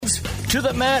to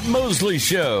the Matt Mosley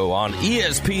Show on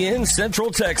ESPN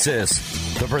Central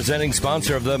Texas. The presenting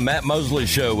sponsor of the Matt Mosley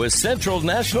Show is Central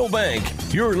National Bank,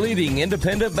 your leading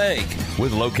independent bank,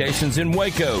 with locations in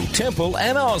Waco, Temple,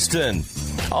 and Austin.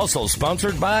 Also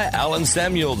sponsored by Allen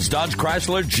Samuels Dodge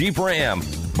Chrysler Jeep Ram,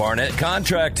 Barnett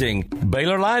Contracting,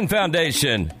 Baylor Line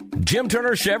Foundation, Jim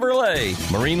Turner Chevrolet,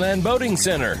 Marineland Boating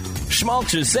Center,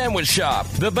 Schmaltz's Sandwich Shop,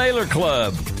 the Baylor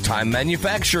Club, Time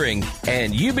Manufacturing,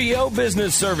 and UBO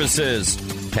Business Services.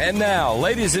 And now,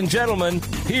 ladies and gentlemen,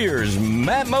 here's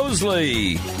Matt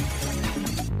Mosley.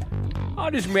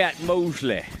 It is Matt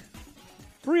Mosley.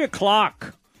 3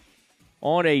 o'clock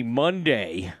on a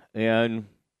Monday, and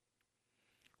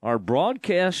our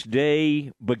broadcast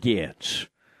day begins.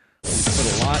 We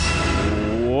put a lot.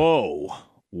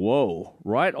 Whoa,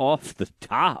 right off the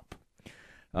top.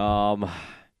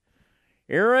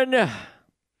 Aaron,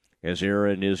 as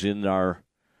Aaron is in our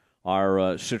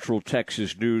Central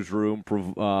Texas newsroom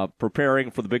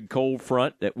preparing for the big cold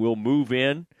front that will move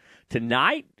in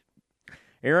tonight.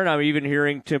 Aaron, I'm even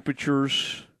hearing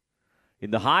temperatures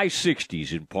in the high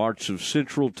 60s in parts of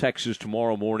Central Texas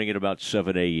tomorrow morning at about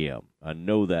 7 a.m. I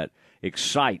know that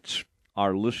excites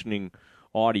our listening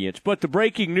audience. But the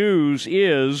breaking news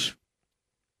is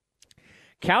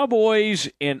Cowboys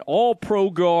and All-Pro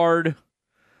guard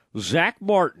Zach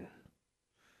Martin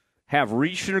have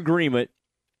reached an agreement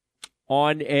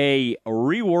on a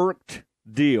reworked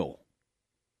deal.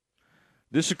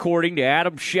 This according to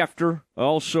Adam Schefter,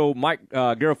 also Mike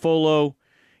Garafolo,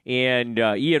 and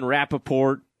Ian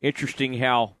Rappaport. Interesting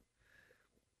how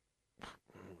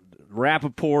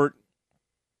Rappaport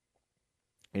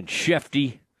and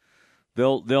Shefty,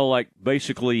 they'll like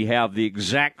basically have the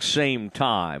exact same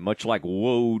time, much like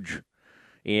Woj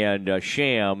and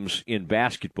Shams in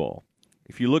basketball.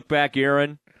 If you look back,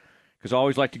 Aaron, because I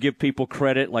always like to give people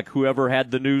credit, like whoever had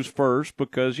the news first,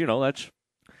 because, that's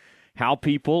how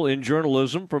people in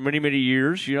journalism for many, many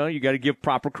years, you got to give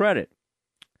proper credit.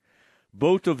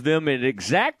 Both of them at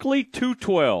exactly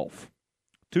 2:12.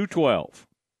 2:12.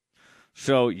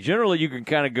 So generally you can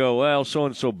kind of go, well,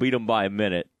 so-and-so beat them by a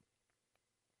minute.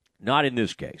 Not in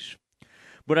this case.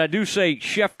 But I do say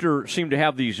Schefter seemed to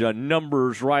have these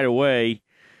numbers right away,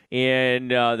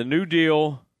 and the new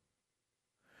deal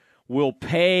will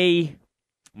pay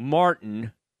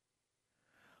Martin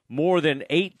more than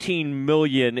 $18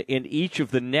 million in each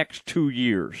of the next 2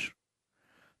 years.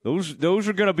 Those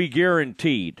are going to be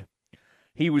guaranteed.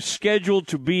 He was scheduled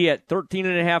to be at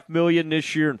 $13.5 million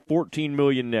this year and $14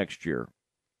 million next year.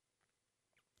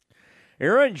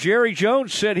 Aaron, Jerry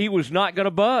Jones said he was not going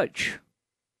to budge.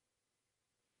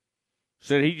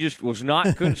 Said he just was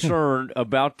not concerned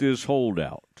about this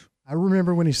holdout. I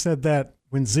remember when he said that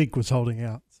when Zeke was holding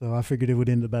out, so I figured it would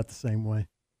end about the same way.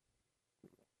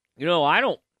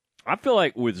 I feel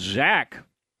like with Zach,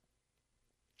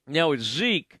 now with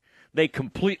Zeke, they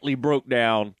completely broke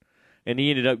down, and he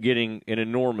ended up getting an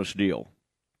enormous deal.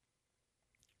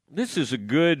 This is a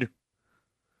good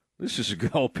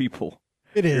people.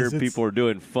 It is. People are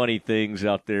doing funny things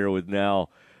out there with now,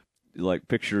 like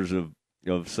pictures of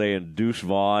saying Deuce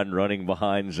Vaughn running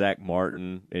behind Zach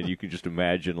Martin, and you can just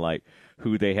imagine like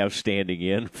who they have standing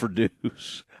in for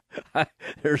Deuce.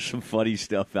 There's some funny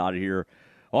stuff out here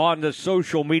on the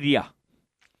social media,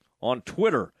 on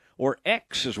Twitter, or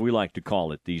X as we like to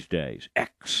call it these days.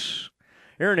 X.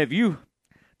 Aaron, do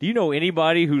you know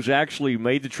anybody who's actually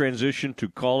made the transition to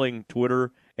calling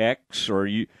Twitter X, or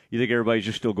you think everybody's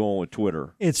just still going with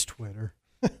Twitter? It's Twitter.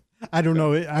 I don't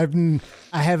know.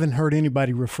 I haven't heard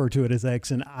anybody refer to it as X,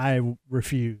 and I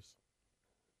refuse.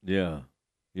 Yeah.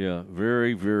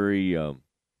 Very, very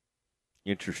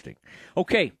interesting.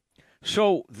 Okay,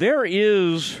 so there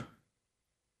is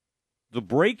the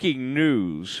breaking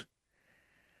news.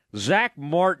 Zach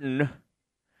Martin,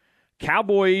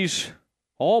 Cowboys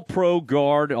All-Pro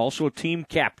guard, also a team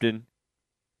captain,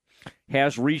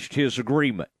 has reached his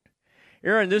agreement.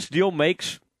 Aaron, this deal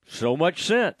makes so much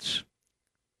sense.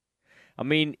 I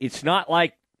mean, it's not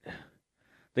like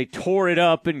they tore it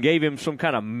up and gave him some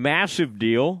kind of massive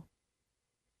deal.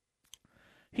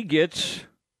 He gets,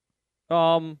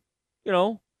 about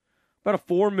a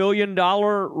 $4 million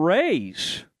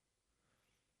raise.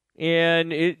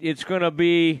 And it's going to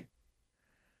be,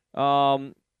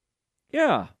 so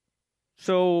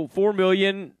 $4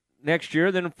 million next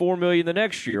year, then $4 million the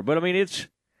next year. But, I mean, it's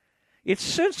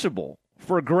sensible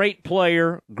for a great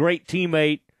player, great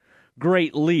teammate,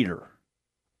 great leader.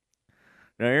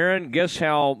 Now, Aaron, guess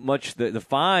how much the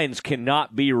fines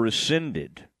cannot be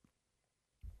rescinded.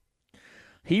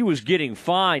 He was getting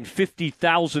fined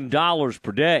 $50,000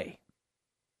 per day.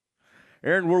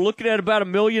 Aaron, we're looking at about $1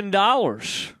 million.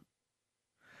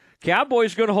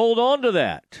 Cowboys going to hold on to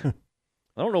that.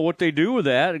 I don't know what they do with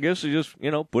that. I guess they just,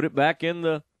 put it back in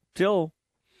the till.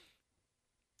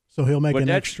 So he'll make an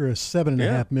extra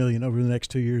 $7.5 million over the next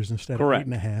 2 years instead of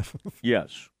 $8.5.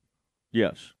 Yes.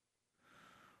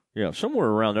 Yeah, somewhere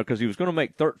around there, because he was going to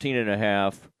make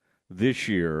 $13.5 this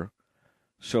year,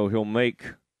 so he'll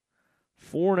make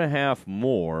 $4.5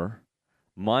 more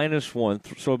minus one,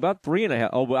 so about $3.5.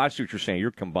 Oh, but I see what you're saying.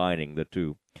 You're combining the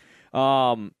two.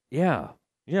 Yeah.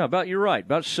 About you're right.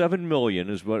 About $7 million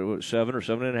is what $7 or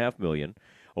 $7.5 million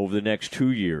over the next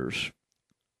 2 years.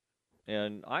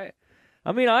 And I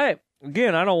don't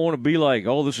want to be like,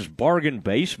 oh, this is bargain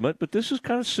basement, but this is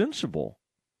kind of sensible.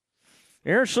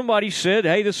 Aaron, somebody said,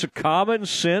 hey, this is a common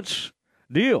sense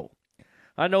deal.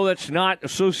 I know that's not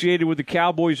associated with the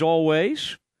Cowboys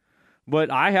always, but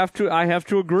I have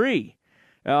to agree.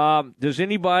 Does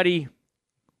anybody?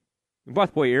 By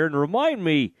the way, Aaron, remind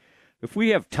me, if we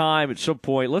have time at some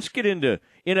point, let's get into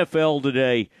NFL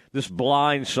Today, this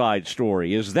Blindside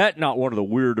story. Is that not one of the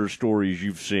weirder stories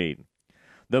you've seen?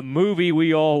 The movie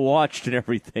we all watched and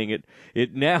everything,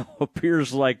 it now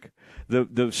appears like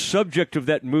the subject of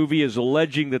that movie is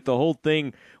alleging that the whole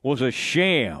thing was a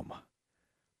sham.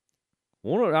 I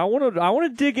want to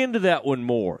dig into that one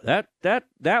more.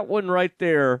 That one right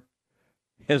there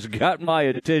has got my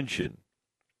attention.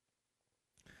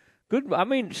 Good. I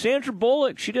mean, Sandra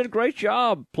Bullock, she did a great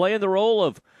job playing the role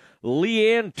of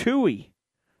Leanne Toohey.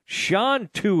 Sean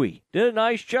Toohey did a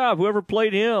nice job. Whoever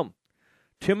played him.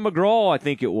 Tim McGraw, I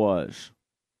think it was.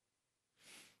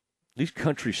 These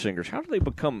country singers, how do they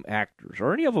become actors?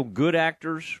 Are any of them good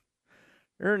actors?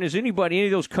 Aaron, is any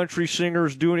of those country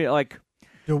singers doing it like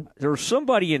there was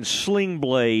somebody in Sling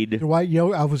Blade?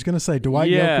 I was going to say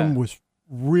Dwight Yoakam was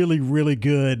really, really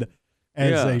good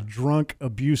as a drunk,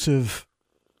 abusive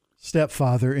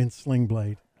stepfather in Sling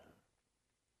Blade.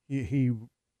 He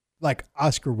like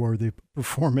Oscar-worthy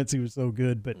performance. He was so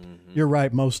good, but you're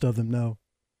right, most of them no.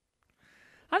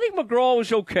 I think McGraw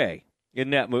was okay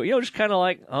in that movie. Just kind of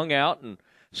like hung out and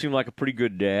seemed like a pretty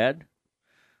good dad.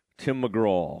 Tim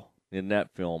McGraw in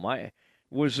that film.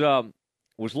 Was Lyle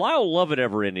Lovett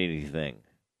ever in anything?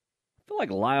 I feel like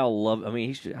Lyle Lovett. I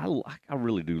mean, I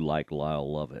really do like Lyle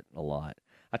Lovett a lot.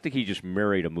 I think he just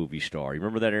married a movie star. You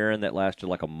remember that, Aaron? That lasted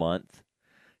like a month.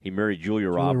 He married Julia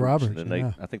Roberts, and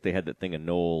then I think they had that thing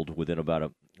annulled within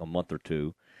about a month or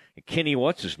two. And Kenny,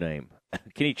 what's his name?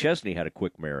 Kenny Chesney had a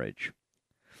quick marriage.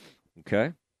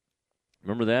 Okay.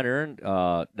 Remember that, Aaron?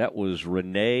 That was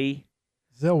Renee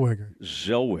Zellweger.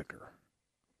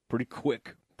 Pretty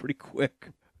quick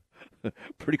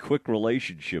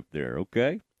relationship there,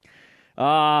 okay?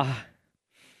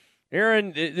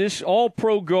 Aaron, this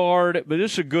all-pro guard, but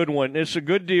this is a good one. It's a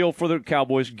good deal for the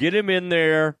Cowboys. Get him in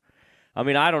there. I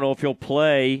mean, I don't know if he'll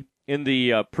play in the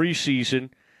preseason,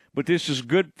 but this is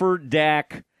good for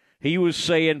Dak. He was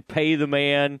saying pay the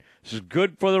man. This is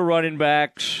good for the running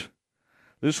backs.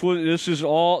 This is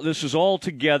all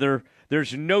together.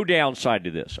 There's no downside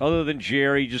to this, other than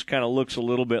Jerry just kind of looks a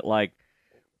little bit like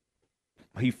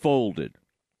he folded.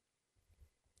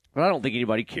 But I don't think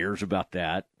anybody cares about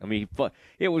that. I mean,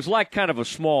 it was like kind of a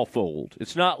small fold.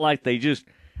 It's not like they just,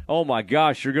 oh my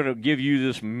gosh, you're going to give you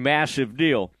this massive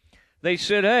deal. They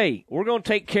said, hey, we're going to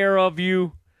take care of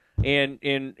you and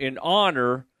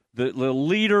honor the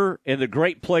leader and the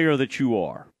great player that you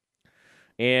are.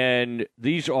 And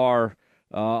these are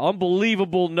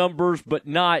unbelievable numbers, but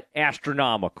not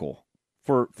astronomical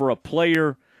for a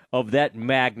player of that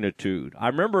magnitude. I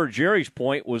remember Jerry's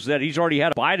point was that he's already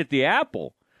had a bite at the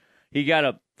apple. He got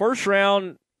a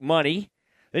first-round money,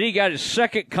 then he got his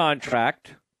second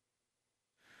contract.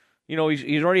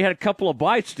 He's already had a couple of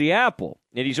bites at the apple,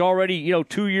 and he's already,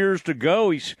 2 years to go.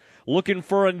 He's looking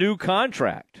for a new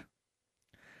contract.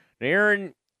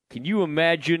 Aaron, can you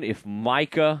imagine if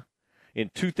Micah in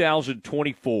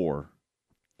 2024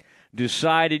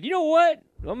 decided, you know what?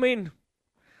 I mean,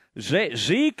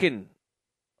 Zeke and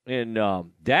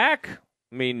Dak,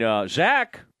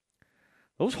 Zach,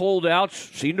 those holdouts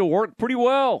seem to work pretty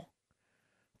well.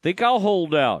 Think I'll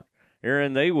hold out.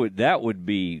 Aaron, that would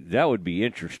be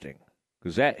interesting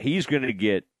because he's going to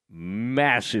get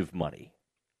massive money.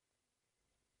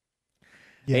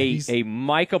 Yeah, a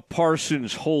Micah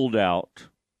Parsons holdout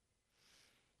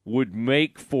would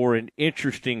make for an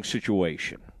interesting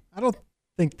situation. I don't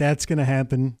think that's going to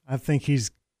happen. I think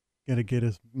he's going to get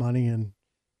his money and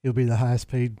he'll be the highest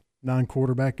paid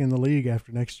non-quarterback in the league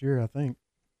after next year, I think.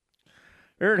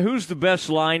 Aaron, who's the best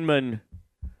lineman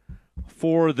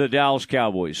for the Dallas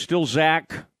Cowboys? Still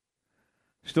Zach?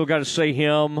 Still got to say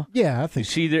him? Yeah, I think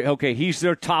so. He's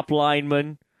their top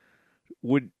lineman.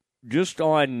 Just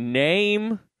on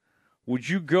name, would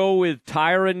you go with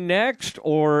Tyron next,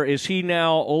 or is he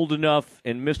now old enough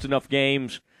and missed enough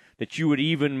games that you would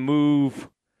even move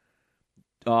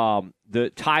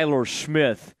the Tyler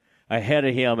Smith ahead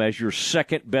of him as your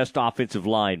second best offensive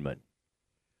lineman?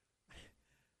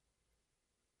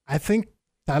 I think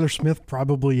Tyler Smith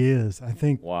probably is. I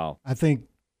think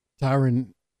Tyron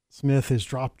Smith has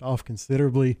dropped off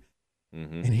considerably,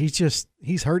 and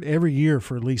he's hurt every year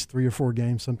for at least 3 or 4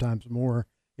 games, sometimes more,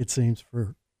 it seems,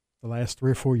 for the last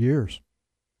 3 or 4 years.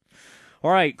 All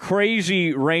right,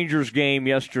 crazy Rangers game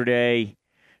yesterday.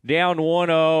 Down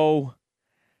 1-0,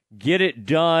 get it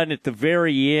done at the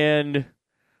very end.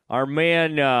 Our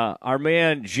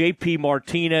man J.P.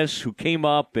 Martinez, who came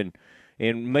up and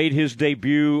made his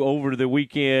debut over the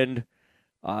weekend.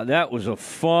 That was a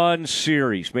fun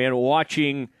series, man,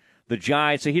 watching the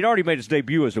Giants. He'd already made his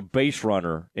debut as a base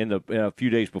runner in a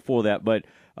few days before that, but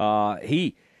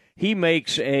he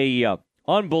makes a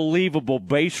unbelievable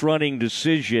base running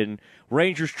decision.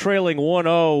 Rangers trailing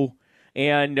 1-0,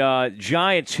 and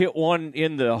Giants hit one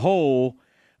in the hole,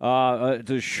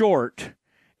 the short,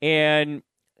 and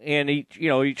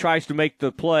he tries to make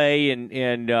the play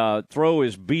and throw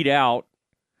is beat out.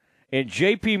 And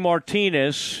J.P.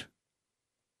 Martinez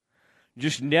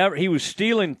he was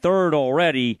stealing third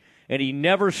already, and he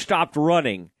never stopped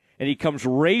running. And he comes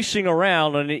racing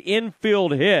around on an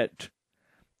infield hit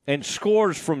and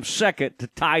scores from second to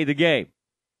tie the game.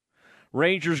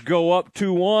 Rangers go up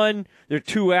 2-1. They're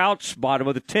 2 outs, bottom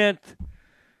of the 10th.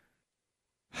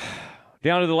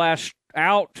 Down to the last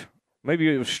out, maybe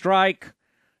it was strike,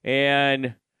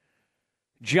 and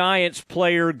Giants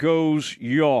player goes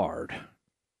yard.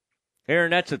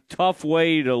 Aaron, that's a tough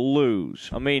way to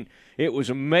lose. I mean, it was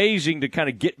amazing to kind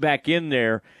of get back in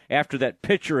there after that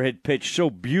pitcher had pitched so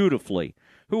beautifully.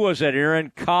 Who was that,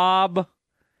 Aaron? Cobb?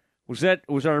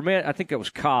 Was our man? I think that was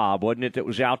Cobb, wasn't it, that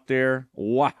was out there?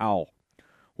 Wow.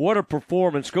 What a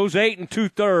performance. Goes 8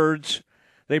 2/3.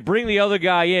 They bring the other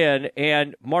guy in,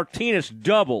 and Martinez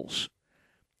doubles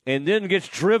and then gets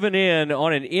driven in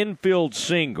on an infield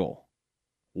single.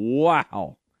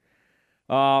 Wow.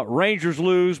 Rangers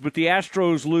lose, but the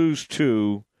Astros lose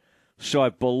too. So I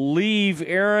believe,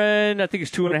 Aaron, I think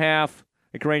it's 2.5. I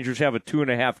think Rangers have a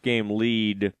 2.5 game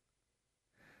lead.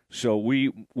 So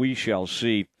we shall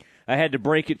see. I had to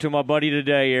break it to my buddy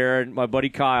today, Aaron. My buddy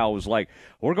Kyle was like,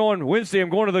 we're going Wednesday. I'm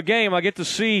going to the game. I get to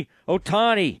see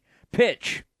Ohtani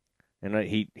pitch. And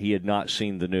he had not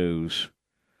seen the news.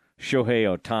 Shohei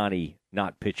Ohtani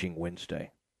not pitching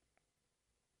Wednesday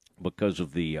because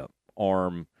of the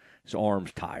arm. His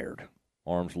arm's tired.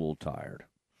 Arm's a little tired.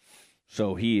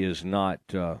 So he is not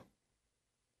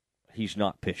he's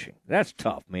not pitching. That's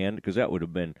tough, man, because that would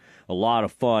have been a lot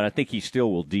of fun. I think he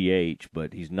still will DH,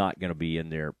 but he's not going to be in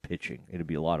there pitching. It'll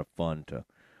be a lot of fun to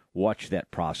watch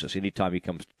that process anytime he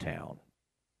comes to town.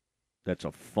 That's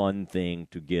a fun thing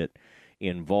to get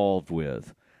involved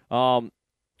with. Aaron,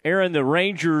 the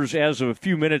Rangers, as of a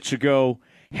few minutes ago,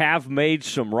 have made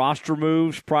some roster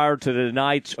moves prior to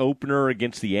tonight's opener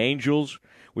against the Angels,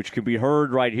 which can be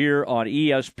heard right here on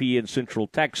ESPN Central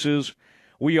Texas.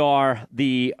 We are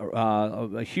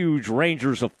a huge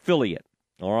Rangers affiliate,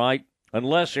 all right?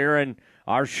 Unless, Aaron,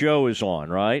 our show is on,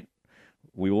 right?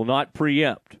 We will not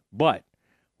preempt, but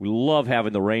we love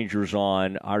having the Rangers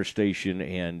on our station,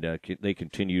 and they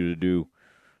continue to do.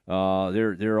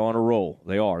 They're on a roll.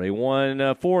 They are. They won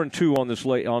 4-2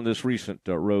 on this recent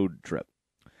road trip.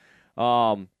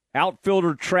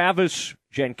 Outfielder Travis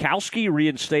Jankowski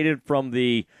reinstated from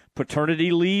the paternity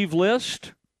leave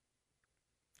list.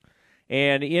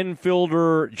 And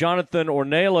infielder Jonathan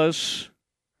Ornelas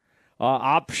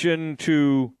option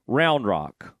to Round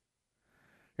Rock.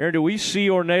 Aaron, do we see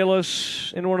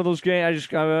Ornelas in one of those games?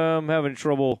 I'm having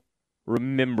trouble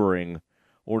remembering.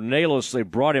 Ornelas, they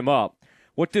brought him up.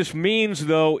 What this means,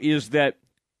 though, is that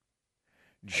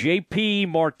J.P.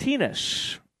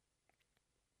 Martinez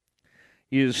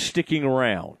is sticking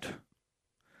around.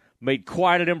 Made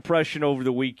quite an impression over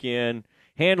the weekend.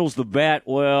 Handles the bat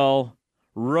well.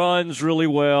 Runs really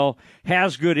well.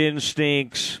 Has good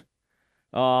instincts.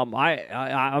 I'm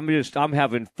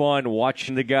having fun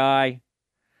watching the guy.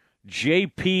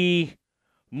 J.P.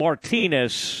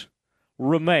 Martinez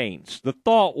remains. The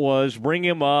thought was bring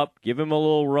him up, give him a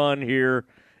little run here,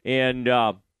 and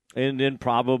then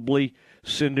probably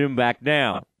send him back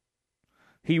down.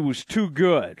 He was too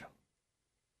good.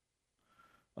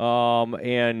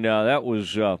 That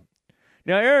was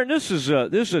now, Aaron. This is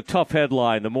a tough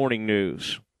headline. The Morning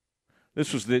News.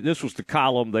 This was the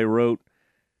column they wrote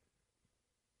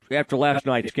after last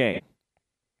night's game.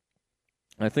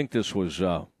 I think this was.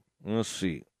 Let's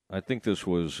see. I think this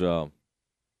was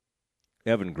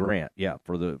Evan Grant, yeah,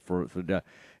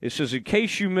 it says, in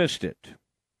case you missed it,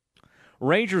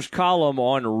 Rangers column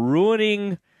on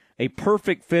ruining a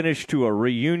perfect finish to a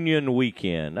reunion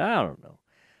weekend. I don't know.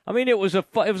 I mean, it was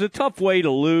a tough way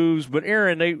to lose, but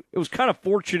Aaron, it was kind of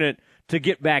fortunate to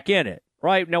get back in it,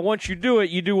 right? Now, once you do it,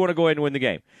 you do want to go ahead and win the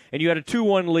game. And you had a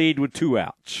 2-1 lead with 2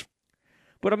 outs.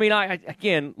 But, I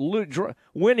mean,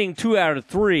 winning 2 out of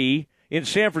 3 in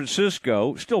San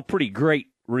Francisco, still pretty great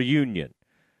reunion.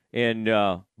 And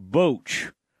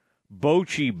Bochy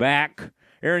back.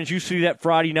 Aaron, did you see that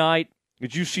Friday night?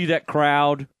 Did you see that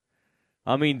crowd?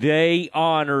 I mean, they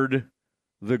honored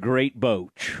the great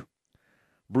Boch.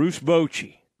 Bruce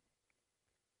Bochy.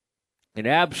 An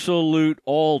absolute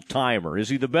all-timer. Is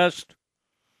he the best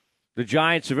the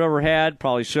Giants have ever had?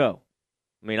 Probably so.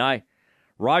 I mean,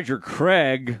 Roger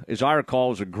Craig, as I recall,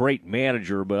 was a great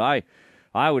manager, but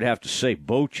I would have to say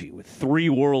Bochy with 3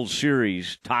 World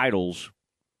Series titles.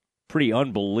 Pretty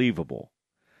unbelievable.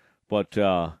 But,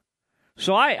 so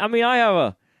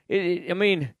I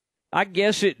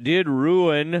guess it did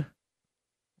ruin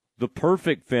the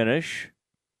perfect finish,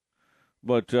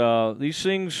 but these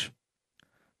things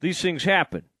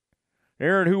happen.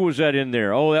 Aaron, who was that in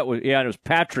there? Oh, it was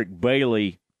Patrick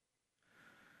Bailey.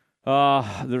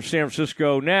 They're San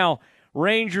Francisco. Now,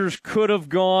 Rangers could have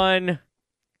gone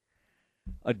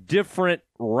a different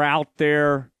route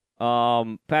there.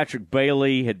 Patrick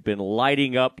Bailey had been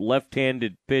lighting up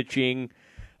left-handed pitching.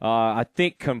 I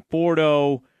think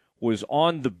Conforto was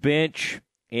on the bench,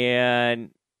 and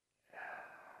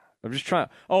I'm just trying.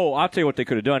 Oh, I'll tell you what they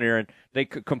could have done, Aaron.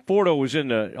 Conforto was in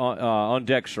the on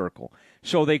deck circle,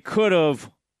 so they could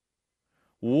have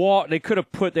walked. They could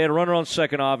have put. They had a runner on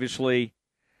second, obviously.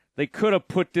 They could have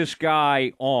put this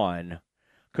guy on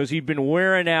because he'd been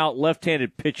wearing out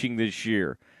left-handed pitching this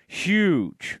year.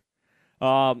 Huge.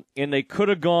 And they could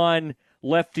have gone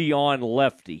lefty on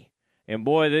lefty. And,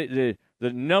 boy, the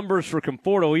numbers for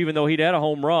Conforto, even though he'd had a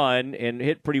home run and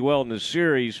hit pretty well in the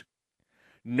series,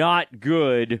 not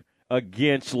good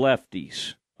against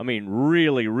lefties. I mean,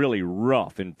 really, really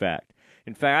rough, in fact.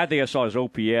 I think I saw his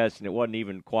OPS, and it wasn't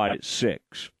even quite at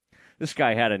 6. This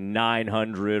guy had a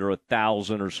 900 or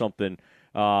 1,000 or something,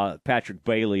 Patrick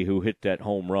Bailey, who hit that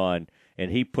home run,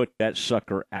 and he put that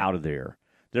sucker out of there.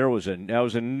 That was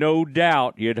a no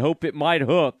doubt. You'd hope it might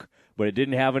hook, but it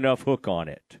didn't have enough hook on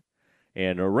it.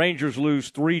 And the Rangers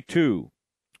lose 3-2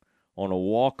 on a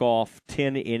walk-off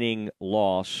 10-inning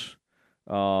loss.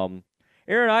 Aaron,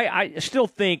 I still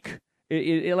think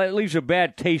it leaves a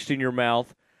bad taste in your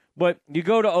mouth. But you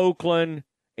go to Oakland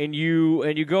and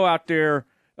you go out there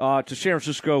to San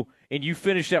Francisco and you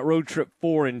finish that road trip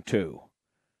 4-2.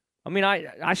 I mean,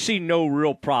 I see no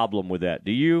real problem with that.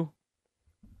 Do you?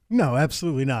 No,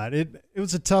 absolutely not. It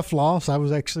was a tough loss. I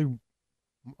was actually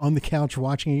on the couch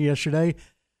watching it yesterday,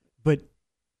 but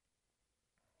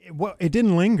it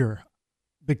didn't linger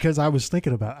because I was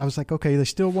thinking about it. I was like, okay, they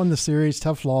still won the series,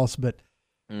 tough loss, but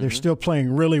they're still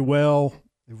playing really well.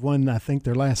 They've won, I think,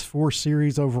 their last 4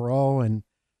 series overall, and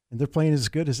they're playing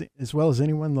as well as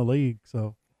anyone in the league.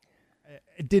 So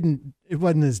it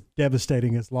wasn't as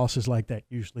devastating as losses like that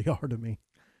usually are to me.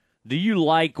 Do you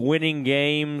like winning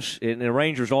games? And the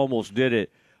Rangers almost did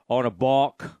it on a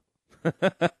balk.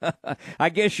 I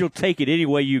guess you'll take it any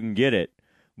way you can get it,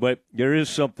 but there is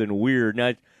something weird.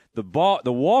 Now,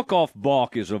 the walk-off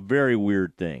balk is a very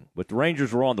weird thing, but the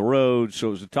Rangers were on the road, so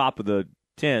it was the top of the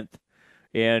 10th,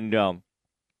 and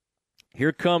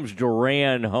here comes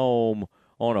Duran home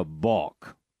on a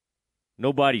balk.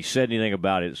 Nobody said anything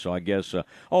about it, so I guess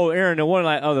Aaron, the one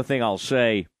other thing I'll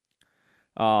say,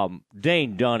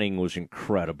 Dane Dunning was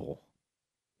incredible.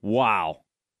 Wow.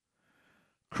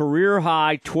 Career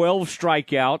high 12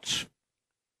 strikeouts,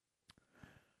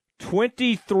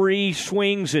 23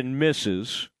 swings and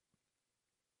misses,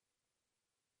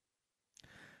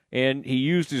 and he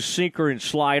used his sinker and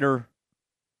slider.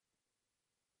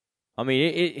 I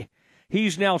mean,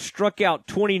 he's now struck out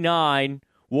 29,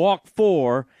 walked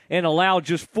 4, and allowed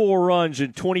just 4 runs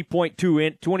in 20 and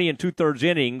 2/3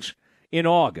 innings in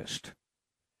August.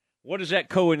 What does that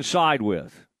coincide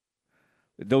with?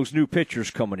 Those new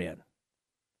pitchers coming in.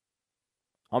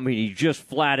 I mean, he just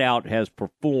flat out has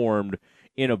performed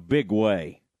in a big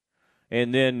way.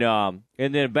 And then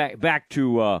back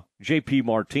to J.P.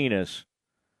 Martinez.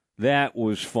 That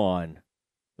was fun.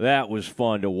 That was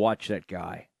fun to watch that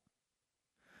guy.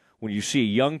 When you see a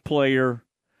young player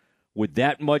with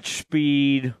that much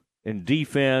speed and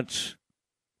defense,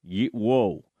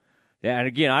 whoa. And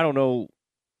again, I don't know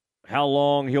how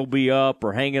long he'll be up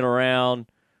or hanging around,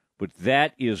 but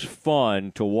that is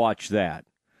fun to watch that.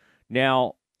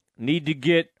 Now, need to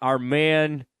get our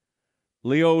man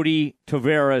Leody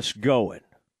Taveras going.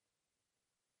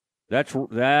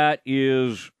 That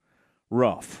is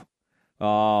rough. He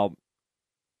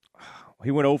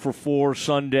went 0 for 4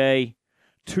 Sunday,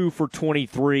 2 for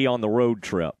 23 on the road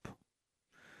trip.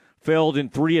 Failed in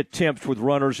 3 attempts with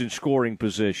runners in scoring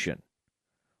position.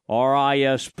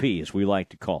 RISP, as we like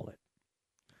to call it.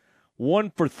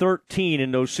 1 for 13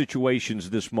 in those situations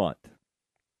this month.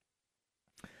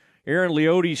 Aaron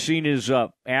Leody's seen his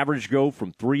average go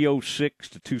from 306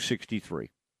 to 263.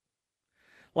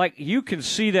 Like, you can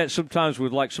see that sometimes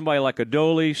with like somebody like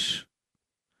Adolis,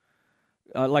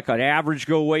 like an average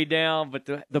go way down, but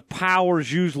the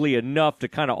power's usually enough to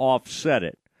kind of offset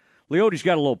it. Leody's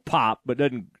got a little pop, but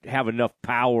doesn't have enough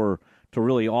power to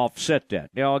really offset that.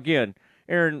 Now, again,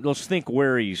 Aaron, let's think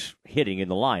where he's hitting in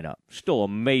the lineup. Still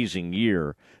amazing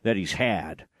year that he's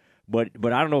had. But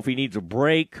I don't know if he needs a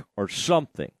break or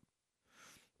something.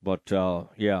 But,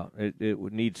 yeah,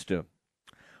 it needs to.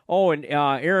 Oh, and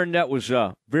Aaron, that was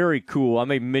very cool. I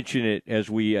may mention it as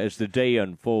the day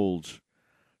unfolds.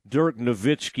 Dirk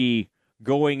Nowitzki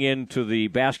going into the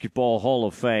Basketball Hall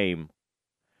of Fame.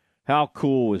 How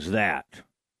cool was that?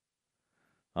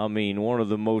 I mean, one of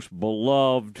the most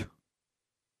beloved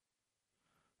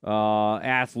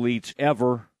athletes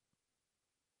ever,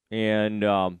 and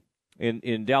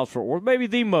in Dallas-Fort Worth, maybe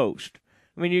the most.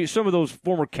 I mean, some of those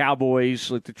former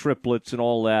Cowboys, like the triplets and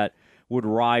all that, would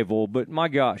rival. But my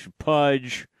gosh,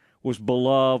 Pudge was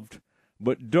beloved,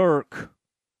 but Dirk.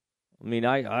 I mean,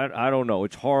 I don't know.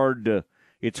 It's hard to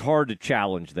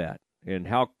challenge that. And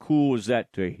how cool is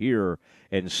that to hear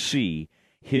and see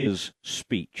his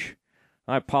speech?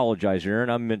 I apologize,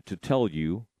 Aaron. I meant to tell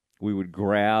you we would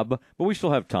grab, but we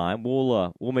still have time.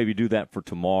 We'll maybe do that for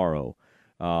tomorrow.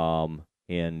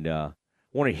 And I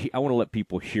want to let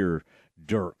people hear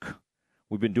Dirk.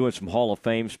 We've been doing some Hall of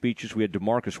Fame speeches. We had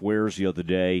DeMarcus Wares the other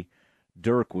day.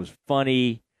 Dirk was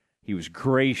funny. He was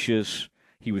gracious.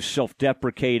 He was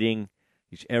self-deprecating.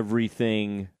 He's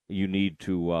everything you need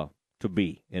to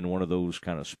be in one of those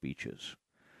kind of speeches.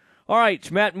 All right,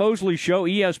 it's Matt Mosley Show,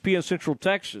 ESPN Central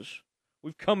Texas.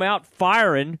 We've come out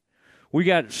firing. We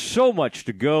got so much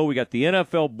to go. We got the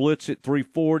NFL Blitz at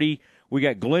 3:40. We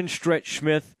got Glenn Stretch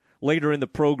Smith later in the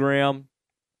program.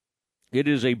 It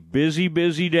is a busy,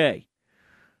 busy day.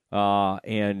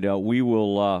 And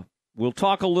we'll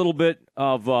talk a little bit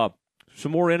of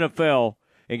some more NFL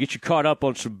and get you caught up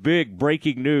on some big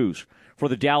breaking news for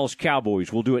the Dallas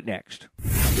Cowboys. We'll do it next.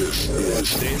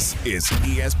 This is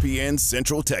ESPN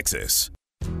Central Texas.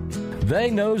 They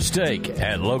know steak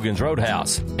at Logan's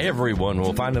Roadhouse. Everyone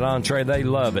will find an entree they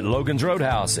love at Logan's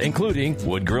Roadhouse, including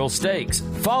wood grill steaks,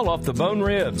 fall off the bone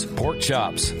ribs, pork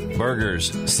chops,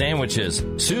 burgers, sandwiches,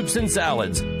 soups and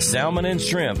salads, salmon and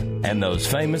shrimp, and those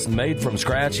famous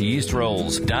made-from-scratch yeast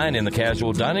rolls. Dine in the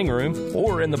casual dining room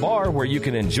or in the bar where you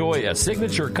can enjoy a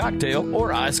signature cocktail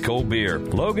or ice-cold beer.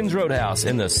 Logan's Roadhouse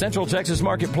in the Central Texas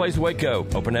Marketplace, Waco.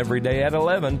 Open every day at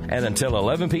 11 and until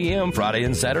 11 p.m. Friday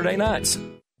and Saturday nights.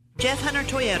 Jeff Hunter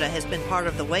Toyota has been part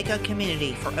of the Waco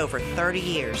community for over 30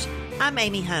 years. I'm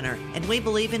Amy Hunter, and we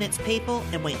believe in its people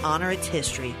and we honor its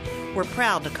history. We're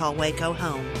proud to call Waco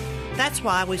home. That's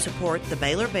why we support the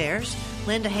Baylor Bears,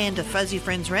 lend a hand to Fuzzy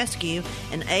Friends Rescue,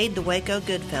 and aid the Waco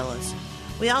Goodfellas.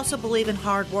 We also believe in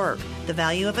hard work, the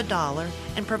value of $1,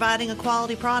 and providing a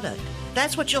quality product.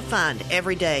 That's what you'll find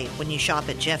every day when you shop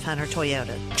at Jeff Hunter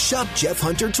Toyota. Shop Jeff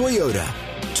Hunter Toyota.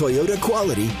 Toyota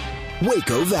quality,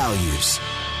 Waco values.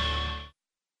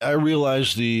 I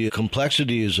realize the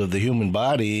complexities of the human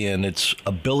body and its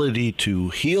ability to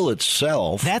heal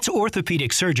itself. That's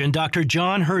orthopedic surgeon Dr.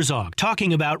 John Herzog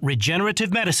talking about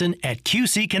regenerative medicine at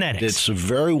QC Kinetics. It's a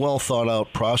very well thought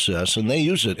out process, and they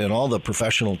use it in all the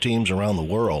professional teams around the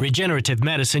world. Regenerative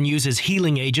medicine uses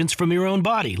healing agents from your own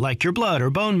body, like your blood or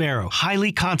bone marrow,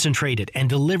 highly concentrated and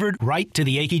delivered right to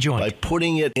the achy joint. By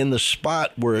putting it in the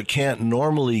spot where it can't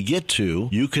normally get to,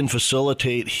 you can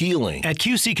facilitate healing. At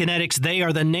QC Kinetics, they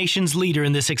are the nation's leader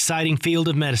in this exciting field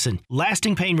of medicine.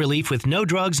 Lasting pain relief with no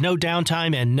drugs, no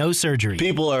downtime, and no surgery.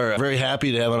 People are very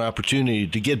happy to have an opportunity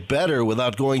to get better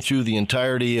without going through the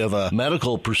entirety of a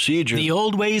medical procedure. The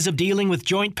old ways of dealing with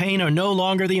joint pain are no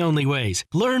longer the only ways.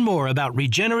 Learn more about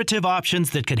regenerative options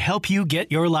that could help you get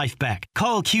your life back.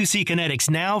 Call QC Kinetics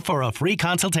now for a free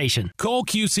consultation. Call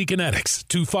QC Kinetics,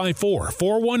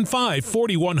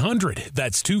 254-415-4100.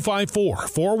 That's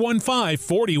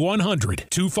 254-415-4100.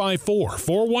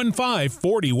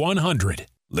 254-415-4100.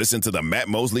 Listen to the Matt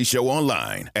Mosley Show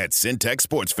online at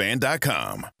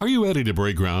syntechsportsfan.com. Are you ready to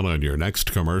break ground on your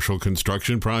next commercial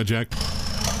construction project?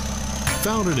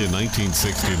 Founded in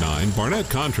 1969, Barnett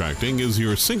Contracting is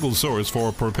your single source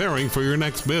for preparing for your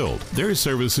next build. Their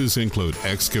services include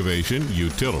excavation,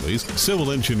 utilities,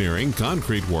 civil engineering,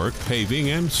 concrete work,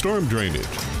 paving, and storm drainage.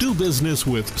 Do business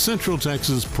with Central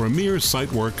Texas' premier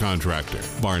site work contractor,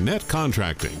 Barnett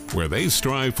Contracting, where they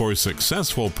strive for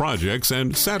successful projects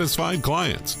and satisfied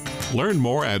clients. Learn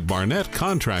more at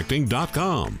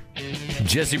barnettcontracting.com.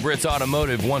 Jesse Britt's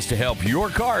Automotive wants to help your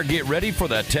car get ready for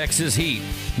the Texas heat.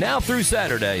 Now through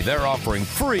Saturday, they're offering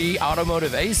free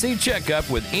automotive AC checkup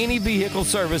with any vehicle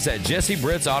service at Jesse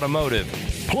Britt's Automotive.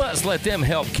 Plus, let them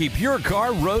help keep your car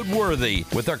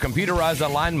roadworthy with their computerized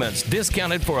alignments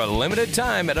discounted for a limited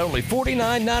time at only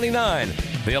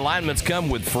 $49.99. The alignments come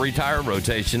with free tire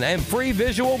rotation and free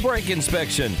visual brake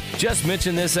inspection. Just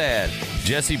mention this ad.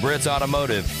 Jesse Britt's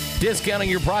Automotive. Discounting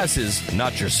your prices,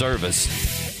 not your service.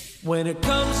 When it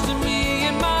comes to me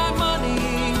and my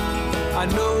money, I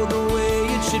know the way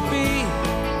it should be.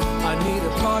 I need a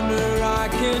partner I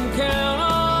can count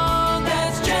on.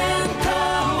 That's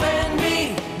Genco and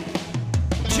me.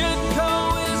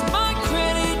 Genco is my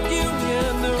credit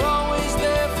union. They're always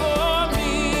there for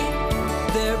me.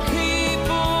 They're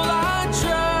people I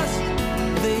trust.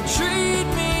 They treat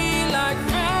me like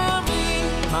family.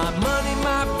 My money,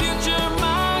 my future,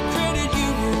 my credit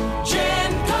union.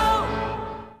 Genco.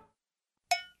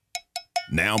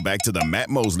 Now back to the Matt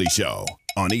Mosley Show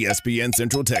on ESPN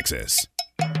Central Texas.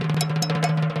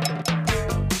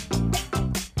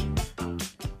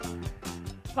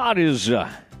 That is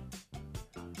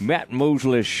Matt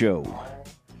Mosley Show.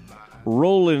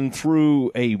 Rolling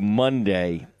through a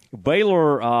Monday.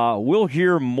 Baylor, we'll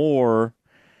hear more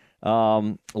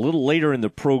a little later in the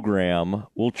program.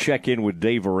 We'll check in with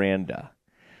Dave Aranda.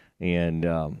 And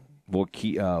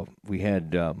we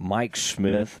had Mike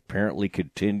Smith apparently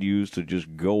continues to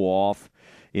just go off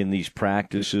in these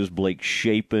practices. Blake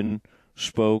Shapen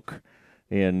spoke,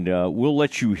 and we'll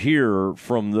let you hear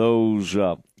from those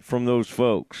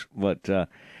folks. But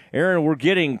Aaron, we're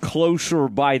getting closer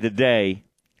by the day,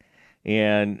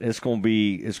 and it's going to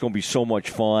be so much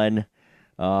fun.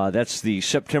 That's the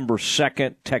September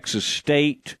 2nd, Texas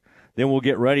State. Then we'll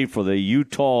get ready for the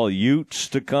Utah Utes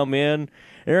to come in.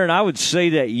 Aaron, I would say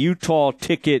that Utah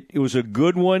ticket, it was a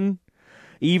good one.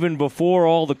 Even before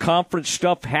all the conference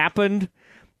stuff happened,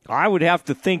 I would have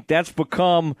to think that's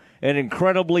become an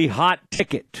incredibly hot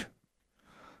ticket.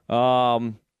 Are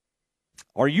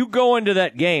you going to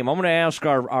that game? I'm going to ask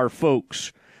our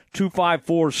folks,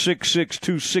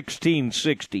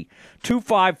 254-662-1660.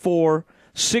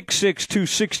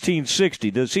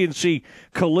 254-662-1660, the CNC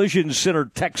Collision Center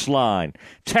text line.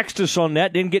 Text us on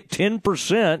that, then get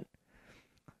 10%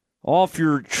 off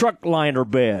your truck liner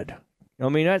bed. I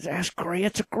mean, that's great.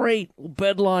 That's a great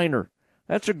bed liner.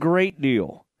 That's a great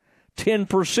deal.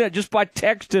 10% just by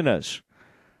texting us.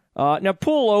 Now,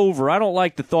 pull over. I don't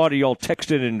like the thought of y'all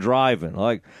texting and driving.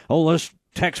 Like, let's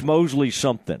text Mosley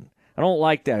something. I don't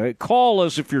like that. Call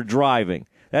us if you're driving.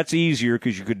 That's easier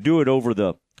because you could do it over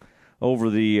the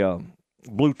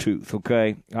Bluetooth,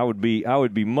 okay? I would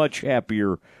be much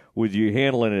happier with you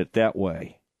handling it that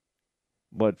way.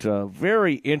 But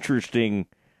very interesting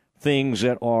things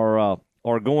that are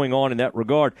going on in that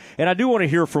regard. And I do want to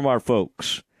hear from our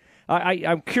folks.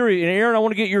 I'm curious, and Aaron, I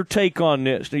want to get your take on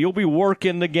this. Now, you'll be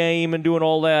working the game and doing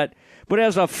all that. But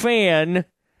as a fan,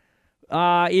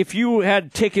 if you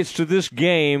had tickets to this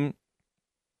game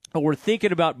or were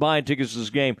thinking about buying tickets to this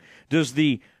game, does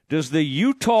the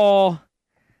Utah,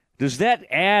 does that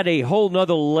add a whole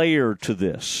nother layer to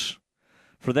this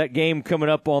for that game coming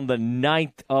up on the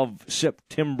 9th of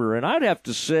September? And I'd have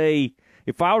to say,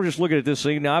 if I were just looking at this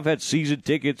thing, now I've had season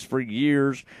tickets for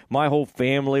years. My whole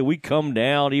family, we come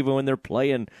down even when they're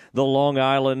playing the Long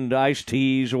Island Iced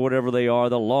Teas or whatever they are,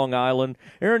 the Long Island.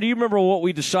 Aaron, do you remember what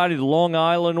we decided Long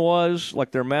Island was,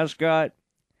 like their mascot?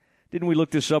 Didn't we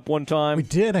look this up one time? We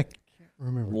did. I can't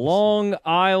remember. Long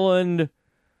Island.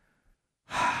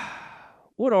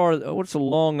 What's a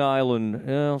Long Island?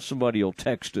 Well, somebody will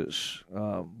text us.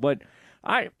 But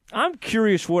I'm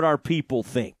curious what our people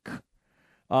think.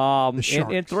 The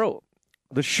Sharks. And throw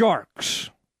the Sharks.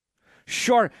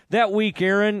 That week,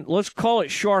 Aaron, let's call it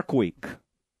Shark Week.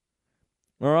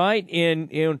 All right?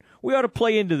 And we ought to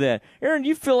play into that. Aaron, do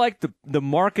you feel like the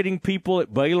marketing people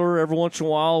at Baylor every once in a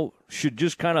while should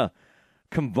just kind of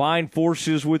combine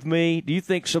forces with me? Do you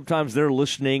think sometimes they're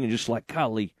listening and just like,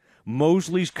 golly,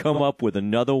 Mosley's come up with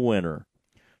another winner?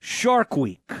 Shark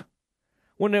Week.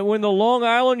 When the Long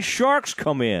Island Sharks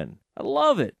come in. I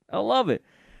love it.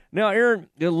 Now, Aaron,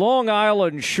 the Long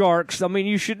Island Sharks, I mean,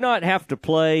 you should not have to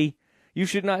play.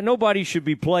 Nobody should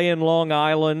be playing Long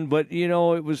Island, but, you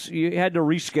had to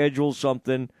reschedule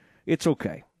something. it's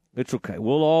okay. It's okay.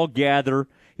 We'll all gather.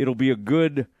 There'll be a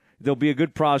good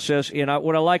process. And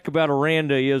what I like about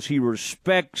Aranda is he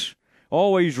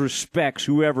always respects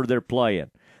whoever they're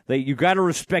playing. You got to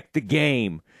respect the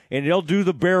game. And they'll do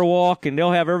the bear walk, and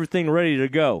they'll have everything ready to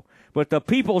go. But the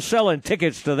people selling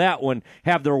tickets to that one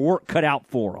have their work cut out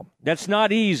for them. That's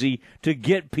not easy to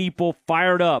get people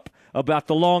fired up about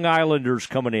the Long Islanders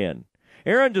coming in.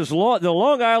 Aaron, the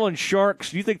Long Island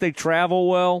Sharks, do you think they travel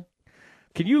well?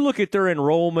 Can you look at their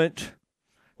enrollment?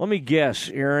 Let me guess,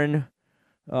 Aaron.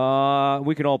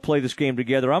 We can all play this game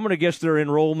together. I'm going to guess their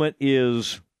enrollment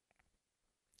is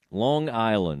Long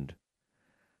Island.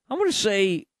 I'm going to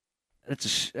say,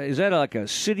 is that like a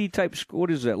city-type school?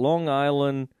 What is that, Long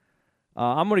Island?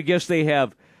 I'm going to guess they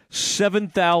have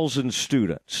 7,000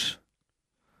 students.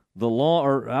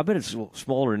 I bet it's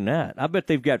smaller than that. I bet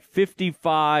they've got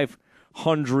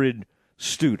 5,500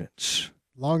 students.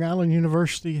 Long Island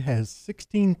University has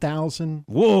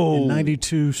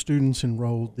 16,092 students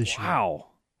enrolled this year. Wow.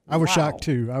 I was shocked,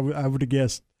 too. I would have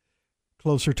guessed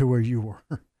closer to where you were.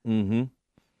 Mm-hmm. A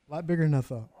lot bigger than I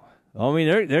thought. I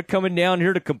mean, they're coming down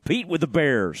here to compete with the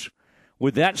Bears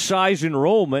with that size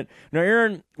enrollment. Now,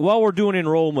 Aaron, while we're doing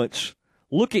enrollments,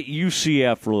 look at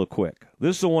UCF real quick.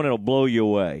 This is the one that'll blow you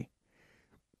away.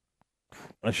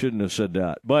 I shouldn't have said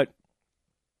that. But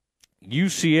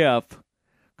UCF,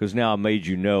 because now I made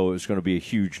you know it's going to be a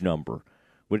huge number.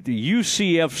 But the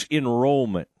UCF's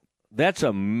enrollment, that's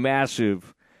a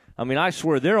massive. I mean, I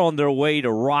swear they're on their way to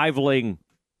rivaling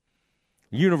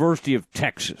University of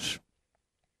Texas.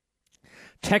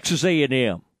 Texas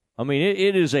A&M. I mean,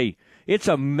 it's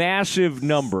a massive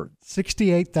number.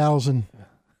 68,000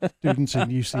 students in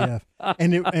UCF.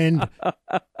 And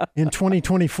in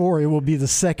 2024, it will be the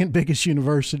second biggest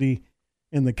university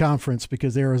in the conference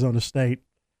because Arizona State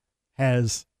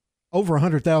has over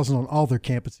 100,000 on all their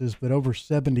campuses, but over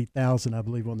 70,000, I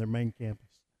believe, on their main campus.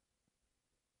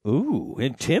 Ooh,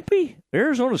 in Tempe?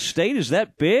 Arizona State is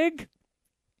that big?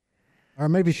 Or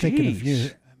maybe thinking of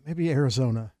maybe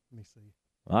Arizona. Let me see.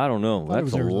 I don't know.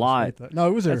 That's a lot. No,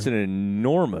 it was That's an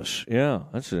enormous. Yeah,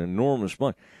 that's an enormous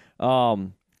money.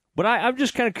 But I'm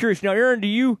just kind of curious now, Aaron. Do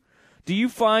you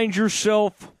find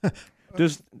yourself?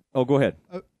 Go ahead.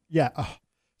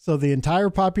 So the entire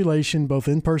population, both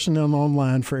in person and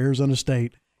online, for Arizona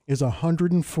State is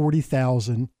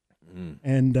 140,000,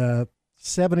 and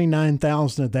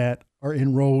 79,000 of that are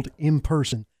enrolled in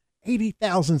person.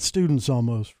 80,000 students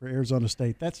almost for Arizona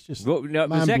State. That's just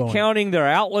mind-blowing. Is that counting their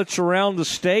outlets around the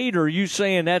state, or are you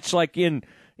saying that's like in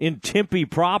Tempe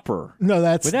proper? No,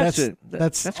 that's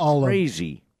all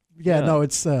crazy. No,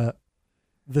 it's the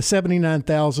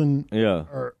 79,000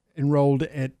 are enrolled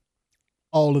at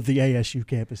all of the ASU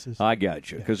campuses. I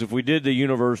got you. Because if we did the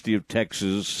University of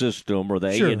Texas system or the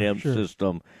A&M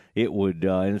system, it would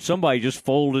and somebody just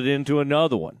folded into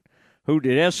another one. Who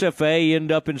did SFA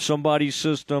end up in somebody's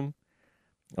system,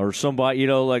 or somebody?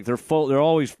 Like they're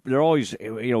always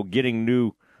getting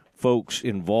new folks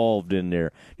involved in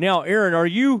there. Now,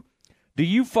 Aaron, do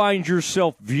you find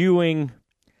yourself viewing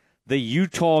the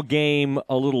Utah game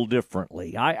a little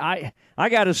differently? I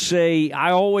got to say,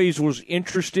 I always was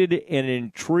interested and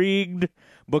intrigued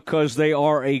because they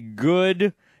are a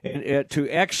good to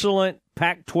excellent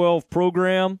Pac-12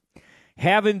 program.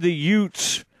 Having the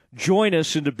Utes join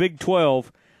us in the Big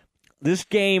 12, this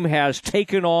game has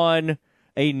taken on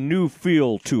a new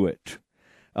feel to it.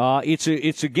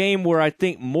 It's a game where I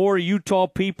think more Utah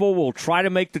people will try to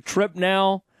make the trip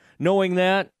now, knowing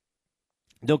that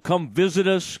they'll come visit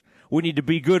us. We need to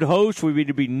be good hosts. We need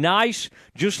to be nice,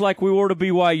 just like we were to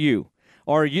BYU.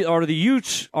 Are the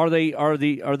Utes? Are they?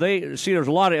 See, there's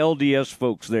a lot of LDS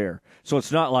folks there, so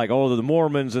it's not like the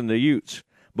Mormons and the Utes.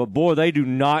 But boy, they do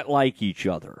not like each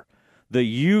other. The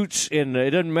Utes, and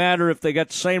it doesn't matter if they got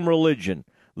the same religion,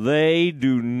 they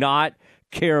do not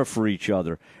care for each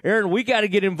other. Aaron, we got to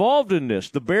get involved in this.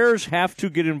 The Bears have to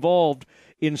get involved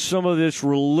in some of this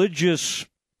religious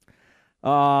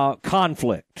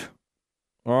conflict.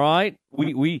 All right?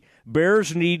 We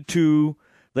Bears need to,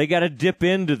 they got to dip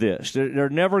into this. They're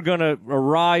never going to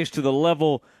rise to the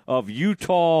level of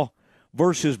Utah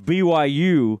versus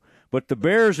BYU, but the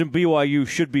Bears and BYU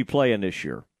should be playing this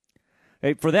year.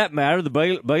 Hey, for that matter, the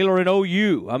Baylor and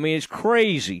OU. I mean, it's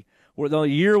crazy. The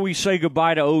year we say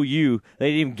goodbye to OU, they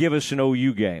didn't even give us an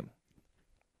OU game.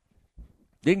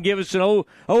 Didn't give us an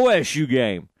OSU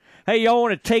game. Hey, y'all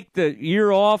want to take the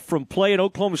year off from playing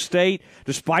Oklahoma State,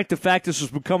 despite the fact this has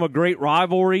become a great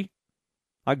rivalry?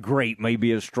 Great may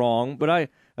be as strong, but I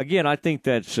think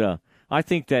that's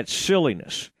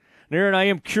silliness. And Aaron, I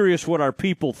am curious what our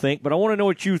people think, but I want to know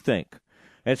what you think.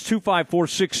 That's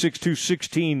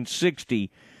 254-662-1660.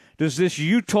 does this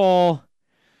Utah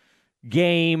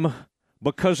game,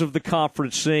 because of the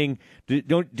conference thing,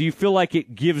 do you feel like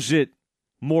it gives it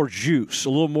more juice, a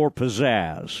little more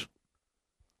pizzazz?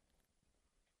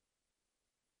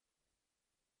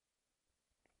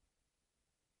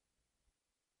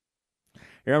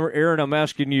 Aaron, I'm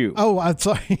asking you. Oh, I'm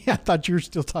sorry. I thought you were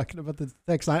still talking about the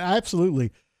text line.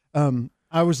 Absolutely.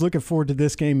 I was looking forward to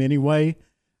this game anyway.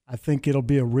 I think it'll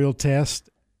be a real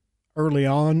test early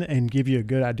on and give you a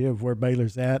good idea of where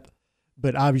Baylor's at.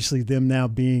 But obviously them now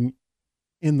being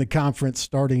in the conference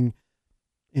starting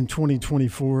in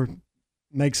 2024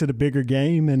 makes it a bigger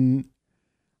game. And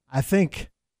I think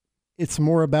it's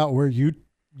more about where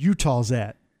Utah's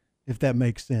at, if that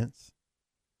makes sense,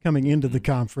 coming into the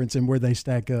conference and where they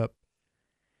stack up.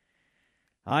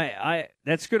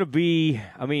 That's going to be,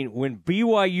 I mean, when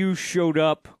BYU showed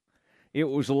up, it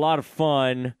was a lot of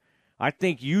fun. I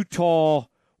think Utah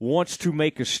wants to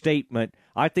make a statement.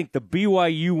 I think the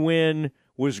BYU win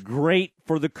was great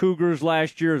for the Cougars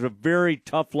last year. It was a very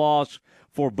tough loss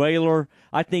for Baylor.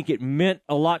 I think it meant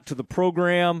a lot to the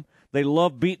program. They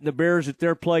love beating the Bears at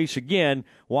their place. Again,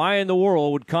 why in the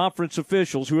world would conference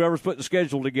officials, whoever's putting the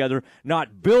schedule together,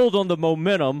 not build on the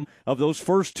momentum of those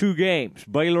first two games,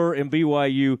 Baylor and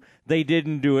BYU? They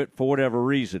didn't do it for whatever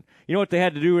reason. You know what they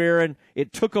had to do, Aaron?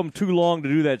 It took them too long to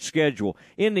do that schedule.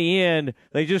 In the end,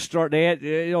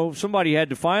 somebody had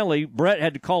to finally, Brett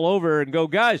had to call over and go,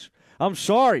 guys, I'm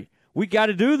sorry, we got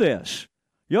to do this.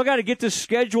 Y'all got to get this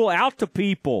schedule out to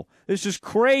people. This is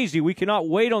crazy. We cannot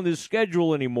wait on this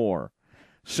schedule anymore.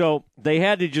 So they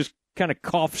had to just kind of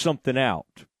cough something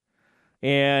out.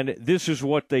 And this is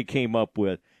what they came up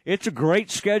with. It's a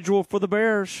great schedule for the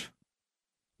Bears.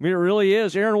 I mean, it really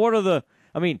is. Aaron,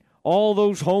 all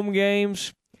those home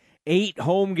games, 8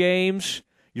 home games.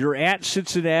 You're at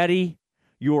Cincinnati.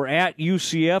 You're at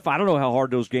UCF. I don't know how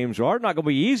hard those games are. Not going to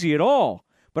be easy at all.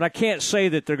 But I can't say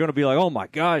that they're going to be like, oh, my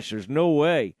gosh, there's no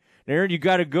way. And Aaron, you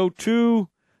got to go to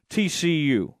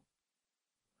TCU.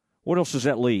 What else does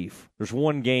that leave? There's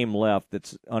one game left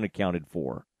that's unaccounted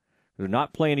for. They're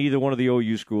not playing either one of the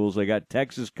OU schools. They got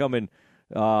Texas coming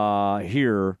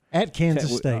here. At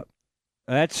Kansas State.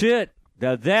 That's it.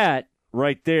 Now that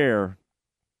right there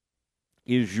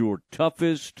is your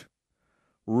toughest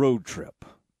road trip.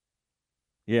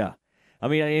 Yeah. I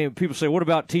mean, people say, what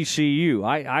about TCU?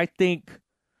 I think,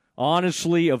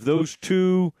 honestly, of those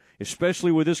two,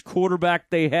 especially with this quarterback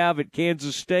they have at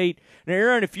Kansas State. Now,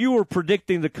 Aaron, if you were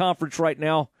predicting the conference right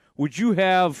now, would you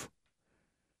have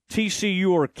TCU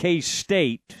or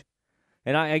K-State?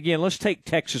 And again, let's take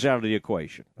Texas out of the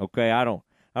equation. Okay, I don't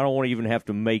want to even have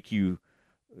to make you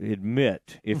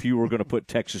admit if you were going to put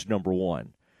Texas number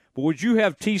one. But would you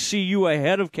have TCU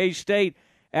ahead of K-State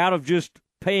out of just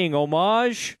paying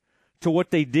homage to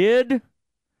what they did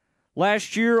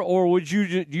last year, or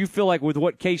do you feel like with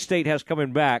what K-State has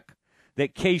coming back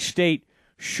that K-State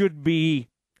should be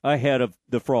ahead of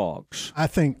the Frogs? I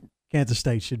think Kansas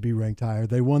State should be ranked higher.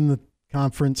 They won the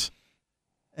conference,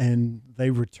 and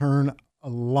they return a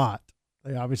lot.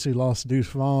 They obviously lost Deuce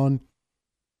Vaughn,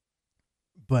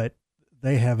 but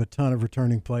they have a ton of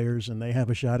returning players, and they have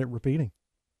a shot at repeating.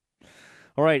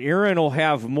 All right, Aaron will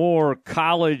have more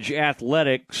college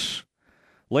athletics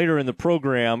later in the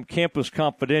program, Campus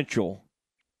Confidential,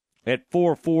 at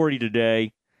 4:40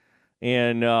 today,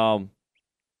 and I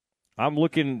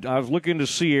was looking to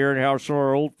see, Aaron, how some of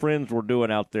our old friends were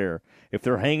doing out there, if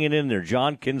they're hanging in there.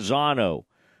 John Canzano,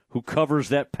 who covers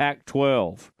that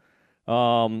Pac-12.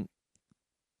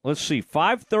 Let's see,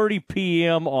 5:30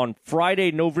 p.m. on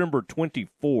Friday, November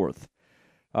 24th.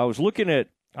 He was looking at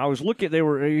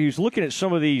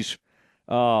some of these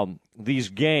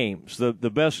games, the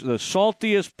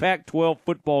saltiest Pac-12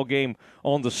 football game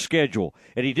on the schedule,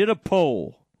 and he did a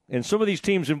poll. And some of these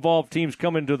teams involve teams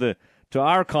coming to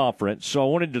our conference, so I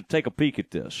wanted to take a peek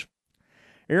at this.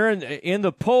 Aaron, in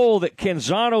the poll that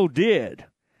Canzano did,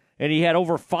 and he had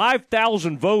over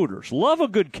 5,000 voters. Love a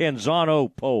good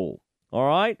Canzano poll. All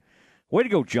right, way to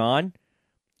go, John.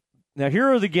 Now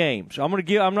here are the games. I'm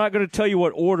not going to tell you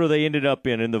what order they ended up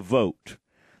in the vote.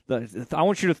 I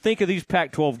want you to think of these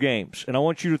Pac-12 games, and I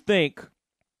want you to think.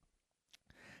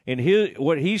 And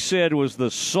what he said was the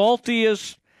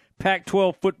saltiest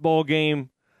Pac-12 football game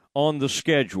on the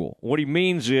schedule. What he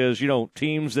means is,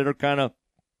 teams that are kind of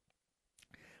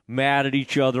mad at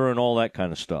each other and all that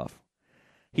kind of stuff.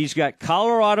 He's got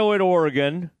Colorado at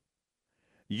Oregon,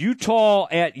 Utah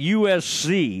at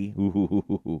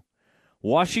USC,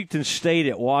 Washington State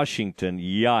at Washington,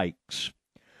 yikes,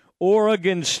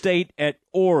 Oregon State at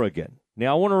Oregon.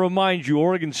 Now, I want to remind you,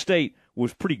 Oregon State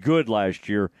was pretty good last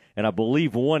year, and I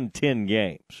believe won 10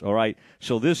 games, all right?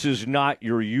 So this is not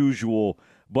your usual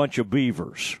bunch of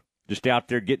Beavers just out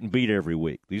there getting beat every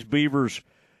week. These Beavers,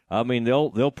 I mean, they'll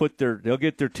get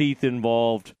their teeth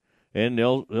involved, and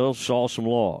they'll saw some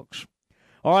logs.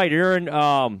 All right, Aaron,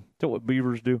 that's what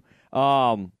Beavers do.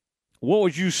 What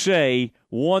would you say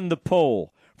won the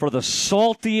poll for the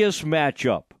saltiest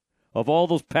matchup of all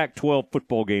those Pac-12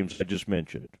 football games I just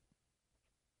mentioned?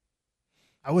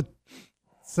 I would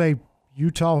say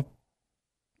Utah,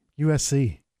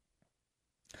 USC.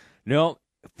 No,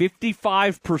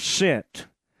 55%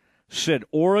 said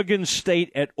Oregon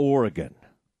State at Oregon.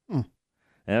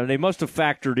 And they must have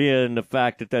factored in the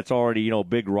fact that that's already, a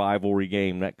big rivalry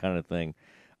game, that kind of thing.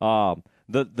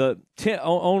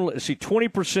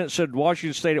 20% said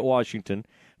Washington State at Washington,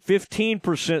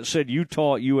 15% said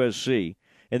Utah at USC,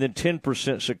 and then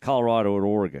 10% said Colorado at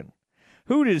Oregon.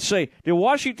 Who did it say? Did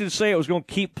Washington say it was going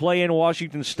to keep playing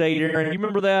Washington State, Aaron? You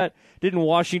remember that? Didn't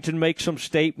Washington make some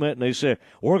statement, and they said,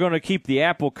 we're going to keep the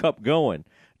Apple Cup going?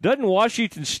 Doesn't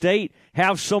Washington State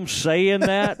have some say in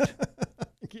that?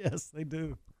 Yes, they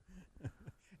do.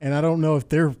 And I don't know if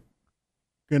they're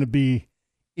going to be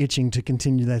itching to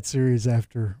continue that series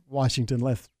after Washington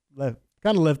left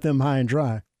them high and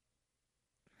dry.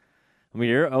 I mean,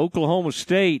 Oklahoma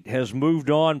State has moved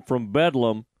on from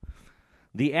Bedlam.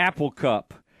 The Apple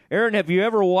Cup. Aaron, have you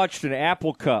ever watched an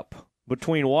Apple Cup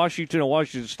between Washington and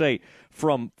Washington State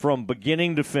from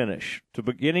beginning to finish, to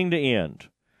beginning to end?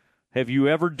 Have you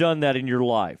ever done that in your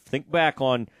life? Think back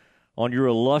on your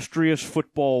illustrious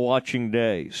football watching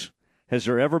days. Has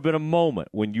there ever been a moment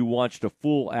when you watched a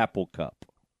full Apple Cup?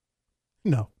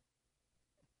 No.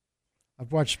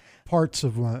 I've watched parts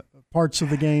of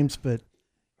the games, but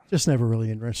just never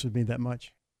really interested me that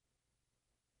much.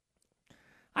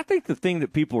 I think the thing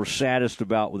that people are saddest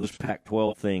about with this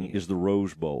Pac-12 thing is the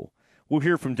Rose Bowl. We'll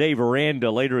hear from Dave Aranda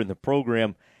later in the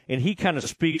program, and he kind of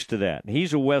speaks to that.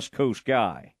 He's a West Coast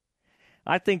guy.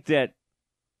 I think the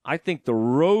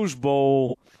Rose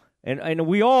Bowl, and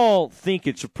we all think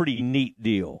it's a pretty neat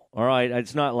deal, all right?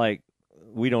 It's not like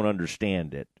we don't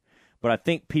understand it. But I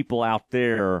think people out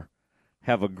there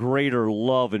have a greater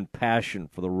love and passion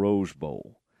for the Rose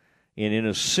Bowl. And in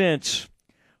a sense,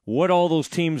 what all those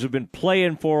teams have been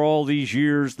playing for all these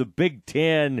years, the Big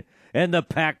Ten and the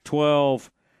Pac-12.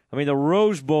 I mean, the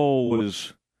Rose Bowl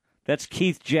that's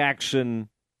Keith Jackson.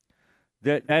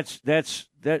 That's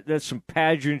some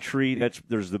pageantry.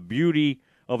 There's the beauty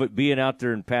of it being out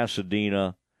there in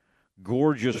Pasadena.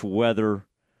 Gorgeous weather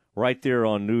right there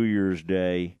on New Year's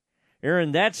Day.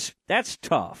 Aaron, that's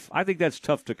tough. I think that's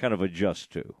tough to kind of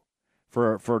adjust to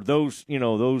for those,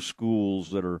 those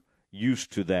schools that are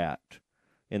used to that.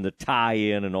 And the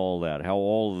tie-in and all that, how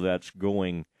all of that's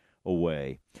going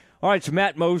away. All right, it's the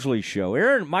Matt Mosley Show.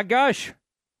 Aaron, my gosh,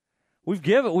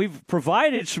 we've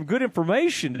provided some good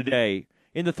information today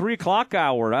in the 3 o'clock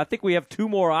hour. I think we have 2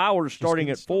 more hours starting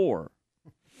at 4.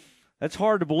 That's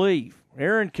hard to believe.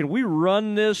 Aaron, can we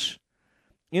run this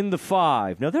in the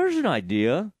 5? Now, there's an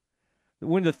idea.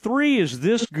 When the 3 is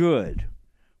this good,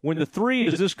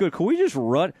 could we just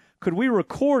run? Could we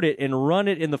record it and run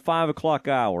it in the 5 o'clock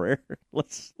hour?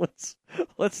 Let's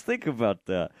think about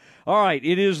that. All right,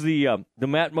 it is the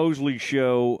Matt Mosley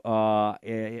Show.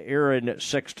 Aaron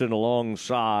Sexton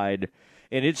alongside,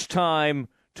 and it's time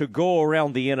to go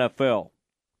around the NFL,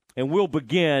 and we'll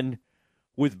begin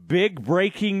with big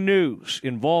breaking news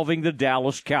involving the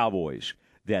Dallas Cowboys.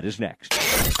 That is next.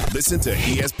 Listen to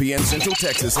ESPN Central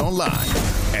Texas online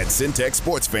at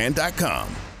centexsportsfan.com.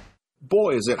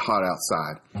 Boy, is it hot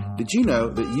outside. Did you know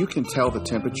that you can tell the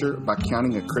temperature by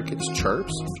counting a cricket's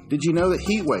chirps? Did you know that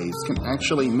heat waves can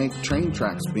actually make train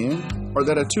tracks bend? Or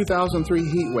that a 2003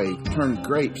 heat wave turned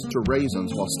grapes to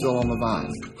raisins while still on the vine?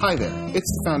 Hi there,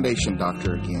 it's the Foundation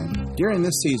Doctor again. During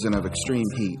this season of extreme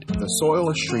heat, the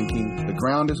soil is shrinking, the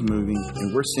ground is moving,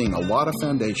 and we're seeing a lot of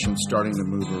foundations starting to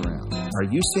move around. Are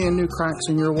you seeing new cracks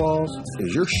in your walls?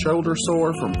 Is your shoulder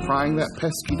sore from prying that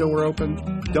pesky door open?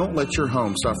 Don't let your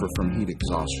home suffer from heat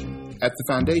exhaustion. At the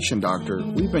Foundation Doctor,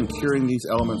 we've been curing these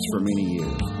elements for many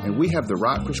years, and we have the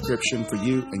right prescription for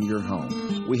you and your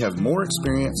home. We have more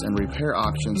experience and repair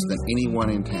options than anyone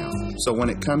in town. So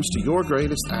when it comes to your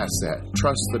greatest asset,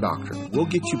 trust the doctor. We'll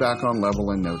get you back on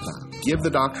level in no time. Give the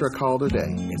doctor a call today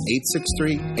at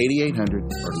 863-8800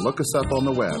 or look us up on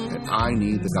the web at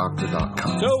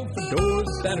ineedthedoctor.com. So for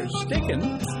doors that are sticking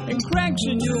and cracks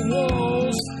in your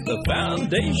walls, the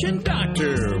Foundation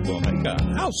Doctor will make a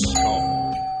house call.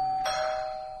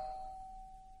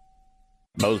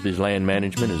 Mosby's Land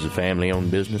Management is a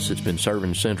family-owned business that's been serving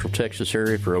the Central Texas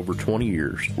area for over 20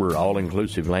 years. We're an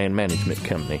all-inclusive land management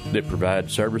company that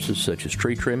provides services such as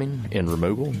tree trimming and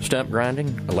removal, stump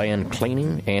grinding, land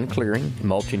cleaning and clearing,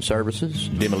 mulching services,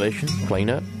 demolition,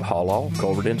 cleanup, haul-off,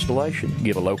 culvert installation.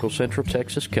 Give a local Central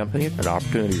Texas company an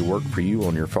opportunity to work for you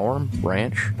on your farm,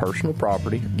 ranch, personal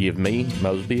property. Give me,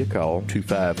 Mosby, a call,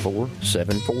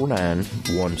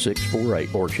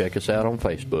 254-749-1648, or check us out on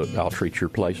Facebook. I'll treat your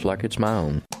place like it's my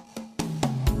own.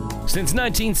 Since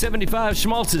 1975,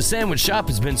 Schmaltz's Sandwich Shop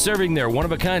has been serving their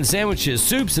one-of-a-kind sandwiches,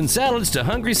 soups, and salads to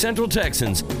hungry Central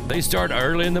Texans. They start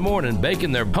early in the morning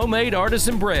baking their homemade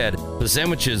artisan bread. The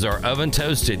sandwiches are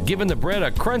oven-toasted, giving the bread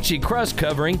a crunchy crust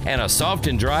covering and a soft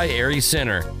and dry, airy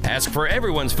center. Ask for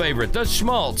everyone's favorite, the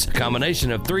Schmaltz, a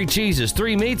combination of 3 cheeses,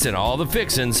 3 meats, and all the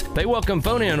fixins. They welcome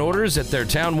phone-in orders at their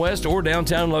Town West or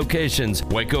downtown locations.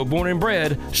 Waco born and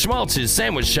bred, Schmaltz's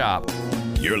Sandwich Shop.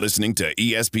 You're listening to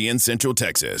ESPN Central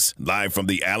Texas, live from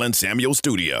the Allen Samuel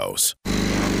Studios.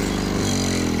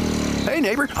 Hey,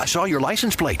 neighbor, I saw your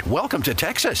license plate. Welcome to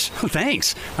Texas.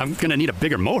 Thanks. I'm going to need a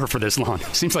bigger mower for this lawn.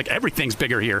 Seems like everything's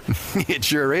bigger here. It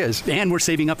sure is. And we're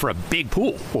saving up for a big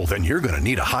pool. Well, then you're going to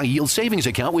need a high-yield savings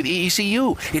account with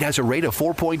EECU. It has a rate of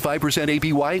 4.5%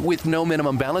 APY with no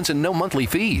minimum balance and no monthly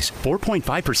fees.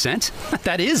 4.5%?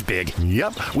 That is big.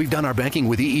 Yep. We've done our banking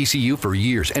with EECU for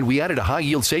years, and we added a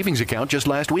high-yield savings account just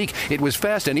last week. It was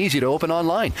fast and easy to open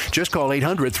online. Just call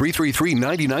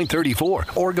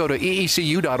 800-333-9934 or go to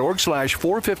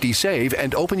eecu.org/450save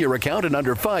and open your account in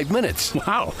under 5 minutes.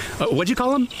 Wow. What'd you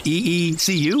call them?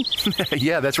 EECU?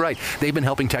 Yeah, that's right. They've been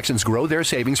helping Texans grow their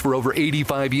savings for over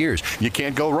 85 years. You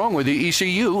can't go wrong with the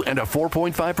EECU and a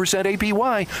 4.5%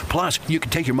 APY. Plus, you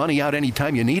can take your money out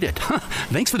anytime you need it.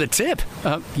 Thanks for the tip.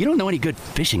 You don't know any good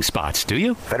fishing spots, do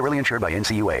you? Federally insured by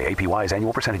NCUA. APY's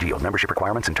annual percentage yield. Membership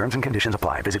requirements and terms and conditions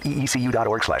apply. Visit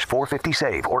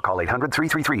eecu.org/450save or call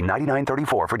 800-333-9934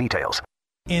 for details.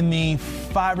 In the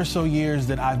 5 or so years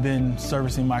that I've been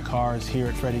servicing my cars here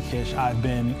at Freddie Kish, I've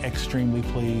been extremely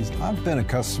pleased. I've been a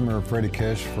customer of Freddie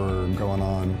Kish for going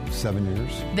on 7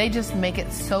 years. They just make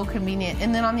it so convenient.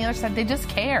 And then on the other side, they just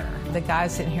care. The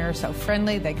guys in here are so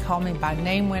friendly. They call me by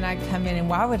name when I come in, and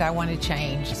why would I want to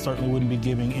change? I certainly wouldn't be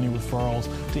giving any referrals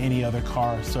to any other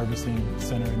car servicing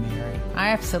center in the area. I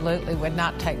absolutely would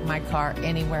not take my car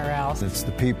anywhere else. It's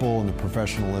the people and the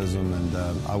professionalism, and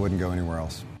I wouldn't go anywhere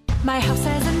else. My house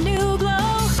has a new glow.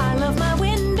 I love my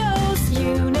windows.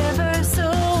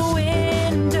 Universal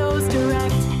Windows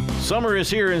Direct. Summer is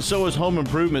here and so is home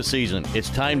improvement season. It's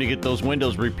time to get those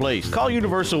windows replaced. Call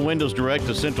Universal Windows Direct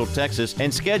of Central Texas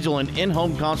and schedule an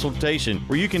in-home consultation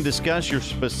where you can discuss your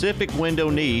specific window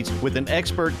needs with an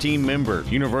expert team member.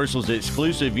 Universal's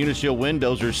exclusive Unishield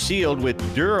windows are sealed with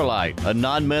Duralite, a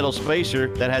non-metal spacer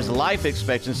that has life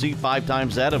expectancy 5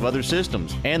 times that of other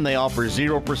systems. And they offer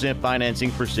 0%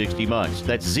 financing for 60 months.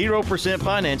 That's 0%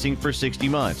 financing for 60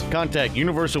 months. Contact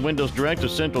Universal Windows Direct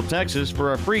of Central Texas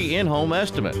for a free in-home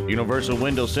estimate.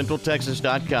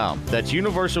 UniversalWindowsCentralTexas.com. That's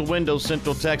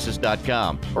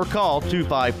UniversalWindowsCentralTexas.com. Or call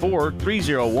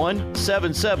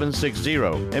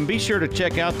 254-301-7760. And be sure to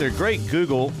check out their great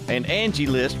Google and Angie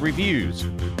List reviews.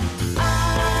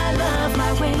 I love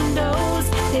my windows.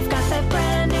 They've got that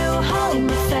brand new home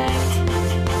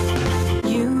effect.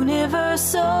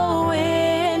 Universal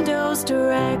Windows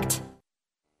Direct.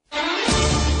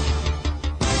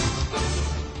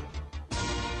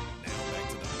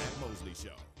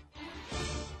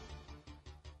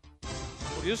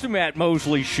 This is the Matt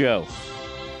Mosley Show.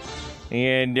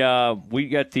 And we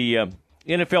got the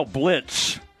NFL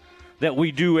Blitz that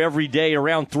we do every day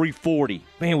around 3:40.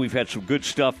 Man, we've had some good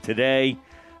stuff today.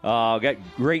 Got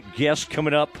great guests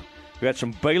coming up. We got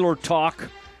some Baylor talk.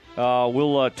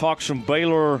 We'll talk some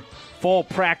Baylor fall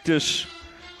practice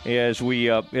as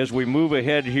we move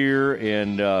ahead here.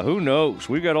 And who knows?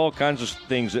 We've got all kinds of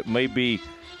things that may be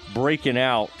breaking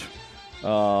out.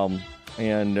 In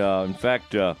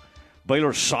fact,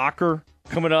 Baylor soccer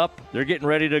coming up. They're getting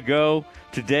ready to go.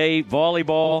 Today,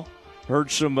 volleyball. Heard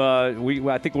some, I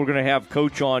think we're going to have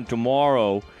Coach on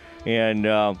tomorrow. And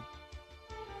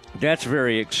that's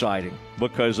very exciting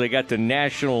because they got the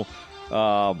national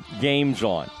games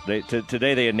on.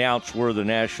 Today they announced where the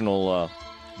national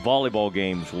volleyball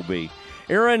games will be.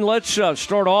 Aaron, let's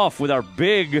start off with our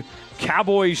big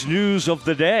Cowboys news of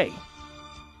the day.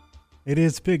 It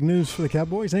is big news for the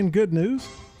Cowboys and good news.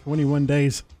 21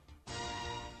 days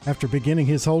after beginning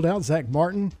his holdout, Zach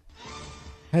Martin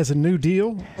has a new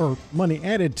deal, or money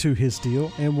added to his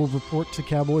deal, and will report to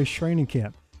Cowboys training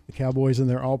camp. The Cowboys and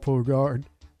their All-Pro guard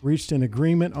reached an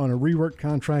agreement on a rework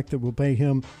contract that will pay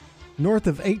him north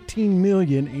of $18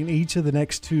 million in each of the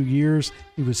next 2 years.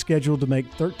 He was scheduled to make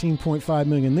 $13.5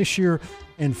 million this year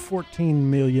and $14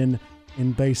 million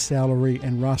in base salary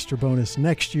and roster bonus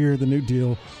next year. The new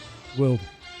deal will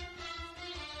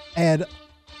add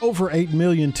over $8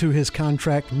 million to his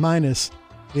contract, minus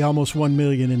the almost $1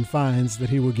 million in fines that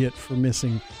he will get for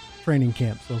missing training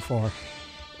camp so far.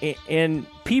 And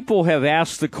people have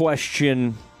asked the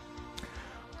question,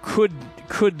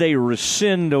 could they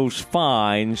rescind those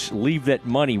fines, leave that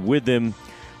money with them?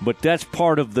 But that's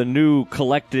part of the new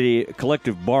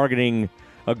collective bargaining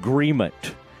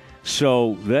agreement.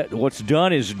 So that what's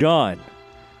done is done.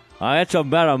 That's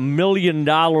about $1 million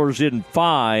in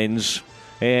fines.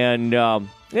 And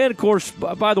of course,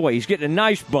 by the way, he's getting a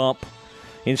nice bump.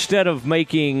 Instead of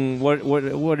making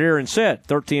what Aaron said,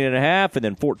 $13.5 and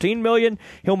then $14 million,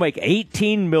 he'll make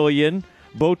 $18 million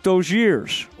both those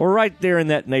years, or right there in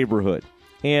that neighborhood.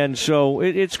 And so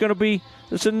it's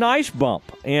a nice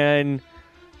bump, and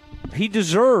he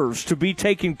deserves to be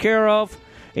taken care of.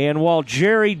 And while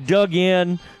Jerry dug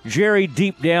in, Jerry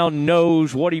deep down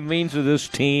knows what he means to this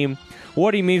team,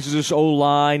 what he means to this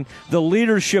O-line, the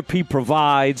leadership he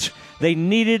provides. They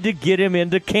needed to get him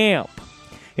into camp.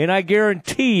 And I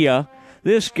guarantee you,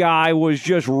 this guy was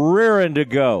just rearing to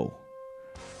go.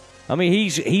 I mean,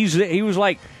 he was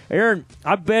like, Aaron,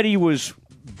 I bet he was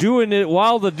doing it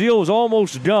while the deal was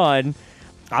almost done.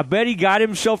 I bet he got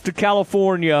himself to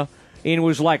California and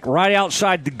was like right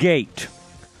outside the gate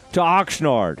to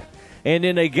Oxnard. And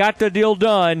then they got the deal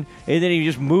done, and then he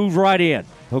just moved right in,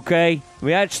 okay? I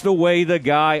mean, that's the way the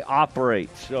guy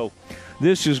operates. So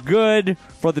this is good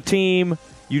for the team.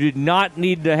 You did not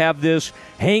need to have this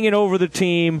hanging over the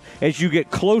team as you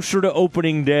get closer to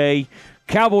opening day.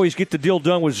 Cowboys get the deal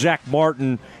done with Zach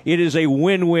Martin. It is a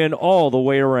win-win all the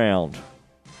way around.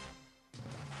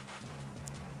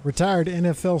 Retired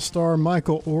NFL star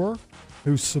Michael Orr,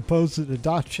 whose supposed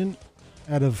adoption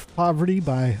out of poverty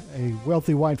by a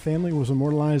wealthy white family was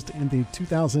immortalized in the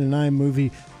 2009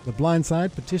 movie The Blind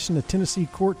Side, petitioned a Tennessee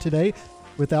court today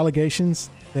with allegations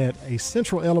that a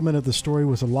central element of the story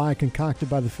was a lie concocted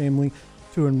by the family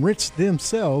to enrich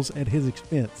themselves at his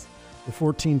expense. The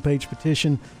 14-page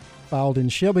petition filed in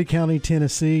Shelby County,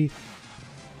 Tennessee,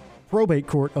 probate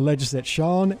court alleges that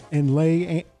Sean and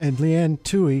Leanne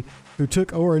Toohey, who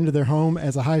took Orr into their home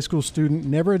as a high school student,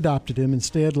 never adopted him.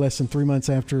 Instead, less than 3 months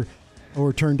after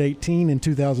Orr turned 18 in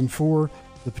 2004,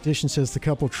 the petition says the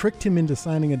couple tricked him into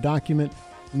signing a document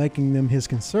making them his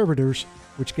conservators,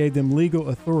 which gave them legal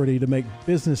authority to make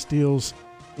business deals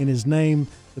in his name.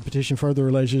 The petition further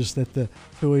alleges that the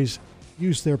Tooheys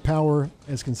used their power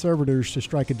as conservators to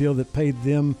strike a deal that paid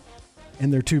them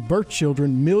and their 2 birth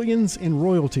children millions in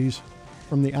royalties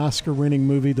from the Oscar-winning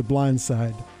movie The Blind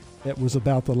Side that was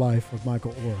about the life of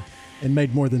Michael Orr and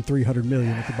made more than $300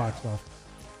 million at the box office.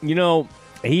 You know,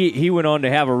 he went on to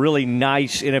have a really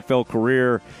nice NFL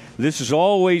career. This has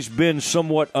always been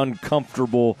somewhat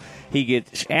uncomfortable. He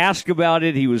gets asked about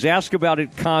it. He was asked about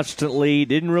it constantly.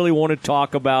 Didn't really want to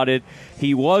talk about it.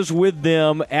 He was with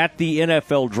them at the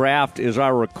NFL draft, as I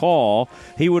recall.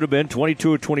 He would have been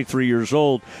 22 or 23 years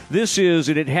old. This is,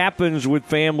 and it happens with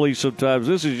families sometimes,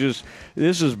 this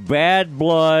is bad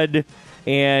blood,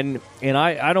 and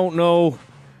I don't know.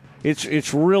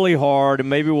 It's really hard, and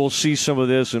maybe we'll see some of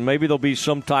this, and maybe there'll be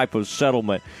some type of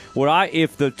settlement.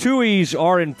 If the Tooheys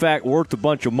are in fact worth a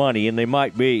bunch of money, and they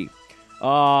might be,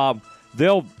 they'll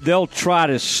try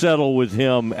to settle with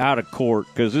him out of court,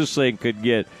 because this thing could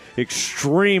get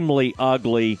extremely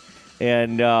ugly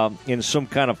and in some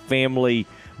kind of family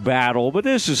battle. But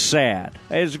this is sad.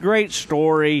 It's a great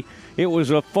story. It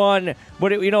was a fun,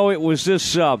 but it was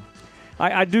this.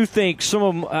 I do think some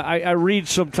of them, I read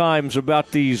sometimes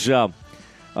about these, it's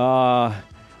the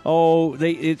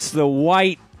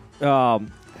white,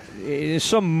 in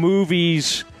some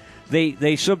movies,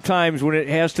 they sometimes, when it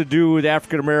has to do with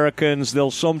African Americans, they'll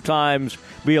sometimes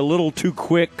be a little too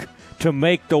quick to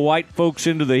make the white folks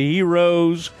into the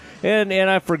heroes. And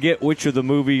I forget which of the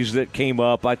movies that came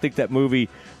up. I think that movie,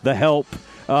 The Help,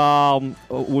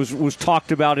 was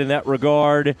talked about in that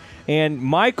regard. And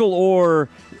Michael Orr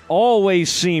always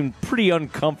seemed pretty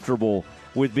uncomfortable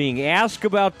with being asked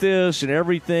about this and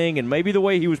everything, and maybe the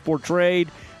way he was portrayed.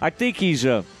 I think he's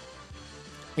a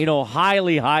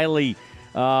highly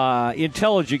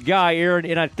intelligent guy, Aaron,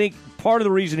 and I think part of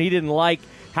the reason he didn't like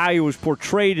how he was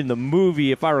portrayed in the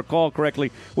movie, if I recall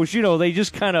correctly, was they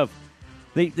just kind of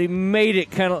they made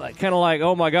it kind of like,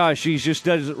 oh my gosh, he just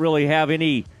doesn't really have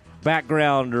any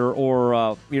background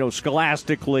or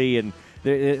scholastically, and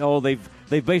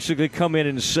they've basically come in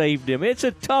and saved him. It's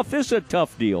a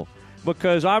tough deal,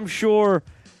 because I'm sure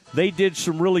they did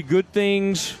some really good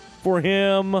things for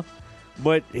him,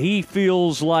 but he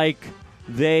feels like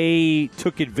they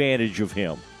took advantage of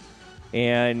him.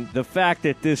 And the fact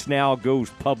that this now goes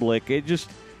public, it just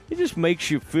makes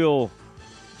you feel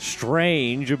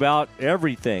strange about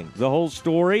everything, the whole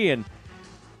story, and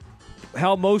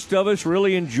how most of us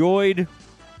really enjoyed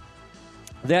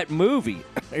that movie.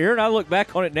 Aaron, I look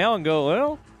back on it now and go,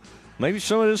 well, maybe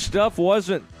some of this stuff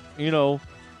wasn't, that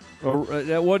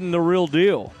wasn't the real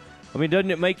deal. I mean,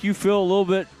 doesn't it make you feel a little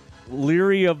bit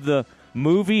leery of the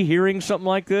movie hearing something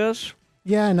like this?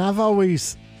 Yeah, and I've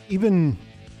always, even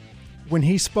when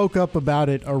he spoke up about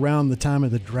it around the time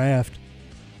of the draft,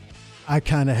 I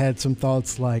kind of had some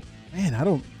thoughts like, man, I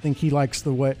don't think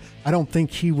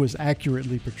he was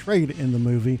accurately portrayed in the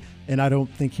movie, and I don't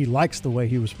think he likes the way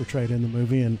he was portrayed in the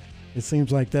movie, and it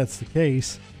seems like that's the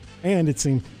case. And it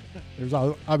seems there's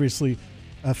obviously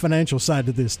a financial side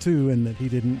to this too, and that he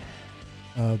didn't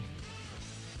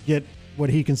get what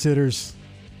he considers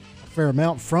a fair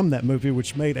amount from that movie,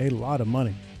 which made a lot of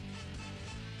money.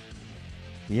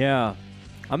 Yeah.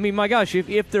 I mean, my gosh,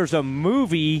 if there's a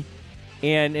movie,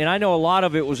 and I know a lot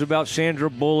of it was about Sandra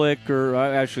Bullock, or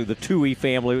actually the Toohey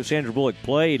family. Sandra Bullock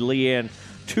played Leanne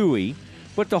Toohey.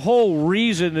 But the whole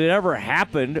reason it ever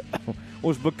happened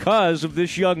was because of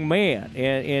this young man.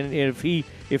 And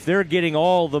if they're getting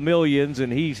all the millions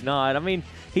and he's not, I mean,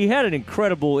 he had an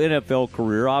incredible NFL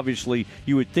career. Obviously,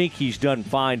 you would think he's done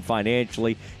fine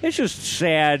financially. It's just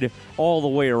sad all the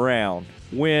way around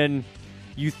when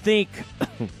you think,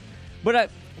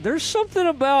 but there's something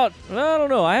about, I don't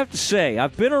know, I have to say,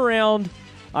 I've been around,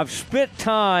 I've spent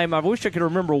time, I wish I could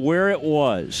remember where it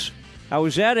was. I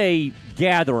was at a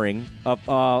gathering,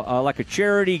 like a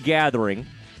charity gathering,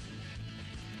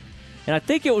 and I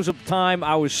think it was a time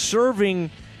I was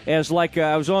serving as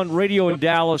I was on radio in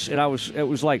Dallas, and it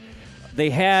was like they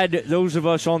had those of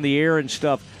us on the air and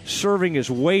stuff serving as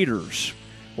waiters,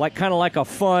 kind of like a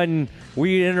fun,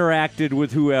 we interacted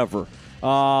with whoever.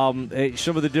 Some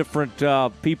of the different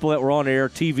people that were on air,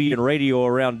 TV and radio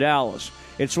around Dallas.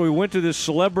 And so we went to this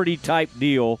celebrity-type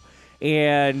deal,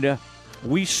 and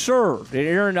we served. And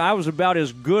Aaron, I was about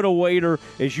as good a waiter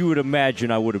as you would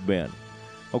imagine I would have been.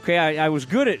 Okay, I was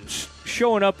good at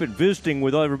showing up and visiting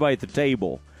with everybody at the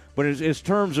table. But in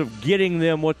terms of getting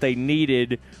them what they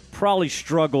needed, probably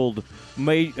struggled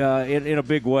in a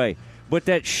big way. But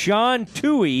that Sean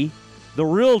Toohey, the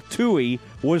real Toohey,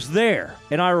 was there.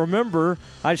 And I remember,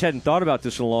 I just hadn't thought about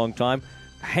this in a long time,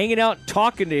 hanging out and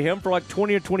talking to him for like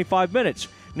 20 or 25 minutes.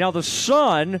 Now, the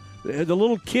son, the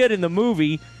little kid in the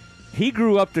movie, he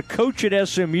grew up to coach at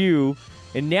SMU,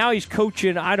 and now he's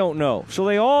coaching, I don't know. So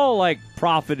they all,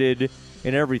 profited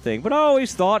and everything. But I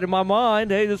always thought in my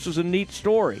mind, hey, this is a neat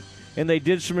story. And they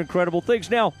did some incredible things.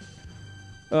 Now,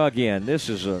 again, that's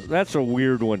a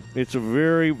weird one. It's a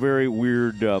very, very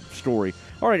weird story.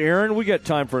 All right, Aaron, we got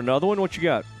time for another one. What you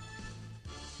got?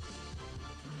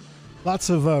 Lots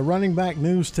of running back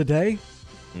news today,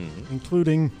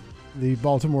 including the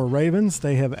Baltimore Ravens.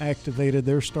 They have activated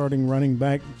their starting running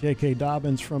back, J.K.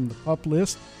 Dobbins, from the PUP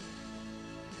list.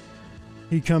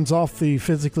 He comes off the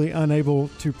physically unable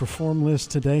to perform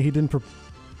list today. He didn't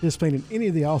participate in any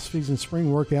of the off-season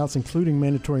spring workouts, including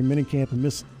mandatory minicamp, and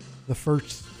missed the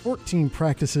first 14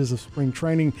 practices of spring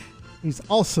training. He's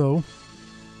also,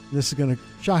 this is going to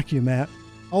shock you, Matt,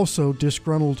 also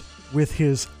disgruntled with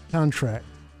his contract.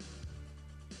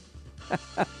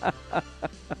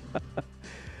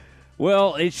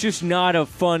 Well, it's just not a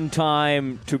fun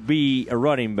time to be a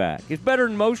running back. It's better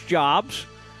than most jobs.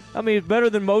 I mean, it's better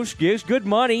than most gigs. Good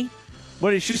money,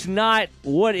 but it's just not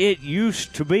what it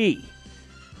used to be.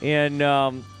 And,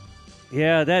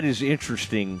 that is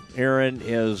interesting, Aaron,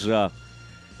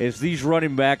 as these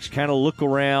running backs kind of look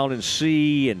around and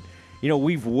see, and,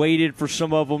 we've waited for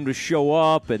some of them to show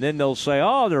up, and then they'll say,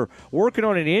 oh, they're working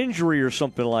on an injury or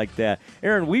something like that.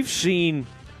 Aaron, we've seen,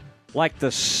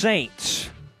 the Saints.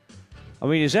 I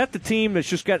mean, is that the team that's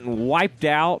just gotten wiped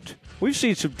out? We've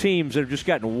seen some teams that have just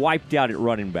gotten wiped out at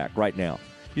running back right now,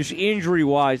 just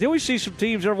injury-wise. Then we see some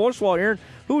teams every once in a while, Aaron,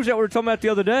 who was that we were talking about the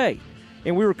other day?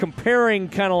 And we were comparing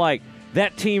kind of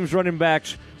that team's running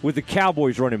backs with the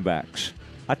Cowboys' running backs.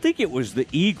 I think it was the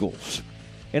Eagles.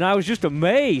 And I was just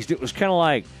amazed. It was kind of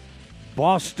like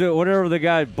Boston, whatever the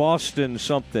guy, Boston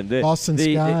something.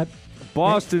 Scott.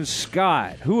 Boston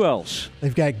Scott. Who else?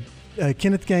 They've got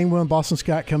Kenneth Gainwell and Boston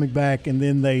Scott coming back, and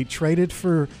then they traded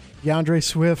for DeAndre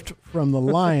Swift from the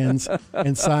Lions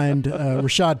and signed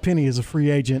Rashad Penny as a free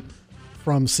agent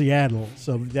from Seattle.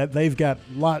 So that they've got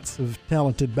lots of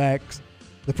talented backs.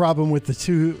 The problem with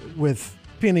with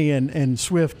Penny and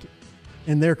Swift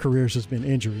in their careers has been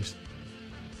injuries.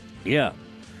 Yeah.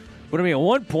 But, I mean, at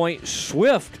one point,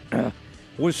 Swift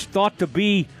was thought to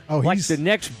be the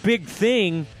next big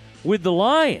thing with the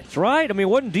Lions, right? I mean,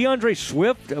 wasn't DeAndre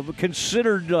Swift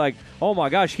considered like, oh, my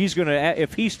gosh, he's going to,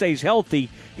 if he stays healthy,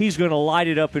 he's going to light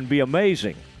it up and be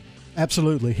amazing.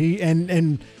 Absolutely.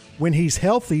 And when he's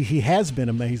healthy, he has been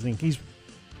amazing.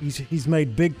 He's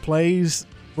made big plays,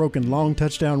 broken long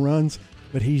touchdown runs,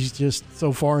 but he's just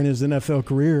so far in his NFL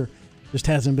career just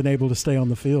hasn't been able to stay on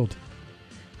the field.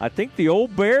 I think the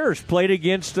old Bears played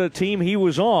against a team he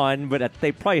was on, but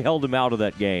they probably held him out of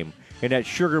that game in that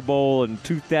Sugar Bowl in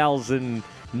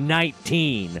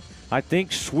 2019. I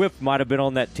think Swift might have been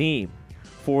on that team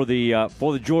for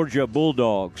the Georgia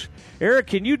Bulldogs. Eric,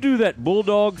 can you do that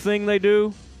Bulldog thing they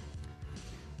do?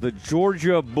 The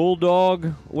Georgia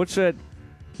Bulldog. What's that?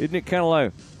 Isn't it kind of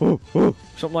like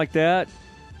something like that?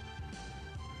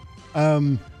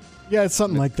 Yeah, it's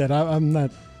something like that. I'm not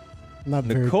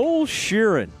very. Nicole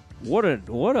Sheeran. What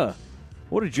a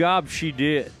job she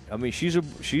did. I mean, she's a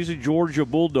Georgia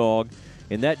Bulldog,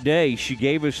 and that day she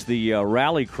gave us the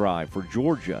rally cry for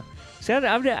Georgia. See,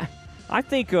 I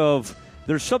think of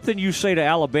there's something you say to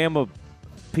Alabama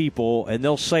people, and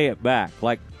they'll say it back,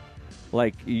 like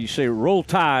you say "Roll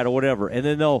Tide" or whatever, and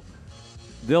then they'll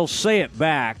say it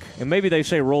back, and maybe they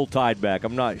say "Roll Tide" back.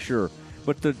 I'm not sure,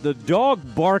 but the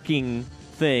dog barking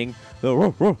thing,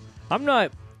 I'm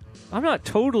not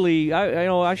totally.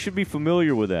 I should be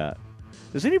familiar with that.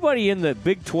 Does anybody in the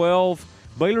Big 12?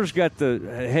 Baylor's got the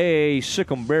 "Hey,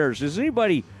 sick 'em Bears." Does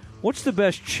anybody? What's the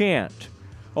best chant?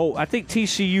 Oh, I think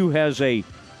TCU has a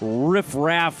riff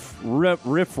ram,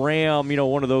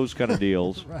 one of those kind of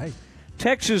deals. Right.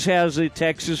 Texas has a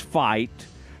Texas fight.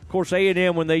 Of course,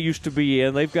 A&M, when they used to be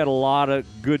in, they've got a lot of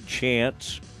good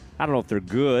chants. I don't know if they're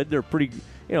good. They're pretty,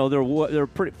 they're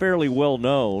pretty fairly well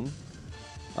known.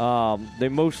 They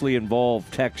mostly involve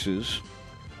Texas,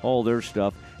 all their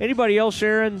stuff. Anybody else,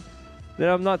 Aaron, that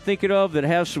I'm not thinking of that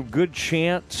has some good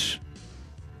chants?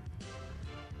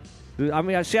 I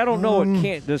mean, I don't know.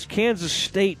 Does Kansas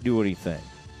State do anything?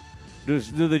 The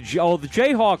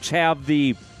Jayhawks have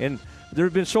and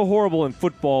they've been so horrible in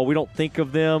football, we don't think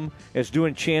of them as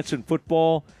doing chants in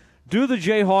football. Do the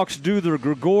Jayhawks do the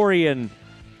Gregorian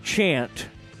chant?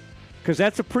 Because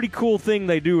that's a pretty cool thing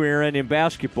they do, Aaron, in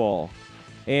basketball.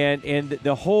 And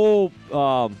the whole,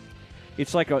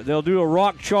 it's like they'll do a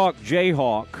rock chalk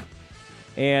Jayhawk,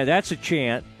 and that's a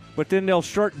chant. But then they'll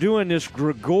start doing this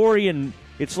Gregorian.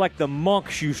 It's like the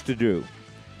monks used to do.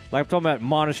 Like I'm talking about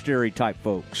monastery type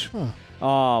folks. Huh.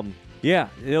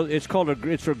 It's called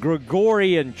it's a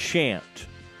Gregorian chant.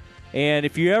 And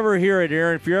if you ever hear it,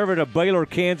 Aaron, if you're ever at a Baylor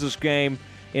Kansas game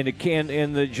and the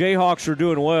Jayhawks are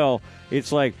doing well,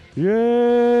 it's like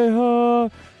yeah.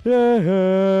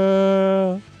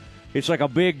 It's like a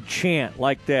big chant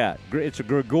like that. It's a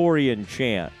Gregorian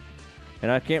chant. And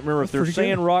I can't remember if they're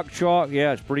saying good. Rock chalk.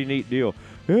 Yeah, it's a pretty neat deal.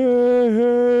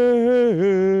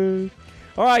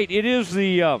 All right, it is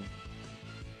the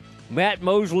Matt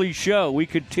Mosley Show. We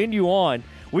continue on.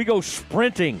 We go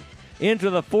sprinting into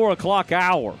the 4 o'clock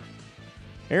hour.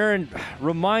 Aaron,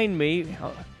 remind me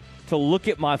to look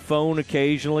at my phone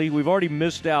occasionally. We've already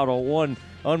missed out on one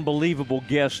unbelievable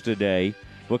guest today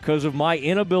because of my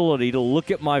inability to look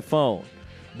at my phone.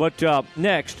 But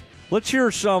next, let's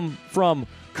hear some from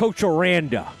Coach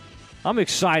Aranda. I'm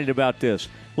excited about this.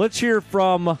 Let's hear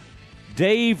from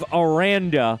Dave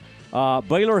Aranda,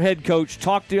 Baylor head coach,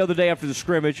 talked the other day after the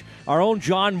scrimmage. Our own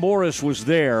John Morris was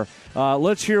there.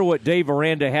 Let's hear what Dave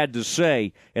Aranda had to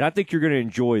say, and I think you're going to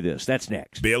enjoy this. That's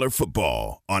next. Baylor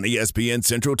football on ESPN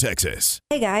Central Texas.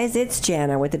 Hey guys, it's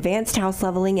Jana with Advanced House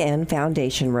Leveling and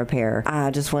Foundation Repair. I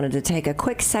just wanted to take a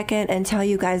quick second and tell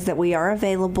you guys that we are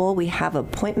available. We have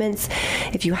appointments.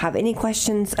 If you have any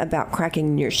questions about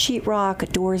cracking your sheetrock,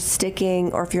 doors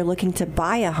sticking, or if you're looking to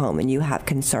buy a home and you have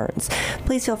concerns,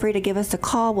 please feel free to give us a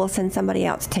call. We'll send somebody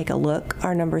out to take a look.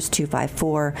 Our number is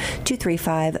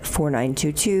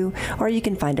 254-235-4922. Or you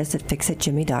can find us at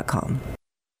fixitjimmy.com.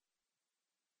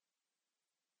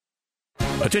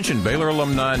 Attention Baylor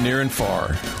alumni near and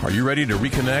far. Are you ready to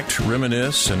reconnect,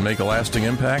 reminisce, and make a lasting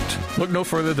impact? Look no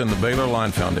further than the Baylor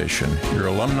Line Foundation, your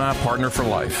alumni partner for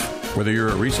life. Whether you're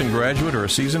a recent graduate or a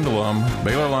seasoned alum,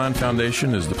 Baylor Line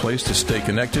Foundation is the place to stay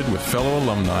connected with fellow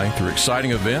alumni through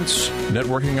exciting events,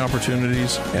 networking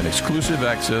opportunities, and exclusive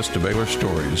access to Baylor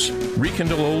stories.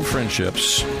 Rekindle old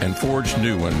friendships and forge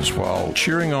new ones while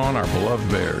cheering on our beloved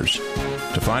Bears.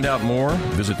 To find out more,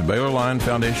 visit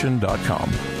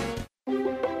thebaylorlinefoundation.com.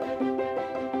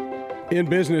 In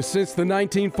business since the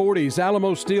 1940s,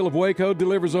 Alamo Steel of Waco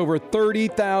delivers over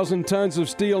 30,000 tons of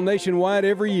steel nationwide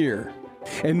every year.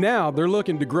 And now they're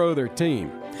looking to grow their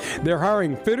team. They're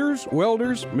hiring fitters,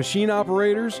 welders, machine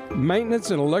operators,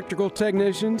 maintenance and electrical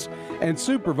technicians, and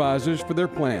supervisors for their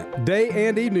plant. Day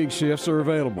and evening shifts are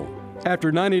available.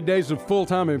 After 90 days of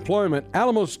full-time employment,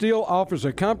 Alamo Steel offers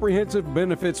a comprehensive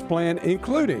benefits plan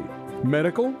including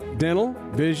medical, dental,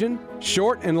 vision,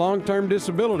 short and long-term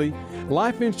disability,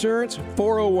 life insurance,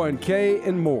 401k,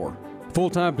 and more.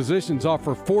 Full-time positions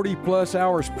offer 40-plus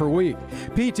hours per week.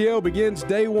 PTO begins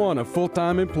day one of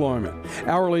full-time employment.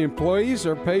 Hourly employees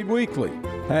are paid weekly.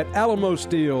 At Alamo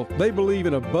Steel, they believe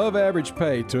in above-average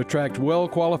pay to attract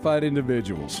well-qualified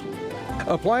individuals.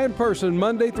 Apply in person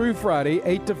Monday through Friday,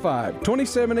 8 to 5,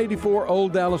 2784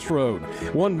 Old Dallas Road,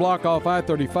 one block off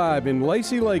I-35 in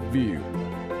Lacey Lakeview.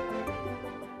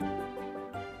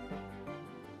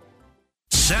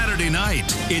 Saturday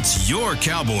night, it's your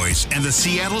Cowboys and the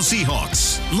Seattle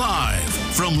Seahawks, live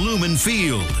from Lumen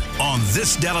Field on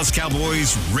this Dallas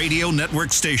Cowboys radio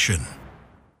network station.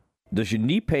 Does your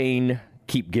knee pain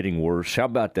keep getting worse? How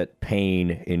about that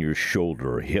pain in your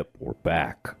shoulder, hip, or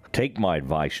back? Take my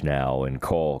advice now and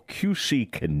call QC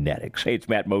Kinetics. Hey, it's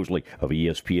Matt Mosley of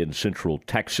ESPN Central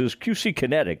Texas. QC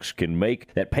Kinetics can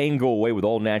make that pain go away with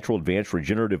all natural advanced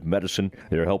regenerative medicine.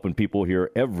 They're helping people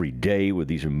here every day with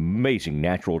these amazing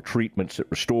natural treatments that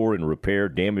restore and repair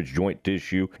damaged joint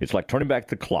tissue. It's like turning back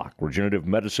the clock. Regenerative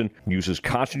medicine uses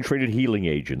concentrated healing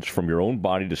agents from your own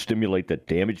body to stimulate that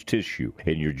damaged tissue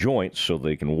in your joints so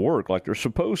they can work like they're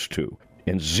supposed to.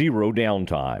 And zero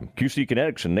downtime. QC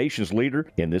Kinetics, a nation's leader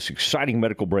in this exciting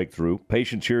medical breakthrough.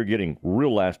 Patients here are getting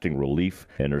real lasting relief,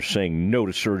 and they're saying no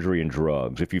to surgery and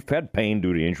drugs. If you've had pain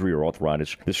due to injury or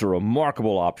arthritis, this is a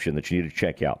remarkable option that you need to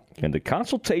check out. And the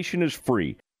consultation is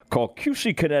free. Call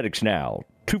QC Kinetics now,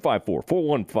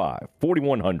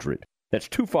 254-415-4100. That's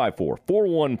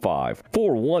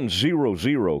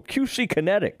 254-415-4100. QC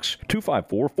Kinetics,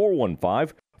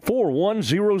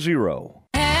 254-415-4100.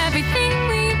 Everything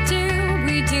we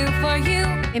do for you.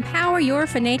 Empower your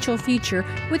financial future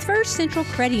with First Central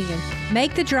Credit Union.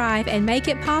 Make the drive and make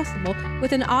it possible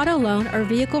with an auto loan or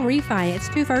vehicle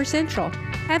refinance to First Central.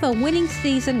 Have a winning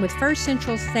season with First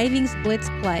Central's Savings Blitz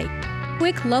Play.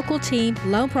 Quick local team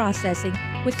loan processing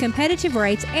with competitive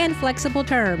rates and flexible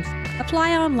terms.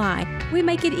 Apply online. We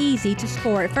make it easy to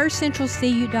score at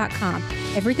firstcentralcu.com.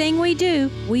 Everything we do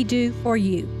for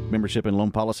you. Membership and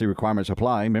loan policy requirements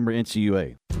apply. Member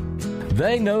NCUA.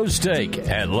 They know steak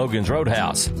at Logan's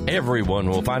Roadhouse. Everyone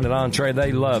will find an entree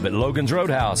they love at Logan's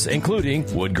Roadhouse, including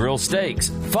wood grill steaks,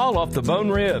 fall off the bone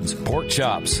ribs, pork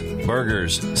chops,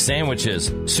 burgers,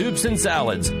 sandwiches, soups and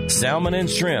salads, salmon and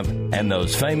shrimp, and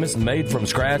those famous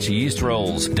made-from-scratch yeast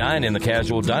rolls. Dine in the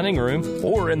casual dining room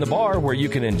or in the bar where you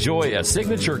can enjoy a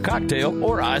signature cocktail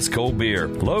or ice-cold beer.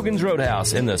 Logan's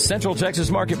Roadhouse in the Central Texas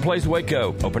Marketplace,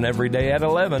 Waco. Open every day at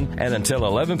 11 and until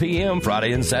 11 p.m.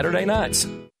 Friday and Saturday nights.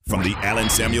 From the Allen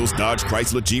Samuels Dodge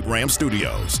Chrysler Jeep Ram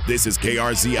Studios, this is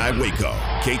KRZI Waco,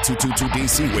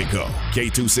 K222DC Waco,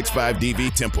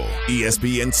 K265DV Temple,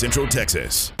 ESPN Central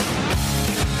Texas.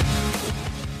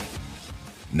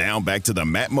 Now back to the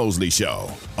Matt Mosley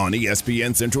Show on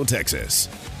ESPN Central Texas.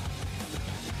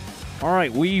 All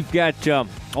right, we've got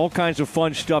all kinds of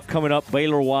fun stuff coming up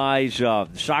Baylor-wise. The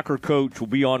soccer coach will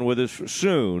be on with us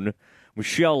soon,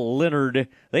 Michelle Leonard.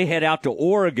 They head out to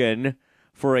Oregon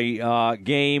for a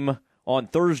game on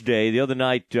Thursday. The other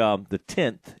night, the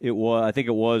 10th, I think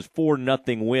it was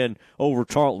 4-0 win over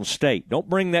Tarleton State. Don't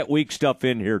bring that weak stuff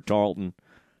in here, Tarleton.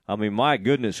 I mean, my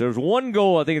goodness. There was one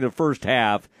goal, I think, in the first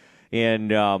half,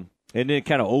 and then it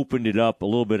kind of opened it up a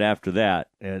little bit after that.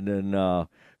 And then go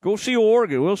see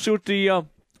Oregon. We'll see what the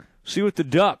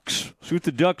Ducks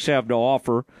have to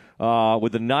offer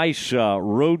with a nice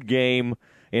road game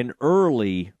in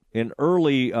early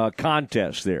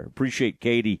contest there. Appreciate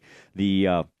Katie,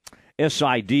 the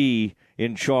SID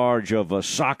in charge of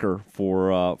soccer,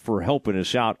 for helping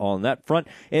us out on that front.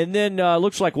 And then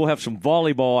looks like we'll have some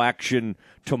volleyball action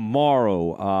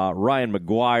tomorrow. Ryan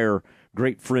McGuire,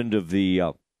 great friend of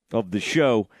the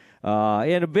show,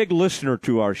 and a big listener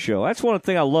to our show. That's one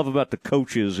thing I love about the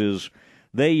coaches is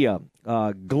they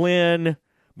Glenn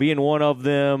being one of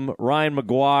them, Ryan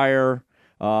McGuire,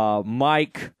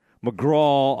 Mike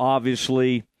McGraw,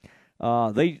 obviously,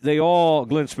 they all,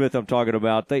 Glenn Smith I'm talking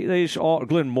about, they all,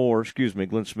 Glenn Moore,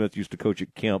 Glenn Smith used to coach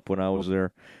at Kemp when I was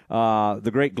there.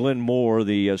 The great Glenn Moore,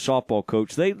 the softball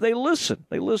coach, they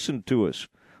listen to us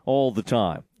all the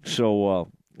time.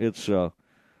 So that's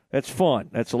fun.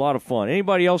 That's a lot of fun.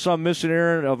 Anybody else I'm missing,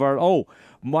 Aaron?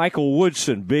 Michael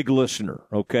Woodson, big listener,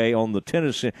 okay, on the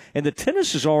tennis. And the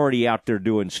tennis is already out there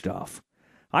doing stuff.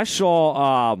 I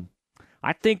saw,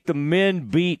 I think the men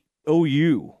beat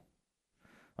OU.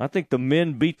 I think the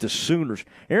men beat the Sooners.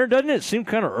 Aaron, doesn't it seem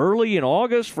kind of early in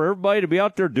August for everybody to be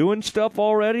out there doing stuff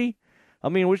already? I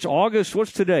mean, what's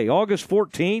today? August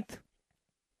 14th?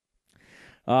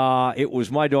 It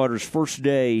was my daughter's first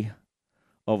day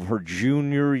of her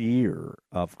junior year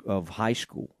of high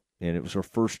school, and it was her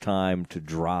first time to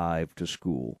drive to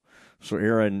school. So,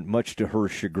 Aaron, much to her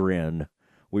chagrin,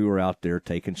 we were out there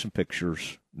taking some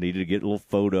pictures, needed to get a little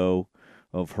photo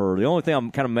of her. The only thing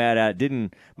I'm kind of mad at,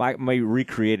 I may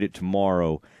recreate it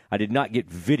tomorrow, I did not get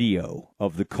video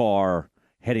of the car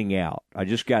heading out. I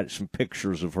just got some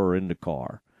pictures of her in the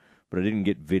car, but I didn't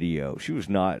get video. She did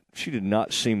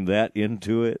not seem that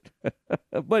into it,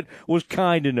 but was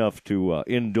kind enough to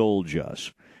indulge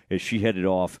us as she headed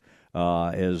off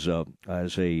as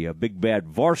a big bad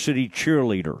varsity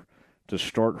cheerleader to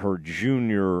start her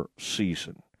junior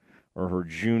season or her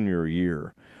junior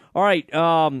year. All right,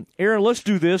 Aaron, let's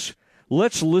do this.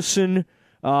 Let's listen,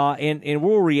 and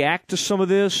we'll react to some of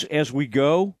this as we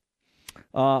go.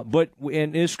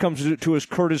 And this comes to us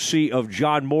courtesy of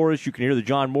John Morris. You can hear the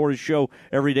John Morris Show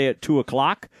every day at 2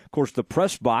 o'clock. Of course, the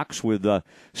Press Box with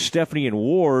Stephanie and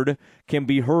Ward can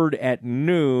be heard at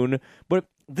noon. But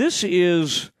this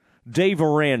is Dave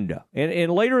Aranda.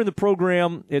 And later in the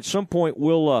program, at some point,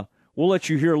 we'll let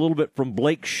you hear a little bit from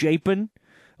Blake Shapen,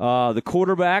 the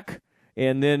quarterback,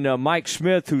 and then Mike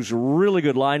Smith, who's a really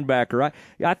good linebacker.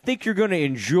 I think you're going to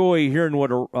enjoy hearing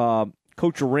what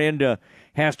Coach Aranda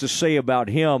has to say about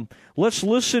him. Let's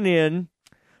listen in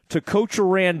to Coach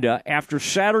Aranda after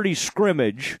Saturday's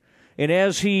scrimmage, and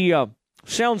as he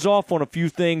sounds off on a few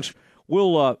things,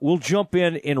 we'll jump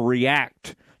in and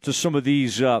react to some of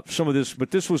this.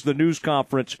 But this was the news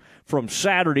conference from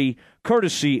Saturday,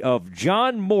 courtesy of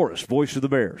John Morris, voice of the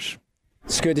Bears.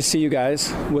 It's good to see you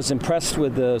guys. Was impressed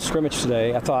with the scrimmage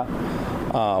today. I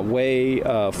thought way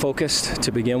focused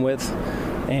to begin with.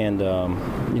 And,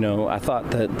 I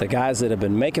thought that the guys that have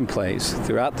been making plays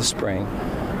throughout the spring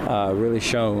really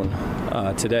shone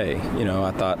today.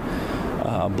 I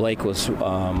thought Blake was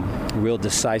real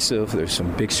decisive. There's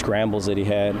some big scrambles that he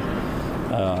had.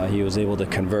 He was able to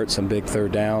convert some big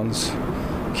third downs.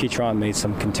 Keytron made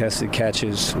some contested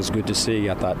catches. It was good to see.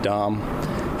 I thought Dom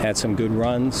had some good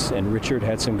runs, and Richard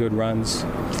had some good runs.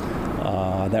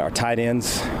 Our tight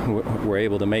ends were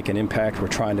able to make an impact. We're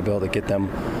trying to be able to get them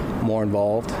more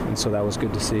involved, and so that was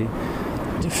good to see.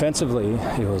 Defensively,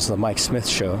 it was the Mike Smith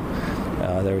show.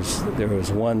 There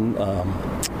was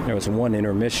one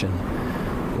intermission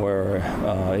where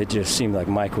it just seemed like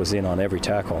Mike was in on every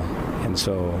tackle, and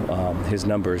so his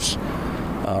numbers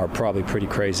are probably pretty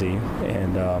crazy.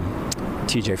 And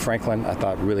TJ Franklin, I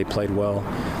thought, really played well.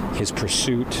 His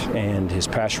pursuit and his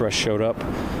pass rush showed up.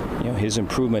 His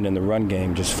improvement in the run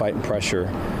game, just fighting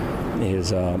pressure,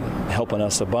 is helping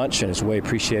us a bunch, and is way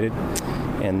appreciated.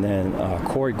 And then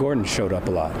Corey Gordon showed up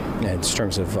a lot in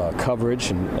terms of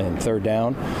coverage and third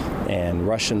down and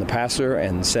rushing the passer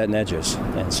and setting edges.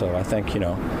 And so I think,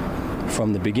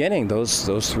 from the beginning, those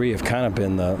three have kind of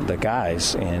been the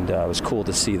guys, and it was cool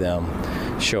to see them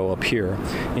show up here.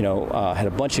 Had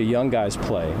a bunch of young guys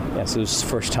play. This was the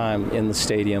first time in the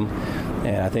stadium,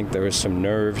 and I think there was some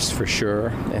nerves for sure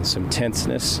and some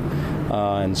tenseness.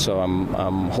 And so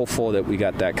I'm hopeful that we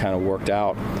got that kind of worked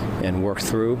out and worked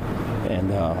through,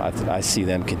 and I see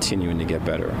them continuing to get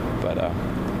better. But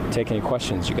take any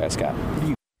questions you guys got.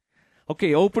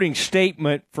 Okay, opening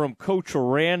statement from Coach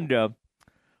Aranda.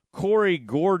 Corey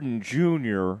Gordon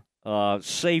Jr.,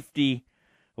 safety,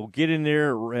 will get in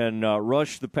there and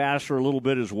rush the passer a little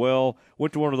bit as well.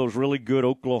 Went to one of those really good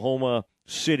Oklahoma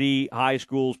City high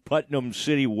schools, Putnam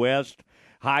City West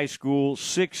High School,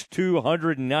 6'2",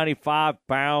 195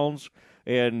 pounds.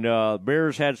 And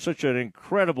Bears had such an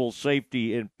incredible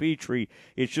safety in Petrie.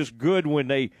 It's just good when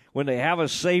they have a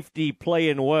safety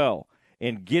playing well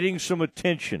and getting some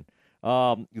attention.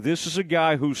 This is a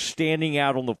guy who's standing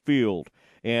out on the field.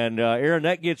 And, Aaron,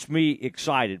 that gets me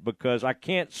excited because I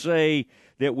can't say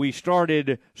that we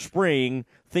started spring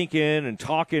thinking and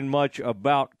talking much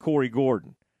about Corey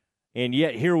Gordon. And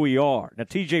yet here we are. Now,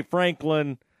 TJ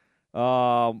Franklin,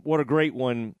 what a great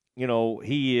one,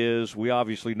 he is. We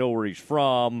obviously know where he's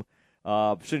from.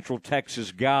 Central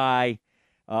Texas guy,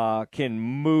 can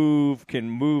move,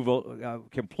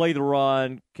 can play the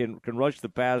run, can rush the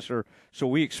passer. So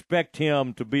we expect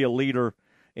him to be a leader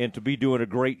and to be doing a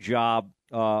great job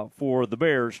for the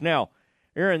Bears. Now,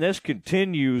 Aaron, this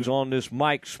continues on this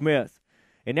Mike Smith,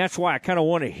 and that's why I kind of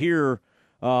want to hear,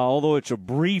 although it's a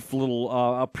brief little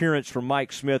appearance from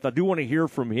Mike Smith, I do want to hear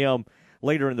from him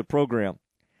later in the program.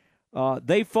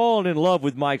 They've fallen in love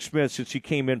with Mike Smith since he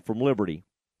came in from Liberty.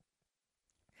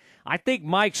 I think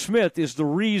Mike Smith is the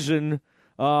reason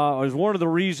is one of the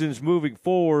reasons moving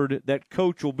forward that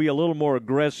coach will be a little more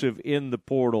aggressive in the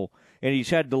portal, and he's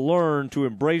had to learn to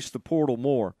embrace the portal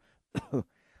more.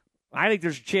 I think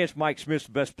there's a chance Mike Smith's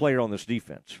the best player on this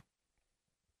defense.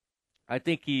 I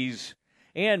think he's,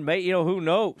 and who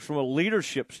knows, from a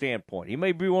leadership standpoint, he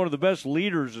may be one of the best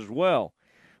leaders as well.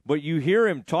 But you hear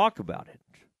him talk about it.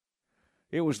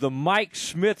 It was the Mike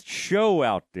Smith show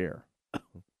out there.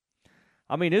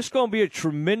 I mean, it's going to be a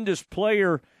tremendous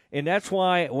player, and that's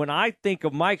why when I think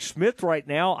of Mike Smith right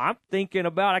now, I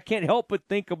can't help but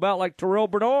think about like Terrell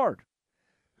Bernard.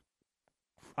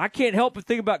 I can't help but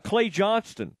think about Clay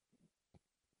Johnston.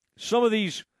 Some of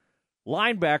these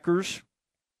linebackers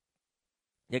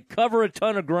that cover a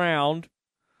ton of ground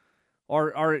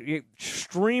are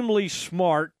extremely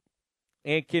smart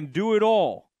and can do it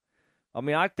all. I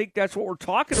mean, I think that's what we're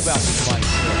talking about with Mike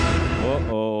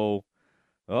Smith.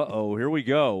 Here we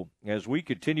go. As we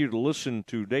continue to listen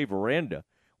to Dave Aranda,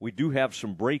 we do have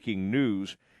some breaking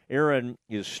news. Aaron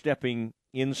is stepping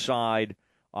inside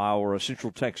our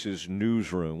Central Texas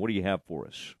newsroom. What do you have for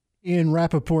us? Ian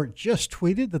Rappaport just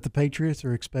tweeted that the Patriots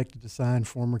are expected to sign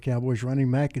former Cowboys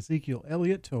running back Ezekiel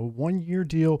Elliott to a one-year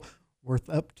deal worth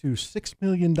up to $6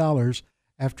 million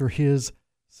after his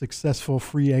successful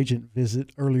free agent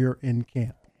visit earlier in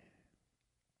camp.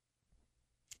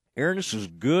 Aaron, this is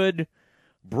good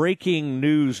breaking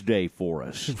news day for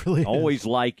us. It really Always is.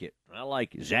 like it. I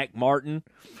like it. Zach Martin,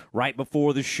 right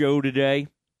before the show today,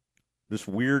 this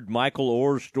weird Michael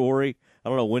Orr story. I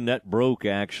don't know when that broke,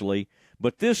 actually.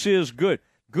 But this is good.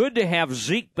 Good to have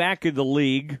Zeke back in the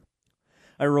league.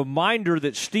 A reminder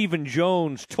that Stephen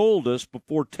Jones told us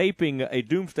before taping a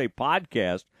Doomsday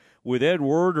podcast with Ed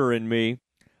Werder and me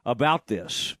about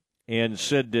this, and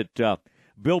said that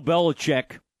Bill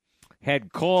Belichick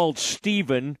had called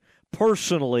Stephen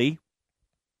personally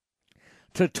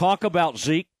to talk about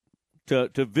Zeke, to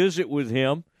visit with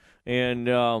him, and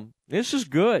this is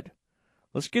good.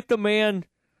 Let's get the man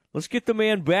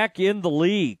back in the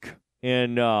league.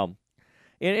 And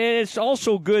it's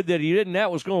also good that he didn't.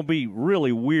 That was going to be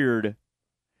really weird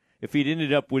if he'd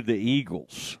ended up with the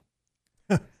Eagles.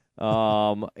 You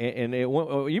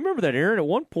remember that, Aaron? At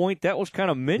one point, that was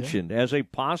kind of mentioned as a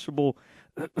possible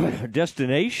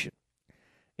destination,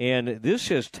 and this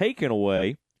has taken a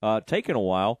while.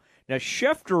 Now,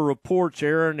 Schefter reports,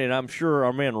 Aaron, and I'm sure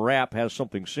our man Rapp has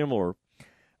something similar.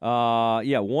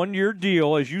 1-year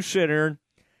deal, as you said, Aaron.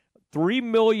 $3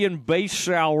 million base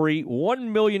salary, $1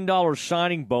 million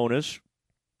signing bonus,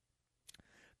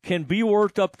 can be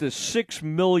worth up to $6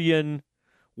 million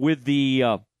with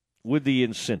the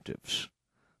incentives.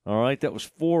 All right, that was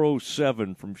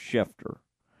 407 from Schefter.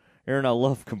 Aaron, I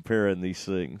love comparing these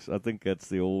things. I think that's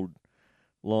the old,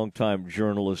 longtime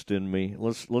journalist in me.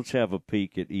 Let's have a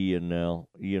peek at Ian now.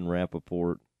 Ian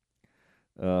Rappaport.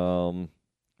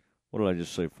 What did I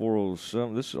just say?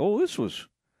 407. This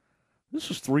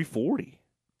was 340.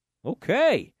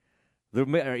 Okay.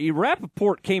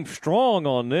 Rappaport came strong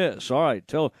on this. All right,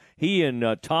 he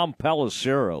and Tom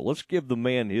Pelissero. Let's give the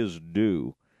man his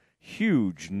due.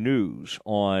 Huge news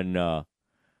on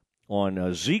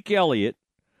Zeke Elliott.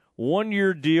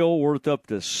 1-year deal worth up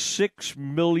to $6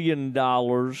 million.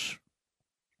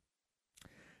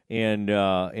 And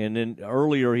then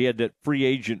earlier he had that free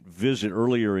agent visit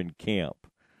earlier in camp.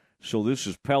 So this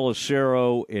is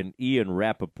Pelissero and Ian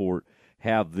Rappaport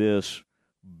have this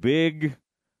big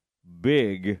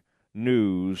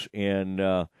news, and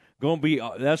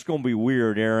that's going to be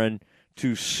weird, Aaron,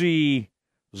 to see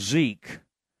Zeke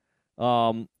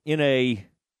in a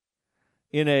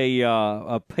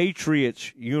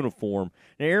Patriots uniform.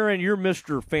 Now, Aaron, you're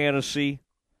Mr. Fantasy.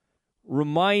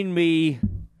 Remind me,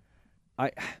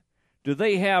 do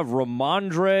they have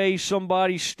Ramondre,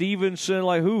 somebody, Stevenson?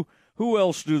 Like who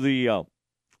else do the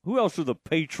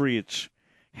Patriots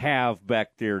have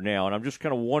back there now? And I'm just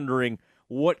kind of wondering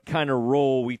what kind of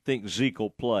role we think Zeke will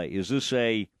play. Is this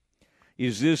a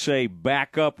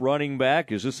backup running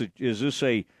back? Is this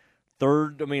a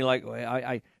third? I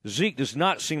mean, Zeke does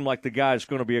not seem like the guy that's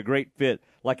going to be a great fit,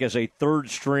 like as a third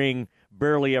string,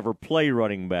 barely ever play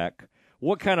running back.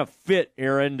 What kind of fit,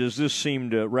 Aaron, does this seem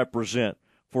to represent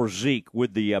for Zeke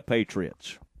with the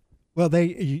Patriots? Well,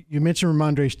 you mentioned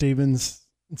Ramondre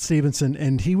Stevenson,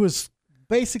 and he was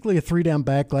basically a three-down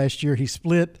back last year. He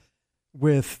split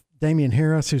with Damian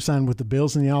Harris, who signed with the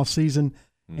Bills in the offseason,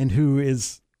 and who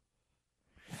is,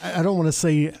 I don't want to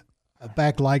say a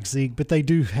back like Zeke, but they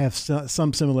do have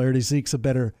some similarities. Zeke's a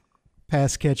better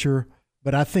pass catcher,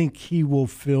 but I think he will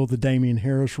fill the Damian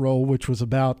Harris role, which was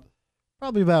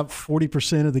probably about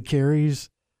 40% of the carries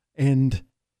and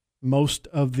most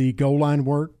of the goal line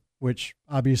work, which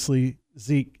obviously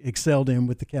Zeke excelled in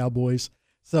with the Cowboys.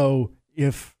 So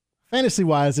if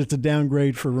fantasy-wise, it's a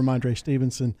downgrade for Ramondre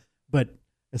Stevenson, but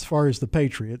as far as the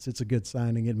Patriots, it's a good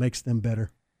signing. It makes them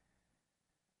better.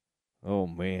 Oh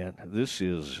man, this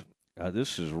is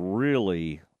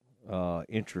really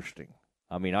interesting.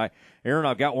 I mean, Aaron,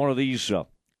 I've got one of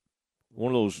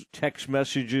those text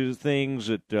messages things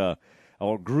that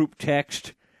or group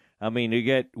text. I mean,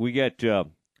 we got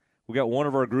one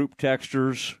of our group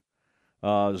texters.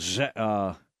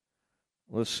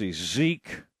 Let's see,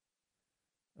 Zeke.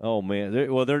 Oh man,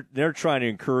 they're trying to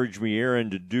encourage me,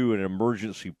 Aaron, to do an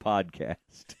emergency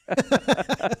podcast.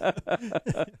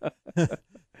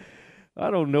 I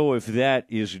don't know if that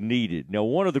is needed. Now,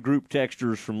 one of the group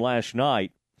texters from last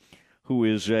night, who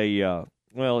is he's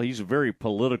a very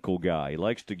political guy. He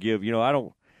likes to give,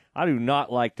 I do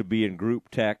not like to be in group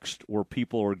text where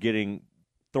people are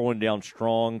throwing down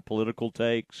strong political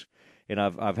takes, and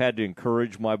I've had to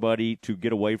encourage my buddy to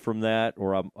get away from that,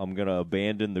 or I'm going to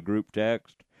abandon the group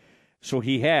text. So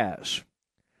he has,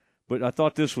 but I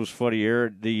thought this was funny,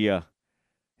 Aaron. He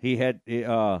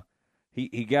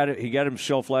got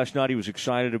himself last night. He was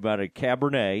excited about a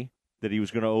Cabernet that he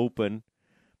was going to open,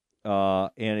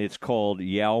 and it's called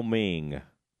Yao Ming.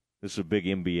 This is a big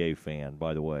NBA fan,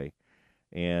 by the way,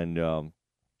 and it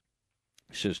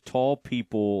says tall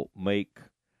people make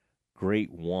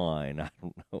great wine. I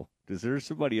don't know. Is there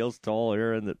somebody else tall,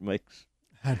 Aaron, that makes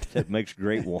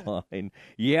great wine?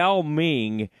 Yao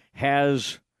Ming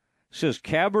says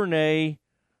Cabernet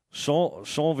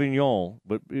Sauvignon,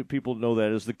 but people know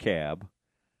that as the Cab,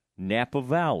 Napa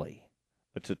Valley.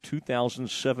 It's a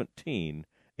 2017,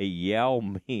 a Yao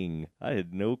Ming. I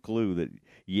had no clue that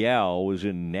Yao was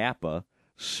in Napa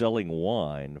selling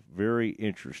wine. Very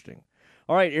interesting.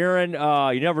 All right, Aaron,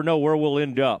 you never know where we'll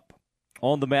end up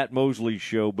on the Matt Mosley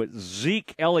Show, but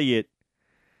Zeke Elliott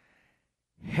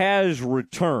has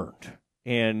returned,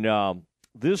 and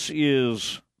this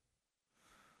is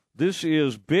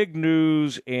big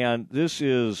news, and this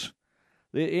is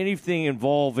anything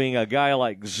involving a guy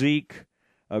like Zeke,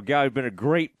 a guy who's been a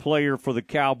great player for the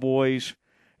Cowboys.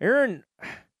 Aaron,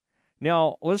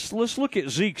 now let's look at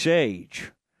Zeke's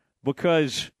age,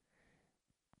 because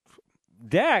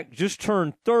Dak just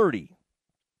turned 30.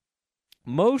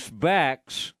 Most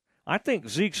backs, I think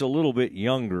Zeke's a little bit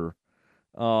younger.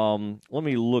 Let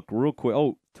me look real quick.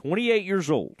 28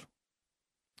 years old.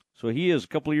 So he is a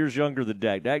couple of years younger than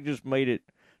Dak. Dak just made it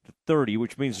to 30,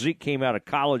 which means Zeke came out of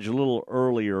college a little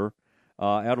earlier,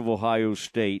 out of Ohio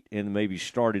State, and maybe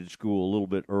started school a little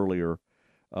bit earlier.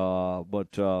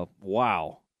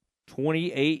 Wow,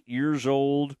 28 years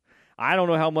old. I don't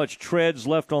know how much tread's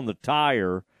left on the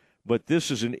tire, but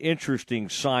this is an interesting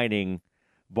signing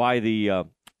by the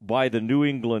New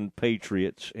England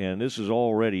Patriots, and this is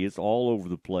it's all over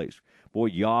the place. Boy,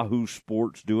 Yahoo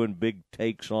Sports doing big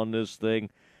takes on this thing.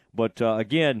 But,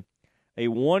 again, a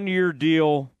one-year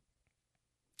deal,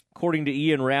 according to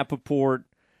Ian Rappaport,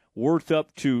 worth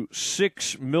up to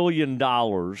 $6 million.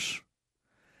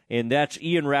 And that's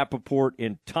Ian Rappaport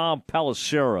and Tom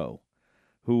Pelissero,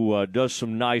 who does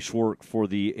some nice work for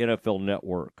the NFL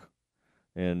Network.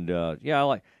 And,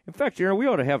 in fact, Aaron, we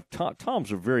ought to have Tom.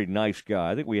 Tom's a very nice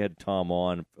guy. I think we had Tom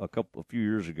on a few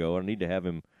years ago. I need to have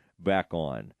him back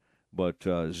on. But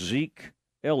Zeke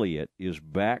Elliott is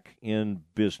back in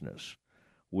business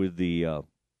with the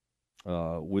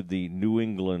New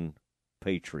England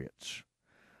Patriots.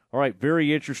 All right,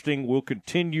 very interesting. We'll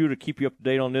continue to keep you up to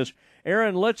date on this.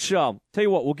 Aaron, let's tell you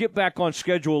what, we'll get back on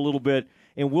schedule a little bit,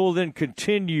 and we'll then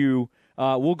continue.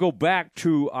 We'll go back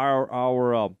to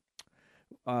our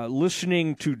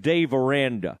listening to Dave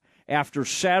Aranda after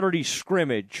Saturday's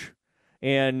scrimmage,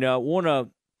 and want to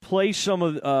play some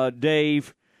of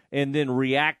Dave and then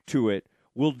react to it.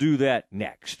 We'll do that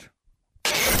next.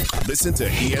 Listen to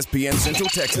ESPN Central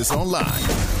Texas online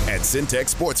at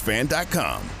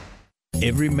syntechsportsfan.com.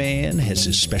 Every man has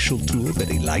his special tool that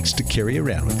he likes to carry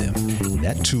around with him.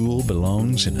 That tool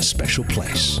belongs in a special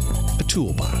place, a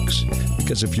toolbox.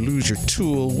 Because if you lose your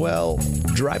tool, well,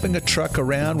 driving a truck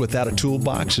around without a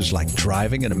toolbox is like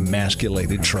driving an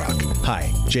emasculated truck.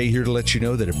 Hi, Jay here to let you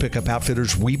know that at Pickup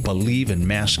Outfitters, we believe in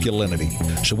masculinity.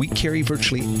 So we carry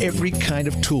virtually every kind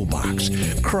of toolbox.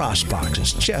 Cross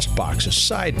boxes, chest boxes,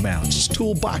 side mounts,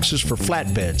 toolboxes for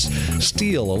flatbeds,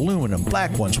 steel, aluminum,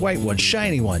 black ones, white ones,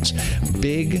 shiny ones.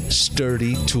 big,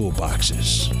 sturdy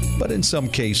toolboxes. But in some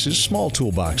cases, small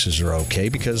toolboxes are okay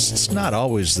because it's not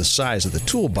always the size of the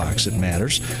toolbox that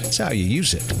matters, it's how you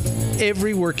use it.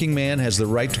 Every working man has the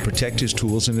right to protect his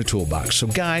tools in a toolbox, so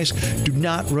guys, do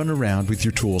not run around with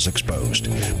your tools exposed.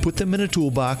 Put them in a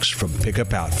toolbox from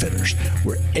Pickup Outfitters,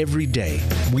 where every day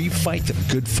we fight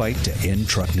the good fight to end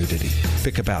truck nudity.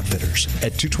 Pickup Outfitters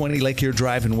at 220 Lake Erie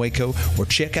Drive in Waco, or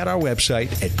check out our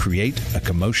website at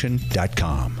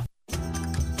createacommotion.com.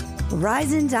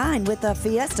 Rise and dine with the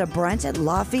Fiesta Brunch at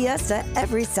La Fiesta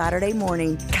every Saturday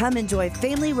morning. Come enjoy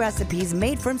family recipes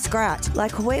made from scratch,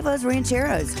 like huevos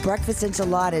rancheros, breakfast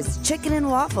enchiladas, chicken and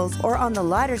waffles, or on the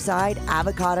lighter side,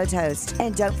 avocado toast.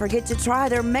 And don't forget to try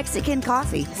their Mexican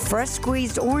coffee, fresh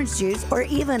squeezed orange juice, or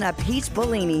even a peach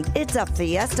Bellini. It's a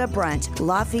Fiesta Brunch.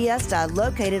 La Fiesta,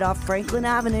 located off Franklin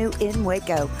Avenue in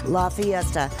Waco. La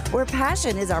Fiesta, where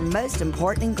passion is our most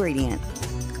important ingredient.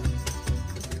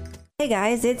 Hey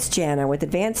guys, it's Jana with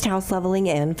Advanced House Leveling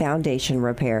and Foundation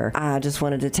Repair. I just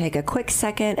wanted to take a quick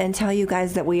second and tell you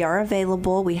guys that we are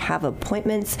available. We have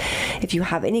appointments. If you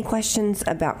have any questions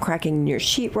about cracking your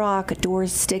sheetrock,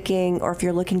 doors sticking, or if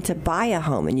you're looking to buy a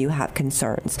home and you have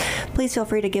concerns, please feel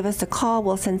free to give us a call.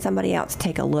 We'll send somebody out to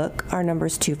take a look. Our number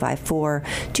is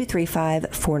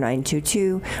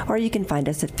 254-235-4922, or you can find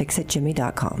us at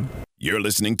fixitjimmy.com. You're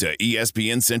listening to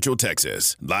ESPN Central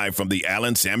Texas, live from the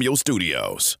Allen Samuel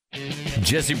Studios.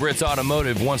 Jesse Britt's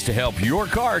Automotive wants to help your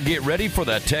car get ready for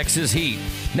the Texas heat.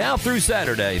 Now through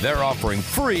Saturday, they're offering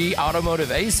free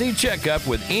automotive AC checkup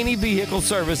with any vehicle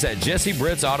service at Jesse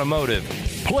Britt's Automotive.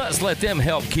 Plus, let them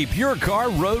help keep your car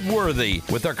roadworthy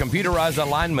with their computerized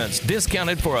alignments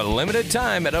discounted for a limited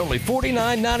time at only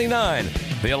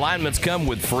 $49.99. The alignments come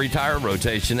with free tire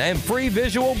rotation and free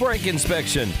visual brake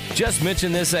inspection. Just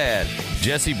mention this ad.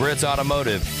 Jesse Britt's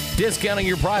Automotive. Discounting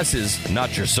your prices,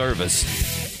 not your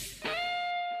service.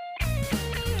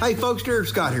 Hey folks, Derek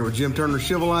Scott here with Jim Turner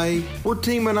Chevrolet. We're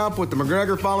teaming up with the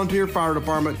McGregor Volunteer Fire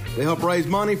Department to help raise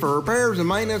money for repairs and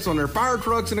maintenance on their fire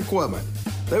trucks and equipment.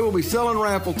 They will be selling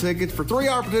raffle tickets for 3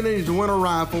 opportunities to win a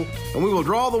raffle, and we will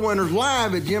draw the winners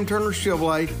live at Jim Turner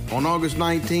Chevrolet on August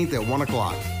 19th at 1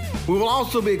 o'clock. We will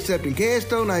also be accepting cash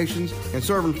donations and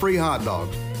serving free hot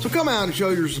dogs. So come out and show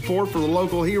your support for the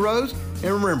local heroes.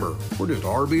 And remember, we're just a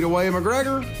heartbeat away at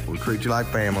McGregor. We'll treat you like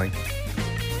family.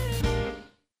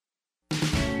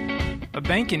 A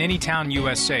bank in any town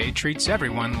USA treats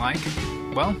everyone like,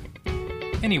 well,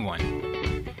 anyone.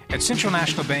 At Central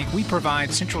National Bank, we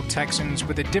provide Central Texans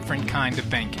with a different kind of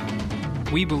banking.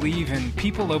 We believe in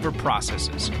people over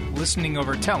processes, listening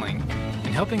over telling, and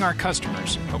helping our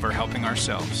customers over helping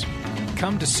ourselves.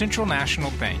 Come to Central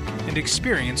National Bank and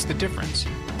experience the difference.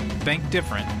 Bank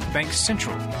different. Bank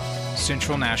Central.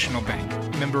 Central National Bank.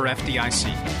 Member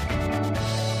FDIC.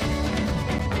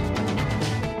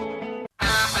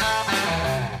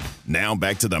 Now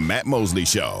back to the Matt Mosley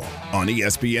Show on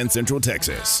ESPN Central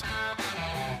Texas.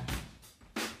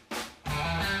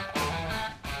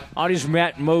 On his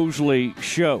Matt Mosley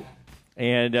Show.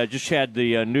 And just had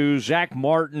the news. Zach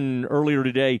Martin earlier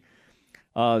today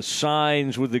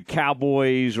signs with the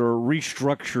Cowboys, or a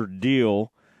restructured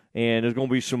deal. And there's going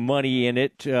to be some money in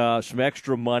it, some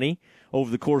extra money.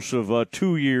 Over the course of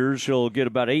 2 years, he'll get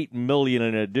about $8 million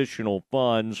in additional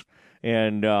funds.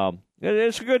 And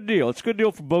it's a good deal. It's a good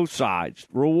deal for both sides.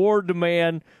 Reward the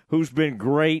man who's been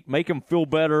great, make him feel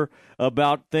better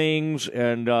about things,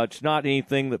 and it's not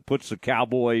anything that puts the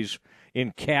Cowboys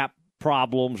in cap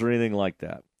problems or anything like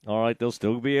that. All right, they'll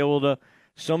still be able to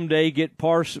someday get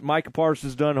Micah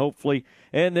Parsons done, hopefully,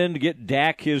 and then to get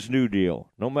Dak his new deal.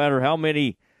 No matter how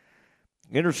many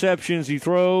interceptions he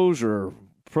throws or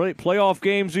playoff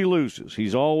games he loses,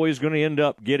 he's always going to end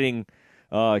up getting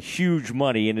huge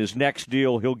money. In his next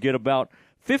deal, he'll get about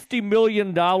 $50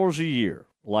 million a year,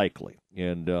 likely,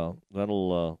 and that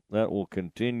will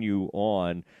continue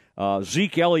on.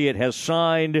 Zeke Elliott has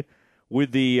signed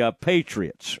with the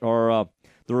Patriots, or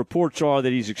the reports are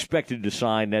that he's expected to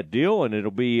sign that deal, and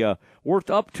it'll be worth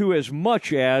up to as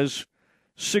much as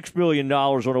 $6 million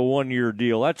on a one-year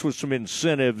deal. That's with some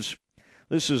incentives.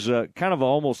 This is kind of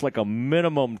almost like a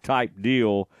minimum type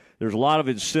deal. There's a lot of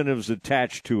incentives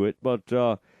attached to it, but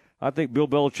I think Bill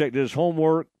Belichick did his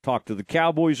homework, talked to the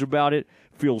Cowboys about it,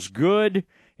 feels good,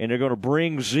 and they're going to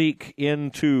bring Zeke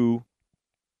into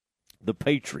the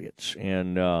Patriots.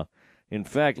 And in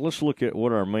fact, let's look at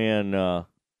what our man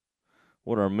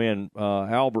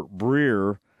Albert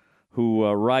Breer, who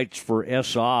writes for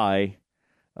SI,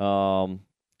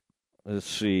 let's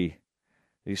see.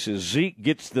 He says Zeke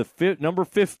gets the number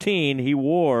 15 he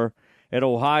wore at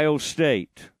Ohio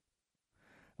State.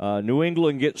 New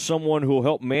England gets someone who will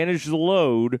help manage the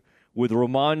load with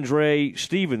Ramondre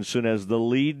Stevenson as the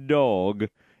lead dog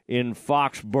in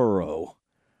Foxborough.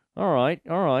 All right.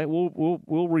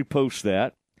 We'll repost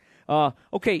that.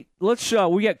 Okay, let's.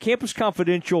 We got Campus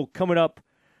Confidential coming up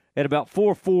at about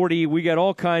 4:40. We got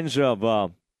all kinds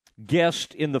of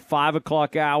guests in the 5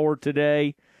 o'clock hour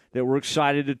today that we're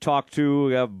excited to talk to.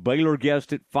 We have Baylor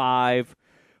guest at 5.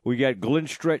 We got Glenn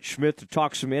Stretch Smith to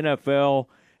talk some NFL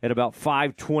at about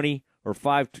 5:20 or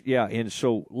 5. Yeah, and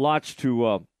so lots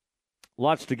to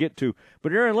get to.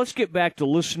 But Aaron, let's get back to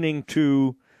listening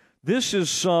to. This is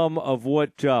some of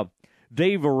what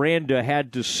Dave Aranda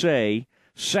had to say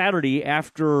Saturday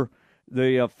after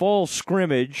the fall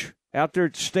scrimmage out there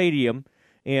at the stadium.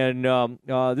 And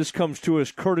this comes to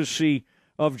us courtesy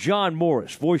of John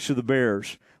Morris, voice of the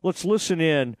Bears. Let's listen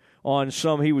in on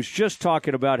some. He was just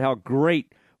talking about how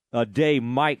great a day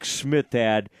Mike Smith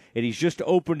had, and he's just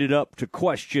opened it up to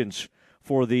questions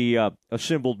for the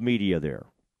assembled media there.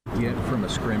 Get from a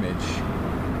scrimmage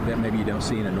that maybe you don't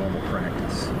see in a normal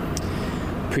practice.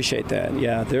 Appreciate that.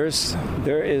 Yeah, there is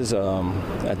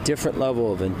a different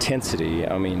level of intensity.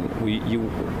 I mean,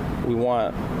 we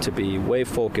want to be way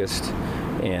focused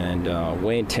and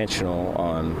way intentional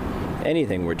on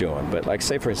anything we're doing. But like,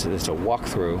 say for instance, it's a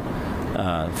walkthrough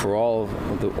for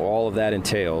all of that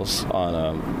entails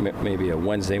on maybe a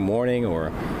Wednesday morning,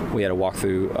 or we had a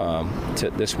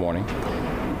walkthrough this morning.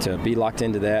 To be locked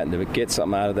into that and to get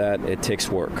something out of that, it takes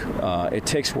work. It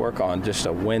takes work on just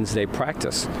a Wednesday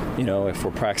practice. You know, if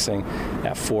we're practicing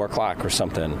at 4 o'clock or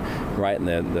something, right in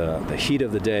the heat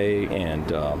of the day, and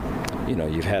you know,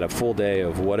 you've had a full day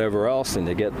of whatever else, and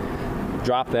to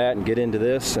drop that and get into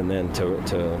this, and then to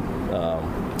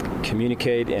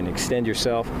communicate and extend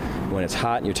yourself when it's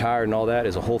hot and you're tired and all that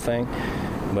is a whole thing.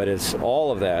 But it's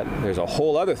all of that. There's a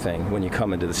whole other thing when you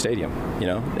come into the stadium, you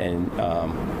know, and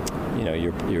you know,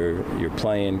 you're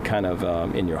playing kind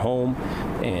of in your home,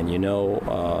 and you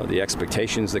know the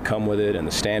expectations that come with it and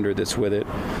the standard that's with it.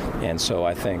 And so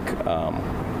I think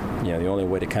you know, the only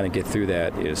way to kind of get through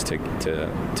that is to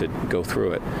go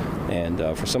through it.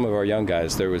 And for some of our young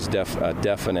guys, there was a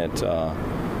definite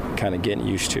kind of getting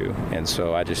used to, and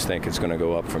so I just think it's going to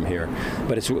go up from here.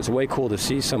 But it's way cool to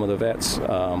see some of the vets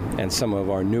and some of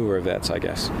our newer vets, I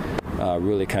guess,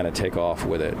 really kind of take off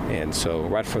with it. And so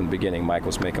right from the beginning, Mike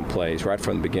was making plays. Right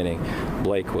from the beginning,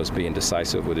 Blake was being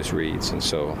decisive with his reads, and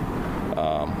so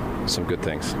some good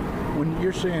things. When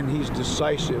you're saying he's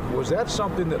decisive, was that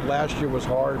something that last year was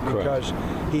hard because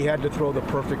he had to throw the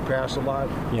perfect pass a lot?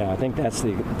 Yeah, I think that's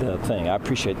the thing. I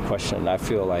appreciate the question. I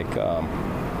feel like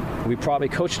we probably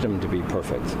coached him to be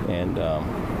perfect, and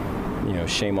you know,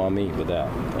 shame on me with that.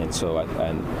 And so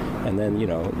and then, you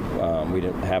know, we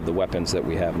didn't have the weapons that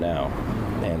we have now,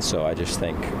 and so I just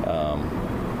think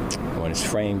when it's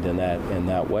framed in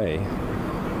that way,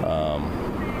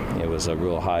 it was a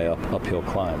real high uphill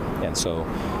climb. And so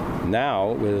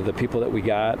now, with the people that we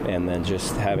got, and then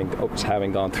just having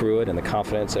gone through it, and the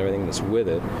confidence, everything that's with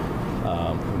it,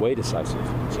 way decisive.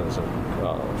 So there's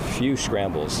a few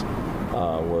scrambles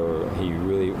where he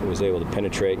really was able to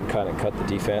penetrate and kind of cut the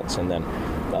defense, and then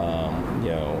you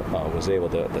know, was able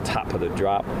to, at the top of the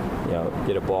drop, you know,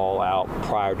 get a ball out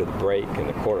prior to the break, and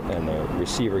the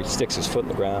receiver sticks his foot in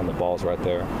the ground, the ball's right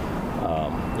there.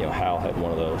 You know, Hal had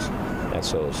one of those, and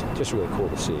so it's just really cool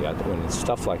to see. When it's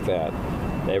stuff like that,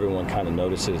 everyone kind of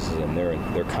notices, and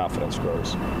their confidence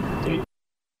grows.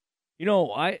 You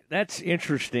know, that's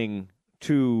interesting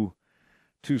to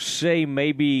say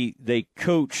maybe they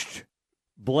coached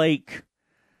Blake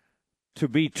to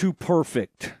be too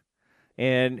perfect,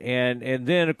 and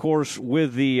then of course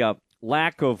with the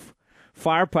lack of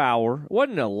firepower, it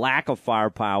wasn't a lack of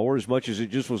firepower as much as it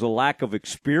just was a lack of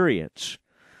experience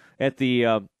at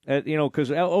the you know,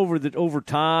 because over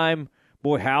time,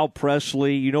 boy, Hal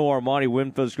Presley, you know, Armani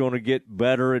Winfield's going to get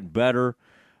better and better.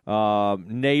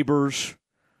 Neighbors,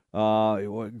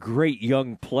 great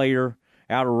young player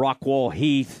out of Rockwall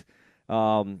Heath.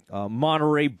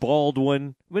 Monterey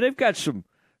Baldwin. I mean, they've got some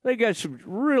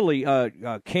really.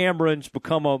 Cameron's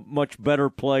become a much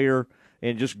better player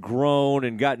and just grown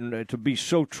and gotten to be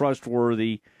so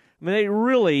trustworthy. I mean, they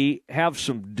really have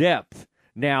some depth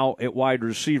now at wide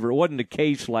receiver. It wasn't the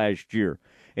case last year,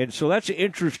 and so that's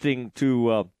interesting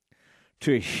to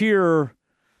hear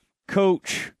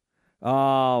Coach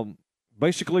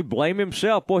basically blame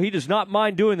himself. Boy, he does not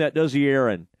mind doing that, does he,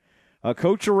 Aaron?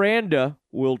 Coach Aranda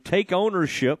will take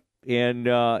ownership, and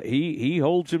he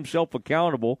holds himself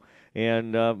accountable,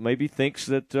 and maybe thinks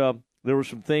that there were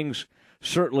some things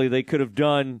certainly they could have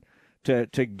done to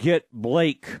get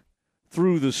Blake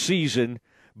through the season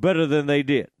better than they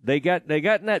did. They got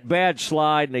in that bad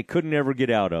slide, and they couldn't ever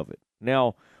get out of it.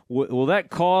 Now, Will that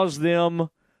cause them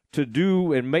to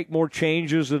do and make more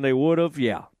changes than they would have?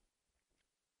 Yeah.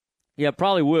 Yeah,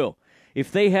 probably will.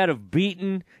 If they had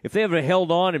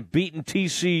held on and beaten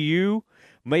TCU,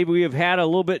 maybe we have had a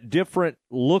little bit different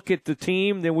look at the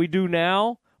team than we do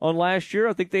now on last year.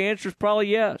 I think the answer is probably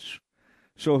yes.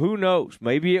 So who knows?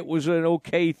 Maybe it was an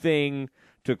okay thing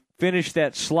to finish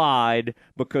that slide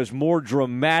because more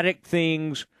dramatic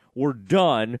things were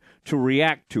done to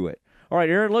react to it. All right,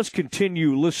 Aaron, let's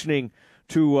continue listening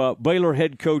to Baylor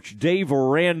head coach Dave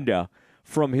Aranda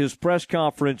from his press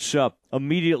conference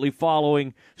immediately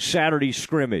following Saturday's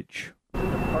scrimmage.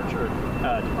 Departure of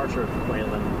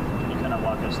Quaylen, can you kind of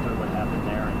walk us through what happened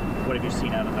there and what have you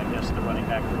seen out of, I guess, the running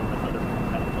back room with other people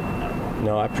kind of filling that role?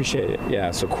 No, I appreciate it.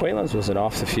 Yeah, so Quaylen's was an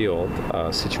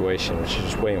off-the-field situation, which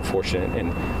is way unfortunate,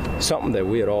 and something that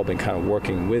we had all been kind of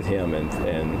working with him and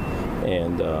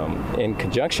in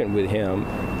conjunction with him,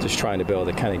 just trying to be able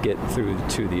to kind of get through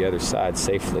to the other side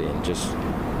safely, and just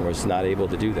was not able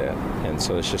to do that. And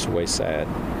so it's just way sad.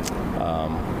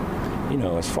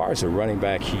 As far as the running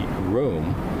back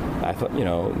room, I thought,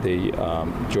 the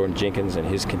Jordan Jenkins and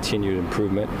his continued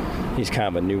improvement, he's kind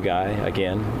of a new guy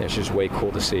again. It's just way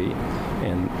cool to see.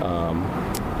 And,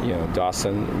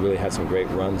 Dawson really had some great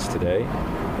runs today,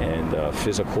 and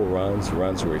physical runs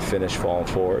where he finished falling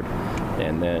forward.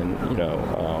 And then,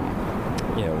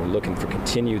 we're looking for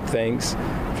continued things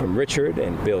from Richard,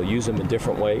 and Bill use him in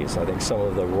different ways. I think some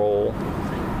of the role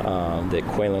that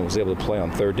Quaylen was able to play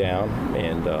on third down,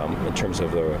 and in terms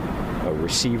of a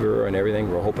receiver and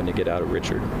everything, we're hoping to get out of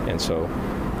Richard. And so,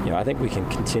 I think we can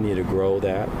continue to grow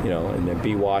that, and then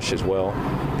B-Wash as well.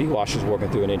 B-Wash is working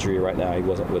through an injury right now. He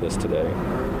wasn't with us today.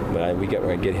 But we're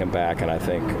going to get him back, and I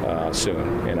think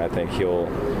soon. And I think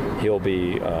he'll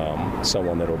be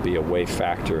someone that will be a way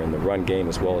factor in the run game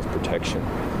as well as protection.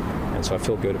 And so I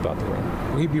feel good about the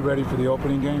run. Will he be ready for the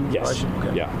opening game? Yes.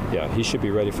 Okay. Yeah. He should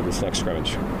be ready for this next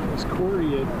scrimmage. Is Corey,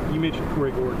 you mentioned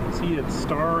Corey Gordon. Is he a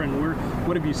star, and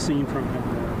what have you seen from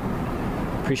him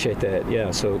there? Appreciate that.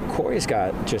 Yeah. So Corey's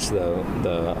got just the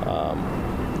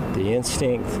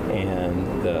instinct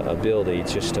and the ability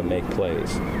just to make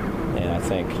plays. And I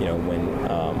think,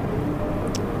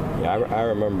 I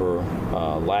remember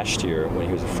last year when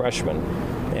he was a freshman,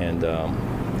 and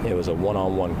it was a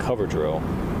one-on-one cover drill,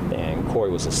 and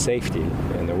Corey was a safety,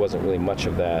 and there wasn't really much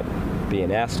of that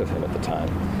being asked of him at the time,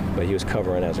 but he was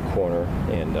covering as a corner,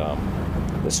 and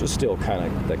this was still kind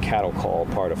of the cattle call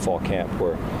part of fall camp,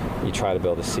 where you try to be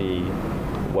able to see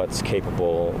what's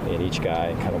capable in each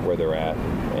guy, kind of where they're at,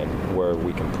 and where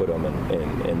we can put them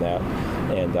in that.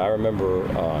 And I remember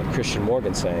Christian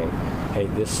Morgan saying, hey,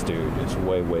 this dude is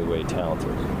way, way, way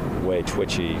talented, way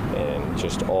twitchy, and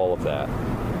just all of that.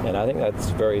 And I think that's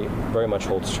very, very much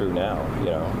holds true now,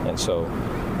 And so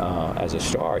as a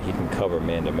star, he can cover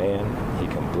man-to-man, he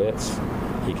can blitz,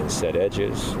 he can set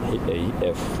edges.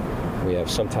 If we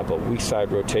have some type of weak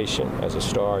side rotation as a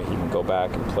star, he can go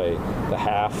back and play the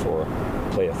half or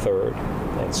play a third.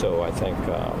 And so I think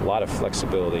a lot of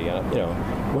flexibility.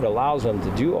 What allows them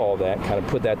to do all that, kind of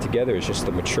put that together, is just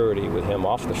the maturity with him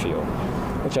off the field,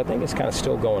 which I think is kind of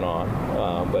still going on.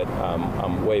 But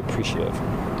I'm way appreciative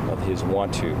of his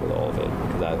want-to with all of it,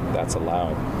 because that's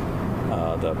allowing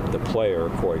the player,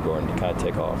 Corey Gordon, to kind of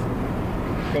take off.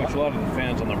 Coach, a lot of the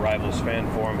fans on the Rivals fan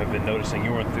forum have been noticing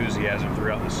your enthusiasm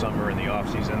throughout the summer and the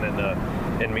offseason,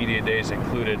 and media days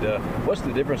included. What's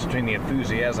the difference between the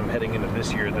enthusiasm heading into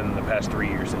this year than the past 3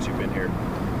 years since you've been here?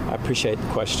 I appreciate the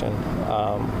question.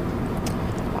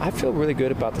 I feel really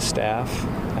good about the staff.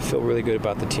 I feel really good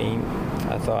about the team.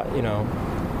 I thought,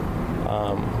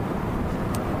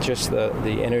 just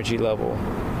the energy level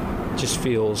just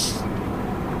feels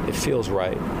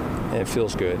right. And it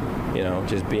feels good,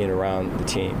 just being around the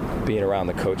team, being around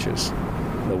the coaches.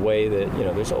 The way that,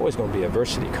 there's always going to be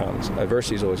adversity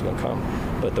is always going to come.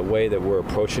 But the way that we're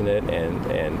approaching it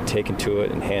and taking to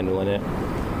it and handling it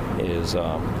is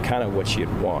kind of what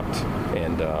you'd want.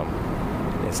 And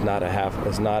it's not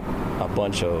a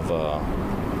bunch of,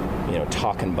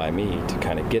 talking by me to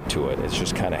kind of get to it. It's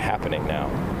just kind of happening now,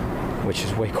 which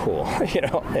is way cool,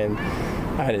 and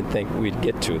I didn't think we'd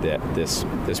get to this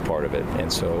part of it. And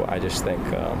so I just think,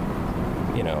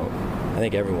 I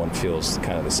think everyone feels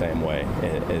kind of the same way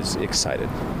and is excited.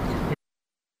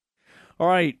 All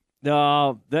right.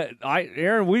 Aaron,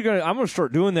 I'm going to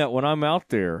start doing that when I'm out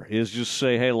there, is just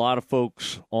say, hey, a lot of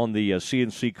folks on the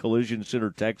CNC Collision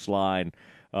Center text line,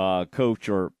 Coach,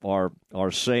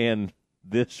 are saying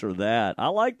this or that. I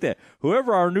like that.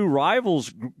 Whoever our new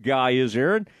Rivals guy is,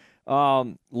 Aaron,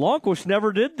 Longquist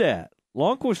never did that.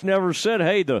 Longquist never said,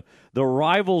 hey, the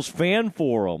Rivals fan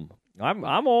forum.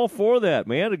 I'm all for that,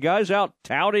 man. The guy's out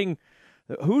touting.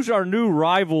 Who's our new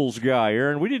rivals guy,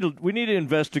 Aaron? We need to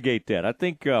investigate that. I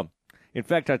think, in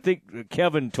fact,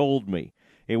 Kevin told me,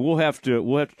 and we'll have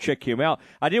to check him out.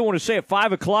 I did want to say at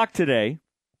 5:00 today,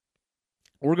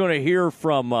 we're going to hear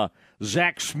from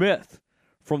Zach Smith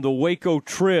from the Waco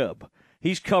Trib.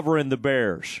 He's covering the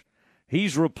Bears.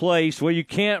 He's replaced. Well, you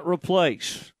can't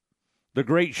replace the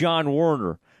great John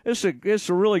Werner. It's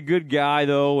a really good guy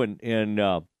though,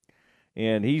 and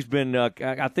he's been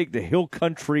I think the Hill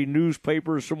Country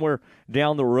newspaper somewhere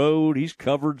down the road. He's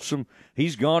covered some.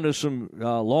 He's gone to some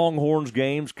Longhorns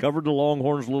games, covered the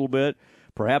Longhorns a little bit,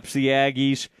 perhaps the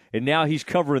Aggies, and now he's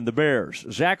covering the Bears.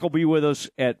 Zach will be with us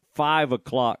at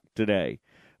 5:00 today.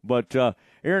 But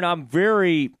Aaron, I'm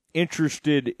very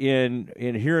interested in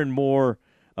hearing more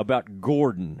about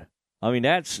Gordon. I mean,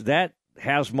 that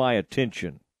has my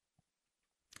attention.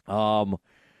 That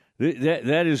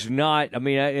is not. I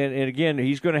mean, and again,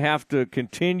 he's going to have to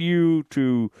continue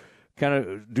to kind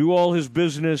of do all his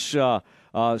business. Kind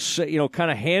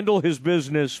of handle his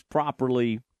business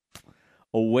properly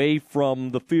away from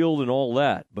the field and all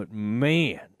that. But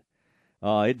man,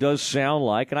 it does sound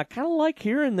like, and I kind of like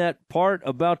hearing that part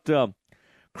about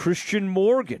Christian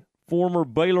Morgan, former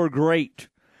Baylor great,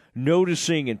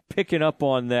 noticing and picking up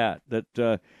on that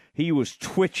he was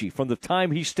twitchy from the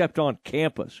time he stepped on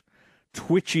campus.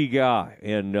 Twitchy guy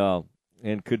and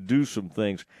could do some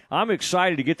things. I'm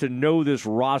excited to get to know this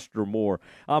roster more.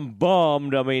 I'm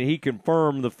bummed. I mean, he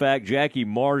confirmed the fact Jackie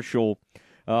Marshall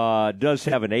does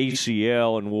have an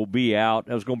ACL and will be out.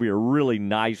 That was going to be a really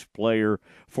nice player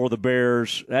for the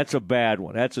Bears. That's a bad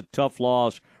one. That's a tough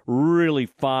loss. Really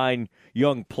fine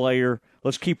young player.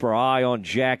 Let's keep our eye on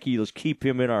Jackie. Let's keep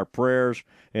him in our prayers,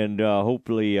 and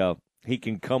hopefully he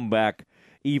can come back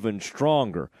even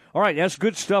stronger. All right, that's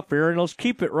good stuff, Aaron. Let's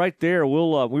keep it right there.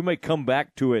 We may come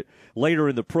back to it later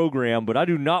in the program, but I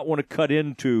do not want to cut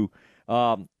into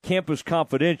Campus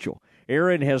Confidential.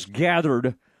 Aaron has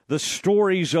gathered the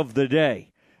stories of the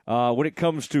day when it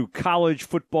comes to college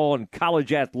football and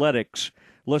college athletics.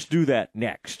 Let's do that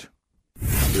next.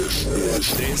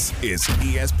 This is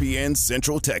ESPN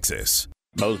Central Texas.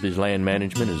 Mosley's Land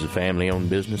Management is a family-owned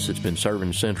business that's been serving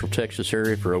the Central Texas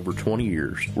area for over 20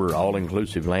 years. We're an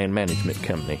all-inclusive land management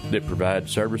company that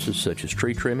provides services such as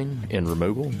tree trimming and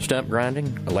removal, stump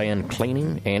grinding, land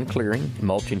cleaning and clearing,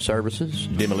 mulching services,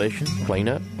 demolition,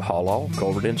 cleanup, haul-off,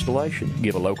 culvert installation.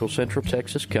 Give a local Central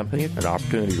Texas company an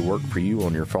opportunity to work for you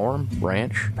on your farm,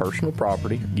 ranch, personal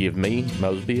property. Give me,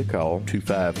 Mosby, a call,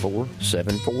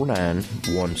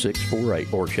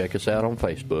 254-749-1648, or check us out on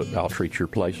Facebook. I'll treat your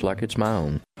place like it's my own.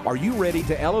 Are you ready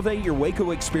to elevate your Waco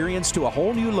experience to a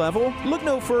whole new level? Look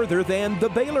no further than the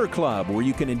Baylor Club, where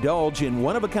you can indulge in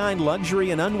one-of-a-kind luxury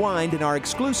and unwind in our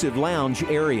exclusive lounge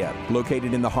area.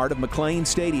 Located in the heart of McLean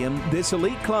Stadium, this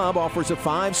elite club offers a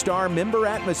 5-star member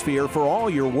atmosphere for all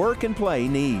your work and play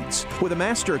needs. With a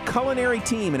master culinary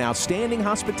team and outstanding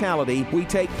hospitality, we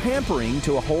take pampering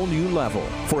to a whole new level.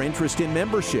 For interest in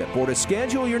membership or to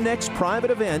schedule your next private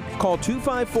event, call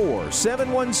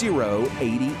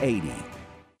 254-710-8080.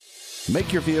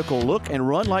 Make your vehicle look and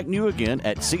run like new again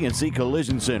at CNC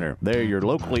Collision Center. They're your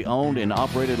locally owned and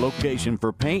operated location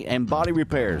for paint and body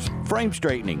repairs, frame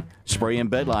straightening, spray and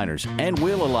bed liners, and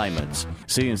wheel alignments.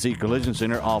 CNC Collision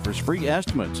Center offers free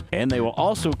estimates, and they will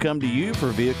also come to you for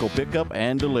vehicle pickup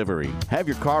and delivery. Have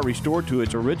your car restored to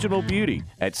its original beauty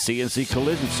at CNC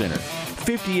Collision Center,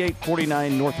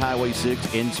 5849 North Highway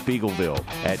 6 in Spiegelville,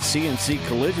 at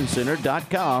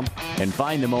cnccollisioncenter.com, and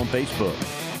find them on Facebook.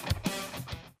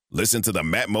 Listen to the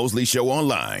Matt Mosley Show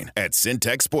online at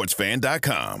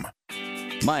syntechsportsfan.com.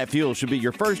 Maya Fuel should be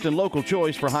your first and local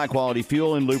choice for high-quality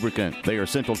fuel and lubricant. They are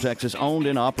Central Texas owned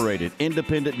and operated,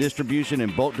 independent distribution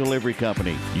and bulk delivery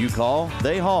company. You call,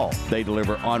 they haul. They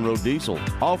deliver on-road diesel,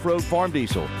 off-road farm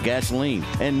diesel, gasoline,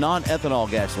 and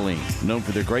non-ethanol gasoline. Known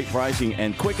for their great pricing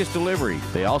and quickest delivery,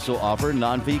 they also offer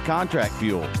non-fee contract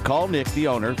fuel. Call Nick, the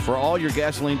owner, for all your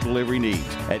gasoline delivery needs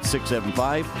at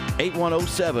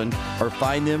 675-8107 or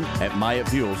find them at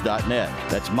MyaFuels.net.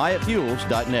 That's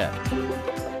MyaFuels.net.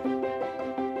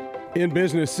 In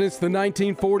business since the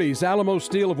 1940s, Alamo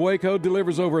Steel of Waco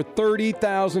delivers over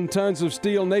 30,000 tons of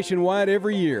steel nationwide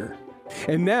every year.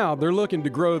 And now they're looking to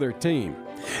grow their team.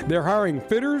 They're hiring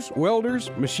fitters, welders,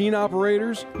 machine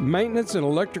operators, maintenance and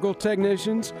electrical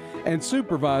technicians, and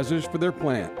supervisors for their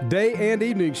plant. Day and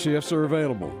evening shifts are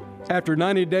available. After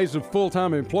 90 days of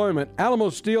full-time employment, Alamo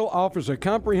Steel offers a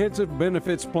comprehensive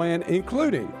benefits plan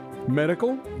including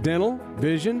medical, dental,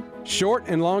 vision, short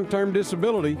and long-term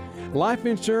disability, life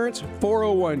insurance,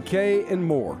 401k, and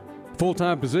more.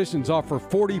 Full-time positions offer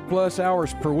 40-plus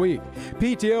hours per week.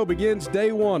 PTO begins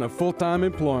day one of full-time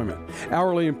employment.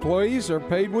 Hourly employees are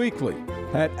paid weekly.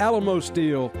 At Alamo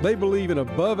Steel, they believe in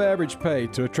above-average pay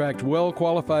to attract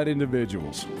well-qualified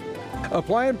individuals.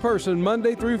 Apply in person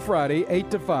Monday through Friday,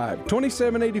 8 to 5,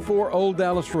 2784 Old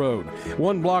Dallas Road,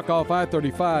 one block off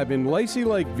I-35 in Lacey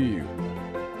Lakeview.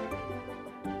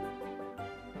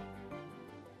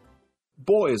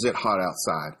 Boy, is it hot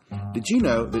outside. Did you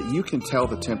know that you can tell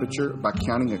the temperature by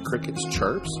counting a cricket's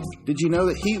chirps? Did you know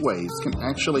that heat waves can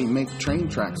actually make train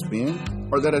tracks bend?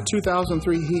 Or that a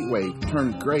 2003 heat wave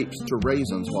turned grapes to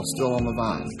raisins while still on the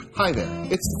vine? Hi there,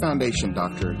 it's the Foundation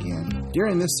Doctor again.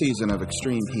 During this season of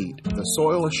extreme heat, the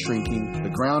soil is shrinking, the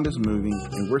ground is moving,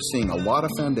 and we're seeing a lot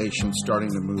of foundations starting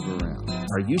to move around.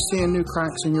 Are you seeing new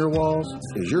cracks in your walls?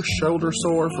 Is your shoulder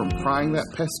sore from prying that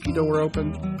pesky door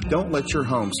open? Don't let your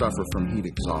home suffer from heat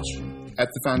exhaustion. At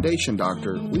the Foundation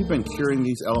Doctor, we've been curing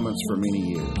these elements for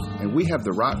many years, and we have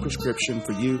the right prescription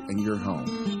for you and your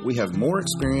home. We have more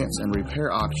experience and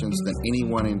repair options than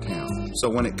anyone in town. So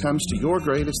when it comes to your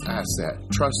greatest asset,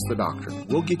 trust the doctor.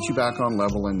 We'll get you back on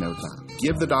level in no time.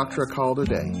 Give the doctor a call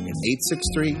today at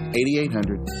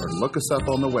 863-8800 or look us up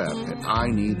on the web at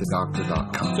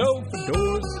ineedthedoctor.com. So for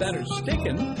doors that are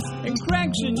sticking and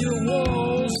cracks in your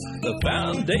walls, the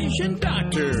Foundation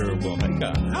Doctor will make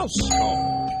a house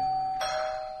call.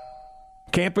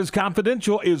 Campus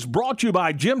Confidential is brought to you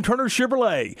by Jim Turner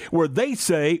Chevrolet, where they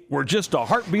say we're just a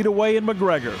heartbeat away in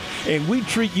McGregor, and we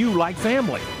treat you like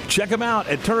family. Check them out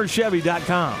at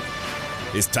turnerchevy.com.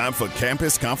 It's time for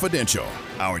Campus Confidential,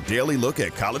 our daily look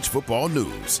at college football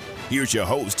news. Here's your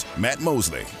host, Matt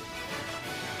Mosley.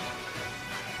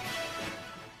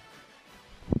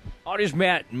 Oh, it is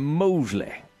Matt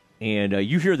Mosley. And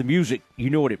you hear the music, you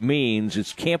know what it means.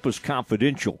 It's Campus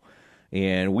Confidential.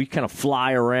 And we kind of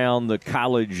fly around the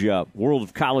college world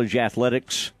of college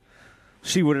athletics,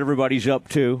 see what everybody's up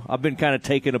to. I've been kind of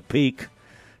taking a peek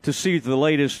to see the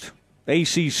latest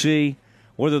ACC,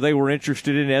 whether they were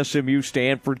interested in SMU,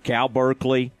 Stanford, Cal,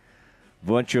 Berkeley,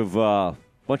 bunch of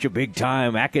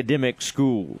big-time academic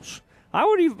schools. I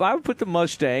would put the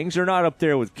Mustangs. They're not up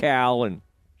there with Cal and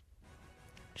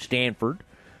Stanford,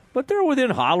 but they're within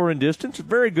hollering distance. A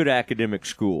very good academic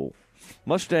school.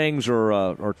 Mustangs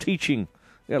are teaching.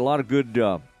 Got a lot of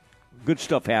good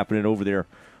stuff happening over there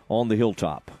on the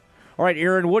hilltop. All right,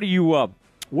 Aaron,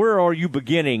 where are you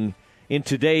beginning in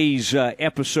today's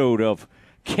episode of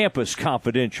Campus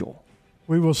Confidential?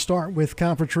 We will start with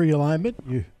conference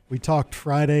realignment. We talked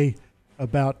Friday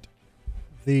about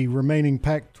the remaining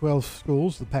Pac-12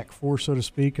 schools, the Pac-4, so to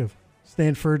speak, of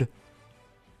Stanford,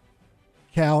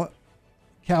 Cal,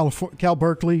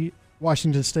 Berkeley,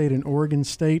 Washington State, and Oregon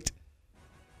State,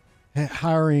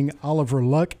 hiring Oliver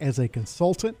Luck as a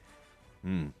consultant.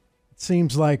 It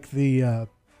seems like the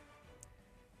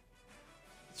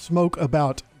smoke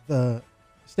about the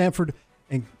Stanford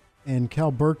and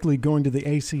Cal Berkeley going to the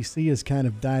ACC has kind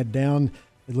of died down.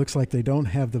 It looks like they don't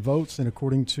have the votes, and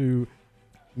according to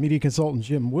media consultant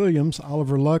Jim Williams,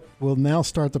 Oliver Luck will now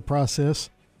start the process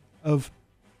of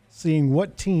seeing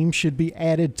what team should be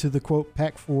added to the, quote,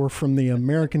 Pac-4 from the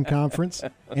American Conference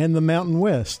and the Mountain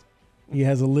West. He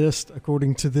has a list,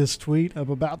 according to this tweet, of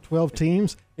about 12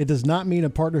 teams. It does not mean a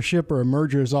partnership or a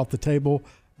merger is off the table,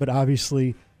 but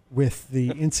obviously with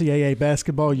the NCAA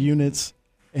basketball units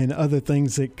and other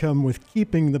things that come with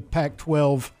keeping the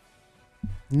Pac-12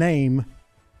 name,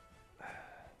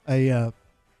 that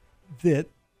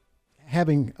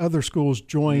having other schools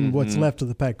join what's left of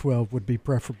the Pac-12 would be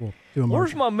preferable to a merger.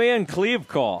 Where's my man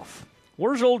Klevkoff?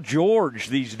 Where's old George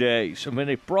these days? I mean,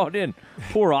 they brought in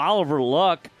poor Oliver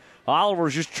Luck.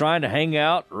 Oliver's just trying to hang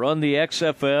out, run the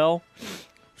XFL,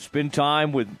 spend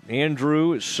time with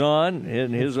Andrew, his son,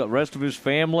 and his rest of his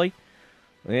family.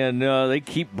 And they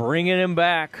keep bringing him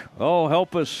back. Oh,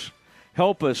 help us.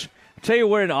 Help us. I'll tell you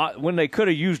when they could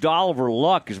have used Oliver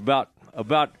Luck is about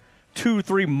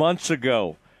 2-3 months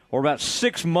ago, or about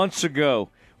 6 months ago,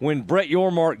 when Brett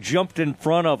Yormark jumped in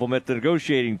front of him at the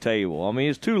negotiating table. I mean,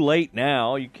 it's too late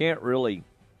now. You can't really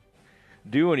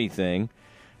do anything.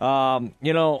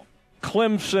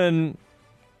 Clemson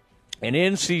and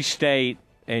NC State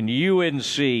and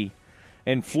UNC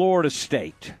and Florida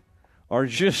State are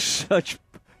just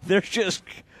they're just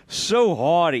so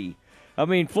haughty. I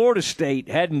mean, Florida State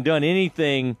hadn't done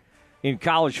anything in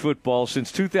college football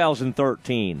since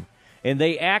 2013. And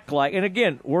they act like, and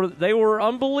again, they were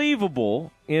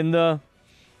unbelievable in the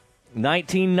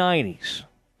 1990s.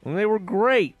 And they were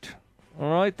great.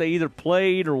 All right, they either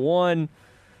played or won,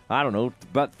 I don't know,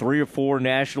 about 3 or 4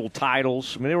 national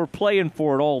titles. I mean, they were playing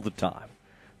for it all the time.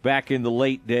 back in the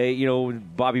late day,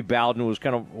 Bobby Bowden was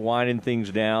kind of winding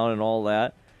things down and all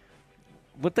that.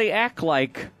 But they act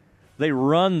like they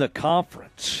run the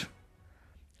conference.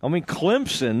 I mean,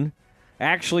 Clemson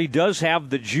actually does have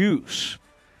the juice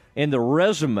and the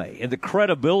resume and the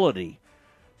credibility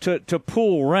to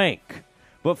pull rank.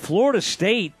 But Florida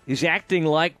State is acting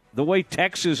like the way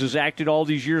Texas has acted all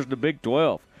these years in the Big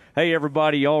 12. Hey,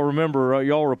 everybody, y'all remember,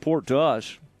 y'all report to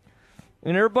us.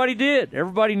 And everybody did.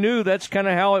 Everybody knew that's kind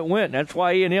of how it went. That's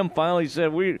why E&M finally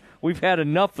said, we've had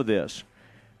enough of this.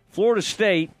 Florida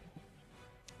State,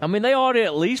 I mean, they ought to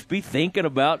at least be thinking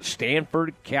about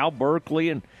Stanford, Cal Berkeley,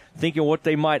 and thinking what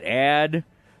they might add.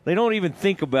 They don't even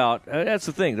think about that's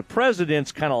the thing. The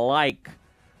presidents kind of like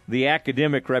the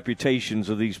academic reputations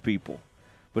of these people.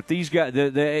 But these guys,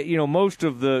 most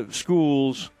of the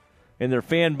schools and their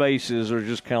fan bases are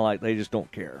just kind of like they just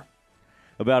don't care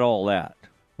about all that.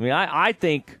 I mean, I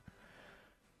think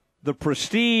the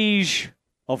prestige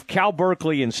of Cal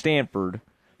Berkeley and Stanford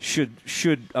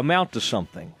should amount to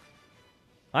something.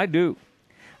 I do.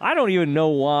 I don't even know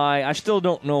why. I still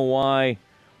don't know why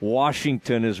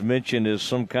Washington is mentioned as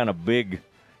some kind of big,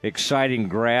 exciting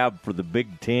grab for the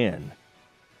Big Ten.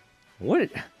 What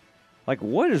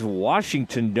has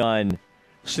Washington done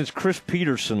since Chris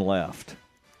Peterson left?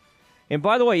 And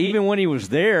by the way, even when he was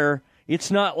there,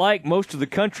 it's not like most of the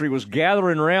country was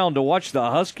gathering around to watch the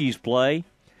Huskies play.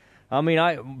 I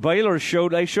mean, Baylor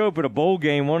showed up at a bowl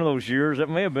game one of those years. That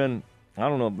may have been, I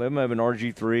don't know, it may have been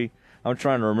RG3. I'm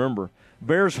trying to remember.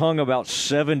 Bears hung about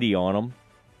 70 on them.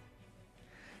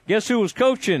 Guess who was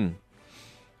coaching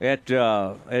at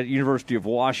University of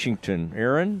Washington,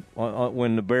 Aaron,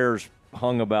 when the Bears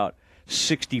hung about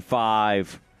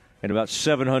 65 and about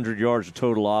 700 yards of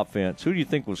total offense? Who do you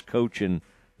think was coaching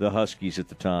the Huskies at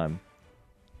the time?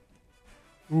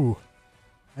 Ooh,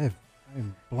 I'm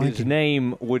blanking. His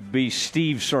name would be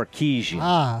Steve Sarkisian.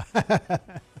 Ah.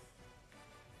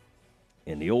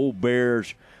 And the old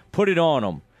Bears put it on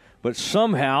them. But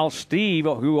somehow Steve,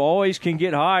 who always can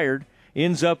get hired,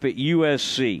 ends up at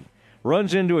USC.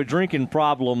 Runs into a drinking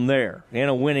problem there and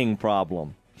a winning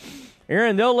problem.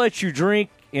 Aaron, they'll let you drink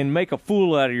and make a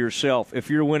fool out of yourself if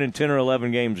you're winning 10 or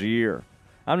 11 games a year.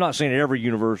 I'm not saying every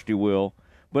university will,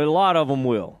 but a lot of them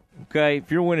will. Okay, if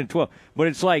you're winning 12. But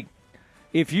it's like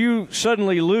if you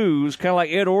suddenly lose, kind of like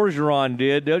Ed Orgeron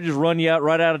did, they'll just run you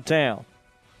right out of town.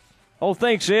 Oh,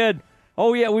 thanks, Ed.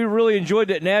 Oh, yeah, we really enjoyed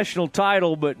that national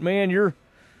title, but, man,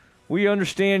 we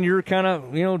understand you're kind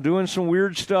of, doing some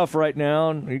weird stuff right now,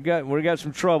 and we got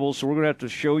some trouble, so we're going to have to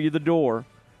show you the door,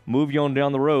 move you on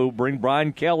down the road, bring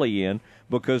Brian Kelly in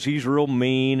because he's real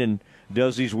mean and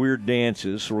does these weird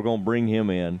dances, so we're going to bring him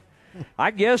in.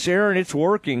 I guess, Aaron, it's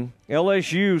working.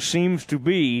 LSU seems to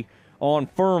be on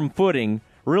firm footing,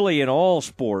 really in all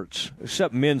sports,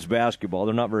 except men's basketball.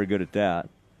 They're not very good at that.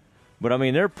 But, I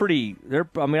mean,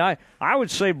 I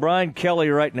would say Brian Kelly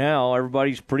right now,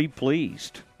 everybody's pretty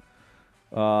pleased.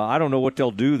 I don't know what they'll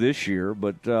do this year,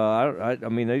 but, I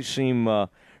mean, they seem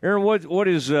Aaron, what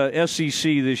is SEC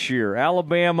this year?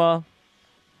 Alabama,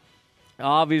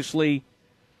 obviously,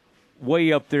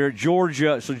 way up there.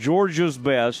 Georgia, so Georgia's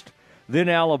best. Then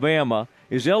Alabama.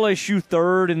 Is LSU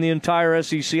third in the entire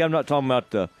SEC? I'm not talking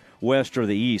about the West or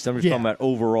the East. I'm just talking about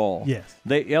overall. Yes.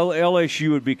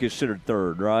 LSU would be considered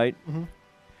third, right? Mm-hmm.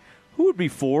 Who would be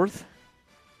fourth?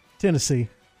 Tennessee.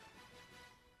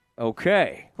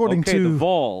 Okay. According to the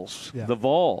Vols. Yeah. The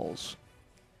Vols.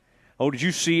 Oh, did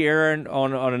you see, Aaron,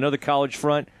 on another college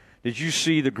front, did you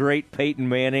see the great Peyton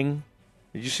Manning?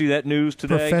 Did you see that news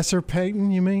today? Professor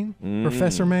Peyton, you mean?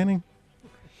 Professor Manning?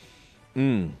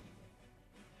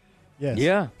 Yes.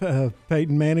 Yeah.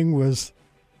 Peyton Manning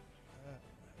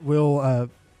will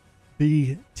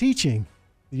be teaching.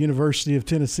 The University of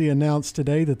Tennessee announced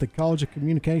today that the College of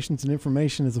Communications and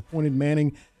Information has appointed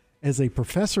Manning as a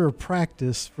professor of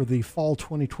practice for the fall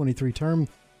 2023 term.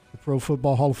 The Pro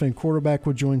Football Hall of Fame quarterback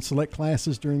will join select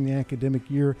classes during the academic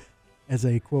year as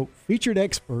a, quote, featured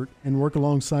expert and work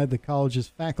alongside the college's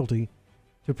faculty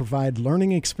to provide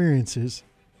learning experiences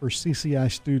for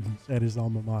CCI students at his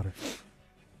alma mater.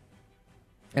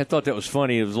 I thought that was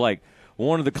funny. It was like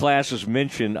one of the classes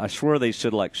mentioned, I swear they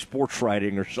said like sports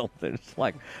writing or something. It's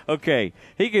like, okay,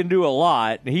 he can do a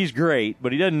lot, and he's great,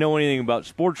 but he doesn't know anything about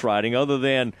sports writing other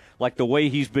than like the way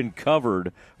he's been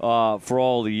covered for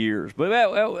all the years. But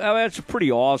that's a pretty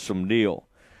awesome deal.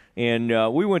 And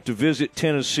we went to visit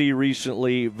Tennessee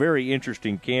recently, very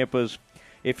interesting campus.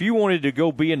 If you wanted to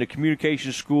go be in the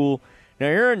communication school, now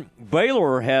Aaron,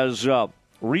 Baylor has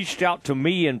reached out to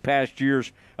me in past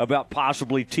years about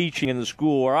possibly teaching in the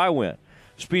school where I went,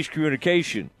 speech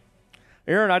communication.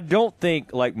 Aaron, I don't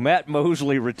think like Matt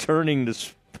Mosley returning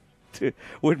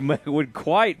would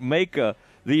quite make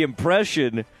the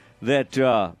impression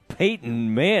that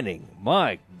Peyton Manning.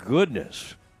 My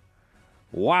goodness,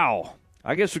 wow!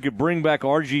 I guess we could bring back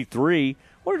RG3.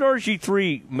 What did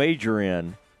RG3 major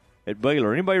in at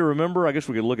Baylor? Anybody remember? I guess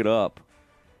we could look it up.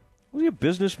 Was he a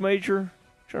business major? I'm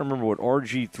trying to remember what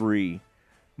RG3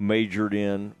 majored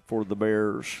in for the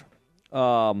Bears.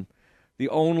 The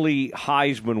only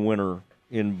Heisman winner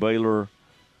in Baylor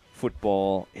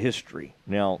football history.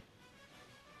 Now,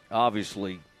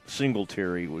 obviously,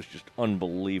 Singletary was just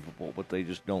unbelievable, but they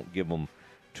just don't give them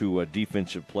to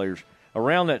defensive players.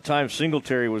 Around that time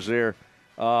Singletary was there,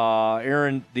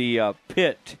 Aaron, the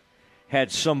Pitt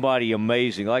had somebody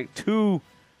amazing, like two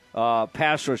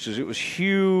pass rushes. It was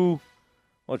Hugh.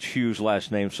 What's Hugh's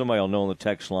last name? Somebody will know on the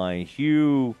text line.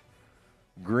 Hugh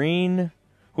Green?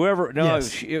 Whoever. No,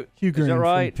 yes. Hugh Green. Is that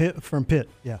right? From Pitt,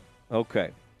 yeah.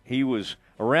 Okay. He was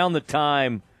around the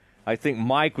time I think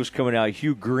Mike was coming out.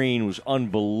 Hugh Green was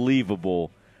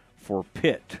unbelievable for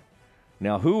Pitt.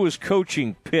 Now, who was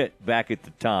coaching Pitt back at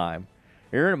the time?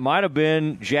 Aaron, it might have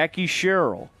been Jackie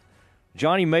Sherrill.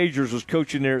 Johnny Majors was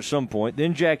coaching there at some point,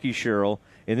 then Jackie Sherrill,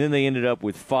 and then they ended up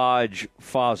with Fudge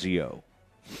Fazio.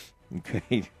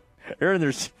 Okay. Aaron,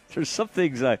 there's some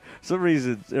things some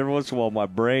reason every once in a while my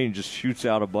brain just shoots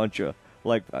out a bunch of,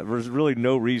 like, there's really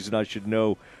no reason I should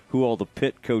know who all the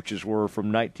Pitt coaches were from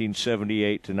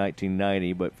 1978 to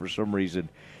 1990, but for some reason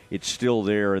it's still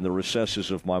there in the recesses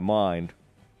of my mind.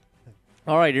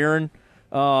 All right, Aaron.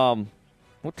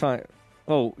 What time?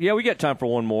 Oh, yeah, we got time for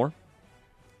one more.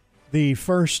 The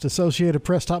first Associated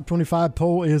Press Top 25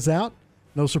 poll is out.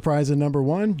 No surprise at number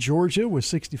 1, Georgia with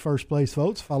 60 first-place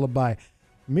votes, followed by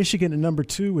Michigan at number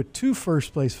 2 with 2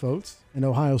 first-place votes, and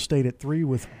Ohio State at 3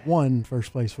 with 1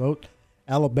 first-place vote.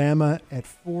 Alabama at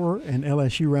 4, and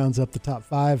LSU rounds up the top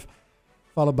 5,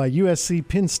 followed by USC,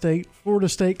 Penn State, Florida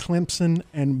State, Clemson,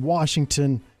 and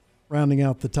Washington rounding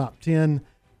out the top 10.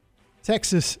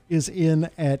 Texas is in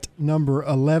at number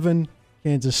 11,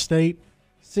 Kansas State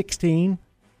 16,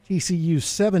 TCU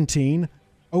 17,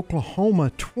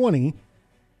 Oklahoma 20,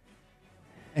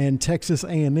 and Texas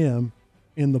A&M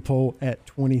in the poll at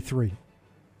 23.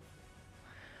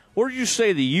 Where did you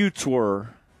say the Utes were?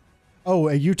 Oh,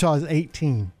 Utah's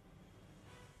 18.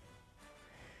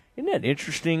 Isn't that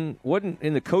interesting? Wasn't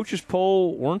in the coaches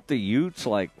poll, weren't the Utes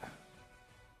like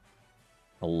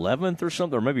 11th or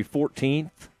something, or maybe 14th?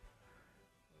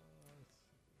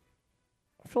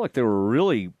 I feel like they were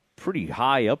really pretty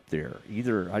high up there.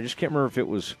 Either, I just can't remember if it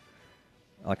was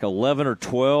like 11 or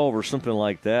 12 or something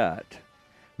like that.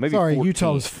 Maybe Sorry, 14th.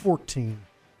 Utah was 14.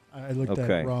 I looked at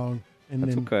it wrong. And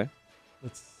That's then, okay.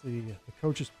 Let's see. The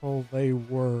coaches poll, they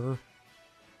were.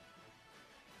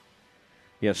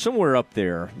 Yeah, somewhere up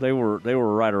there. They were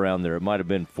right around there. It might have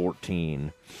been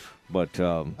 14. But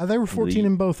they were 14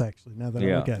 in both, actually, now that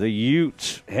I look at it. The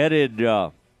Utes headed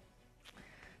to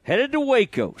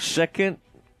Waco, second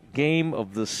game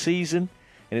of the season.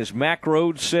 And as Mack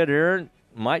Rhodes said, Aaron,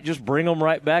 might just bring them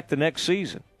right back the next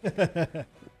season. I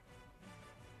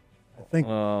think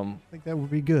that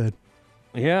would be good.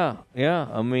 Yeah.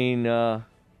 I mean, if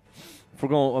we're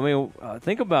going,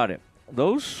 think about it.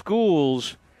 Those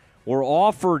schools were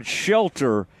offered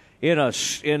shelter in a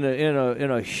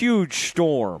huge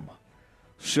storm.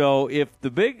 So if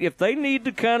they need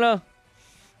to kind of,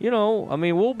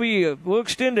 we'll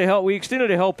extend a help. We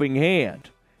extended a helping hand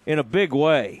in a big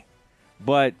way,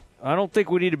 but I don't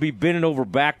think we need to be bending over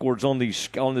backwards on this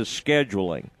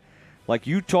scheduling. Like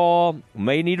Utah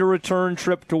may need a return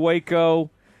trip to Waco.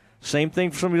 Same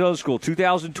thing for some of these other schools.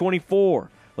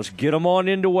 2024. Let's get them on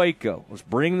into Waco. Let's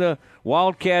bring the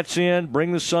Wildcats in,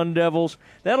 bring the Sun Devils.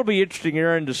 That'll be interesting,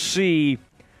 Aaron, to see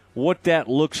what that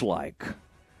looks like.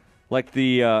 Like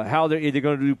the how they're either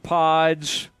going to do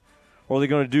pods or they're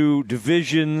going to do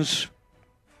divisions.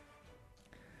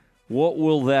 What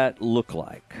will that look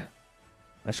like?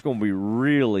 That's going to be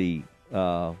really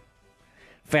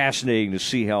fascinating to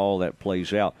see how all that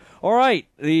plays out. All right,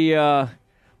 the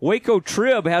Waco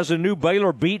Trib has a new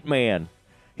Baylor beat man.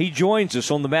 He joins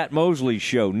us on the Matt Mosley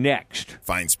Show next.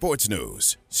 Find sports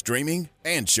news, streaming,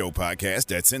 and show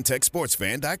podcast at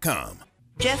syntechsportsfan.com.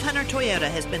 Jeff Hunter Toyota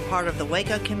has been part of the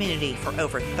Waco community for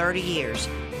over 30 years.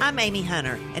 I'm Amy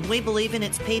Hunter, and we believe in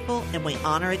its people and we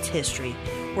honor its history.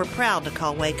 We're proud to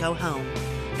call Waco home.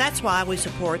 That's why we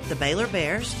support the Baylor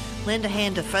Bears, lend a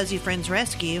hand to Fuzzy Friends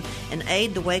Rescue, and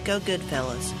aid the Waco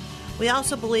Goodfellas. We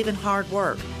also believe in hard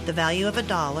work, the value of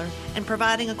 $1, and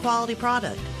providing a quality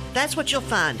product. That's what you'll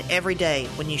find every day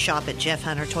when you shop at Jeff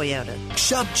Hunter Toyota.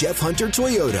 Shop Jeff Hunter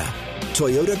Toyota.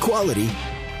 Toyota quality,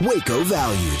 Waco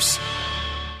values.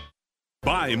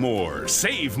 Buy more,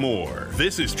 save more.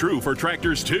 This is true for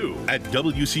tractors too. At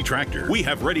WC Tractor, we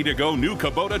have ready-to-go new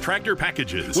Kubota tractor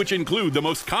packages, which include the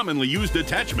most commonly used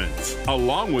attachments.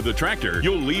 Along with the tractor,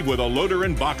 you'll leave with a loader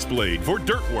and box blade for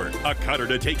dirt work, a cutter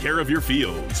to take care of your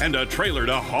fields, and a trailer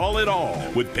to haul it all.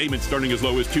 With payments starting as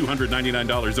low as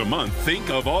 $299 a month, think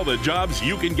of all the jobs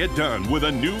you can get done with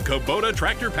a new Kubota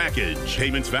tractor package.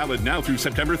 Payments valid now through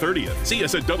September 30th. See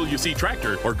us at WC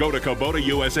Tractor or go to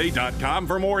KubotaUSA.com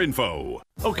for more info.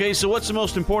 Okay, so what's the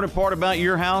most important part about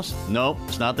your house? No,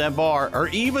 it's not that bar or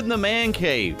even the man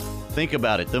cave. Think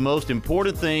about it. The most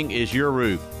important thing is your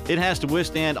roof. It has to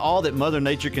withstand all that Mother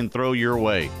Nature can throw your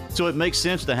way. So it makes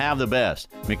sense to have the best.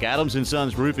 McAdams &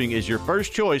 Sons Roofing is your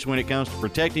first choice when it comes to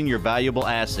protecting your valuable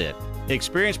asset.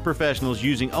 Experienced professionals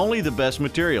using only the best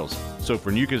materials. So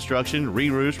for new construction,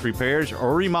 re-roofs, repairs,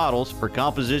 or remodels for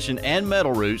composition and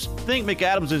metal roofs, think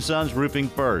McAdams & Sons Roofing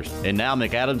first. And now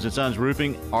McAdams & Sons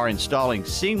Roofing are installing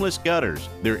seamless gutters.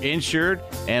 They're insured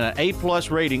and an A+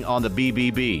 rating on the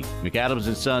BBB.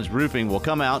 McAdams & Sons Roofing will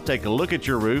come out, take a look at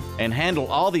your roof, and handle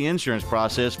all the insurance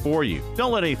process for you.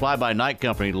 Don't let any fly-by-night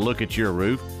company look at your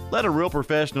roof. Let a real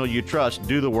professional you trust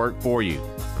do the work for you.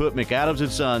 Put McAdams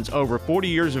 & Sons over 40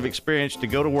 years of experience to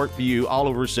go to work for you all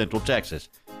over Central Texas.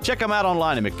 Check them out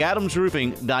online at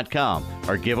McAdamsRoofing.com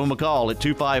or give them a call at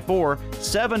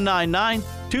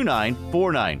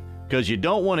 254-799-2949 because you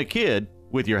don't want a kid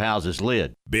with your house's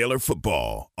lid. Baylor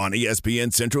football on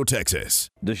ESPN Central Texas.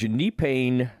 Does your knee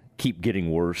pain keep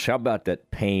getting worse? How about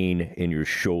that pain in your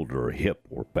shoulder, hip,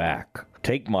 or back?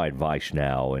 Take my advice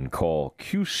now and call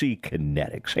QC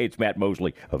Kinetics. Hey, it's Matt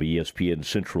Mosley of ESPN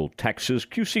Central Texas.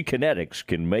 QC Kinetics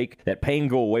can make that pain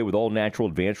go away with all natural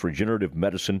advanced regenerative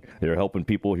medicine. They're helping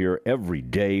people here every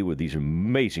day with these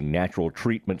amazing natural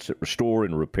treatments that restore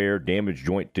and repair damaged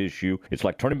joint tissue. It's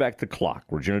like turning back the clock.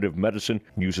 Regenerative medicine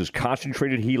uses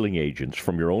concentrated healing agents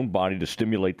from your own body to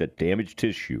stimulate that damaged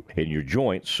tissue in your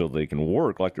joints so they can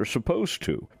work like they're supposed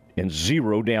to. And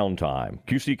zero downtime.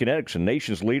 QC Kinetics, a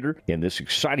nation's leader in this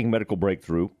exciting medical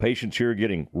breakthrough. Patients here are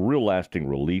getting real lasting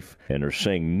relief and are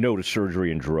saying no to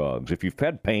surgery and drugs. If you've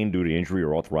had pain due to injury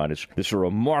or arthritis, this is a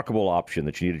remarkable option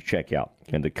that you need to check out.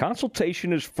 And the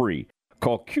consultation is free.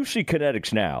 Call QC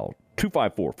Kinetics now,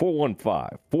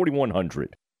 254-415-4100.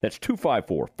 That's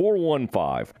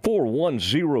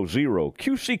 254-415-4100.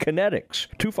 QC Kinetics,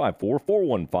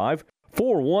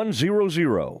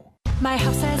 254-415-4100. My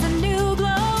house has a new glow.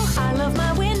 I love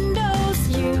my windows.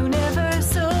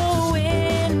 Universal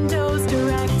Windows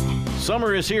Direct.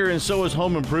 Summer is here and so is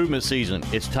home improvement season.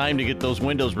 It's time to get those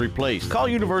windows replaced. Call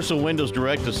Universal Windows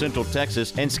Direct of Central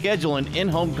Texas and schedule an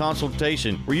in-home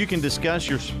consultation where you can discuss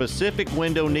your specific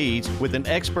window needs with an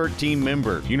expert team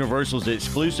member. Universal's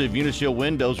exclusive Unishield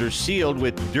windows are sealed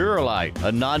with Duralite,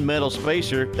 a non-metal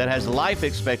spacer that has life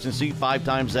expectancy 5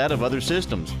 times that of other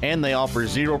systems. And they offer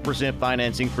 0%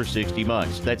 financing for 60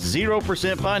 months. That's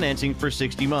 0% financing for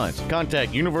 60 months.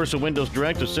 Contact Universal Windows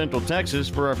Direct of Central Texas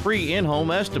for a free in-home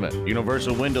estimate.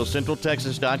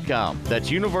 UniversalWindowsCentralTexas.com. That's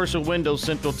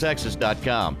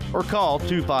UniversalWindowsCentralTexas.com. Or call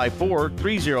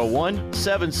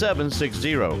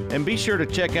 254-301-7760. And be sure to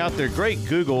check out their great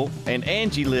Google and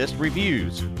Angie List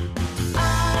reviews.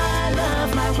 I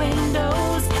love my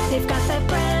windows. They've got that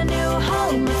brand new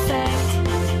home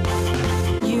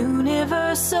effect.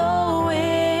 Universal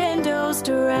Windows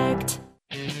Direct.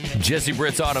 Jesse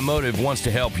Britt's Automotive wants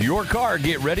to help your car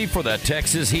get ready for the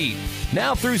Texas heat.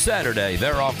 Now through Saturday,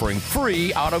 they're offering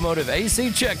free automotive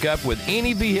AC checkup with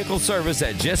any vehicle service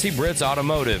at Jesse Britt's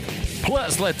Automotive.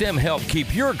 Plus, let them help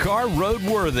keep your car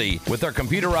roadworthy with their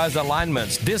computerized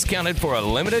alignments discounted for a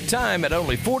limited time at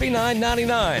only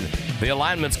 $49.99. The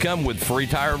alignments come with free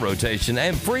tire rotation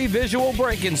and free visual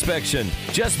brake inspection.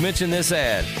 Just mention this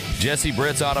ad. Jesse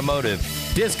Britt's Automotive.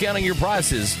 Discounting your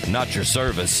prices, not your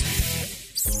service.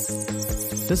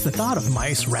 Does the thought of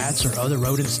mice, rats, or other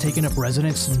rodents taking up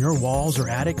residence in your walls or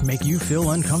attic make you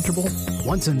feel uncomfortable?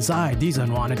 Once inside, these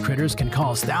unwanted critters can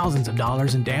cause thousands of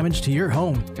dollars in damage to your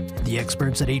home. The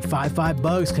experts at 855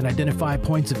 Bugs can identify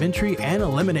points of entry and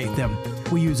eliminate them.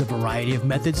 We use a variety of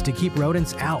methods to keep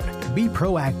rodents out. Be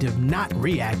proactive, not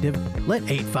reactive. Let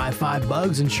 855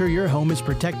 Bugs ensure your home is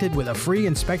protected with a free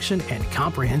inspection and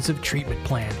comprehensive treatment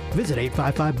plan. Visit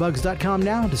 855bugs.com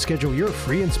now to schedule your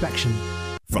free inspection.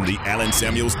 From the Allen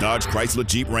Samuels Dodge Chrysler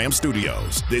Jeep Ram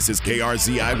Studios, this is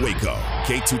KRZI Waco,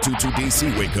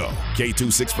 K222DC Waco,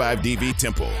 K265DV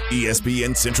Temple,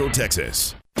 ESPN Central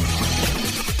Texas.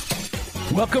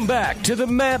 Welcome back to the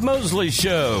Matt Mosley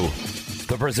Show.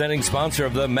 The presenting sponsor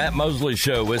of the Matt Mosley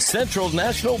Show is Central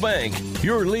National Bank,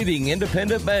 your leading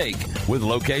independent bank, with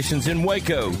locations in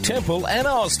Waco, Temple, and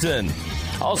Austin.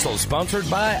 Also sponsored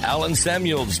by Alan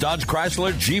Samuels, Dodge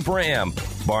Chrysler Jeep Ram,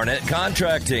 Barnett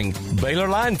Contracting, Baylor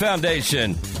Line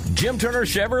Foundation, Jim Turner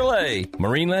Chevrolet,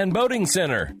 Marineland Boating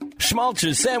Center,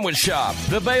 Schmaltz's Sandwich Shop,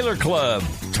 the Baylor Club,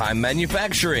 Time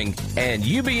Manufacturing, and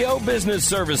UBO Business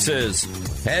Services.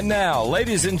 And now,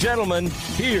 ladies and gentlemen,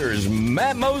 here's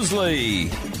Matt Mosley.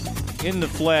 In the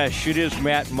flesh, it is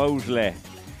Matt Mosley,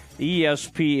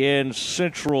 ESPN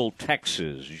Central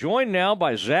Texas. Joined now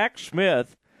by Zach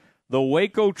Smith, the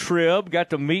Waco Trib. Got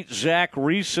to meet Zach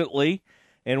recently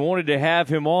and wanted to have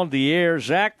him on the air.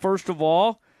 Zach, first of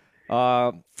all,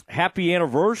 happy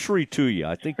anniversary to you.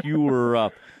 I think you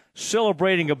were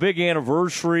celebrating a big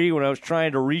anniversary when I was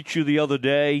trying to reach you the other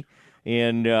day,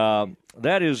 and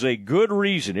that is a good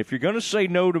reason. If you're going to say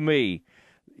no to me,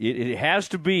 it has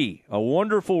to be a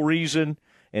wonderful reason,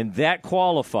 and that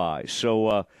qualifies.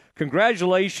 So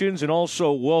congratulations, and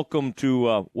also welcome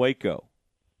to Waco.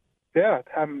 Yeah,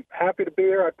 I'm happy to be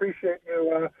here. I appreciate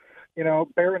you,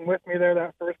 bearing with me there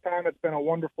that first time. It's been a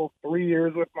wonderful 3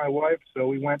 years with my wife. So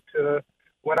we went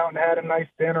out and had a nice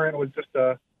dinner, and it was just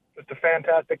a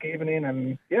fantastic evening.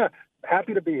 And yeah,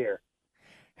 happy to be here.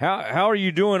 How are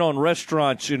you doing on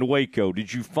restaurants in Waco?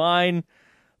 Did you find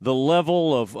the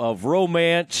level of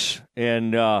romance,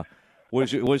 and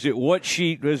was it what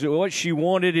she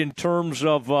wanted in terms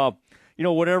of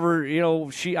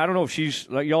whatever she, I don't know if she's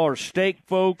like, y'all are steak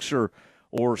folks or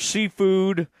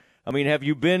seafood. I mean, have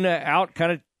you been out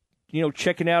kind of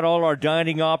checking out all our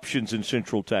dining options in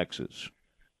Central Texas?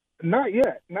 Not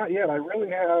yet. I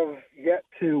really have yet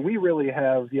to. We really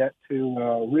have yet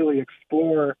to really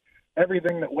explore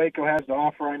everything that Waco has to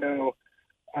offer. I know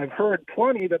I've heard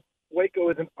plenty that Waco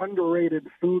is an underrated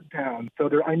food town, so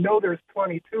I know there's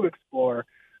plenty to explore,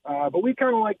 but we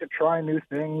kind of like to try new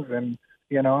things, and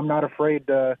I'm not afraid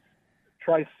to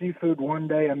try seafood one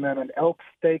day and then an elk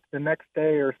steak the next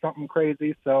day or something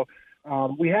crazy. So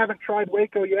we haven't tried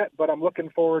Waco yet, but I'm looking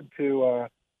forward to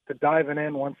diving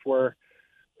in once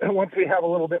we have a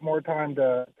little bit more time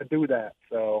to do that.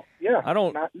 So yeah,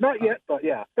 not yet, but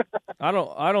yeah. I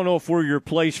don't know if we're your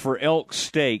place for elk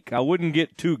steak. I wouldn't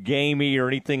get too gamey or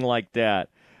anything like that.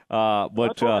 But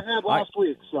that's what I had last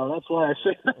week, so that's why I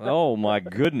say that. Oh my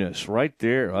goodness, right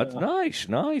there. That's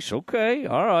nice. Okay,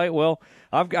 all right. Well,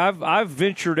 I've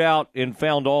ventured out and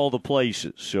found all the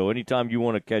places. So anytime you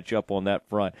want to catch up on that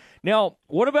front. Now,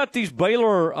 what about these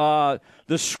Baylor,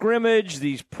 the scrimmage,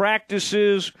 these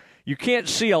practices? You can't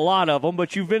see a lot of them,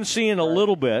 but you've been seeing a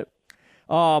little bit.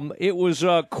 It was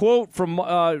a quote from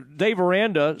Dave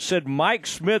Aranda, said Mike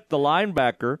Smith, the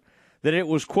linebacker, that it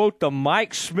was, quote, the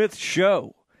Mike Smith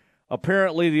show,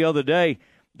 apparently the other day.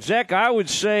 Zach, I would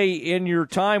say in your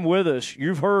time with us,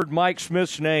 you've heard Mike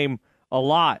Smith's name a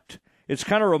lot. It's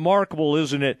kind of remarkable,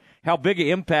 isn't it, how big an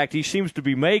impact he seems to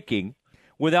be making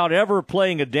without ever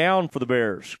playing a down for the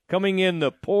Bears. Coming in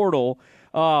the portal,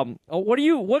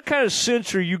 what kind of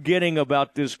sense are you getting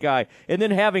about this guy? And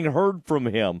then having heard from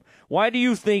him, why do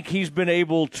you think he's been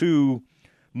able to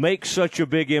make such a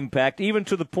big impact, even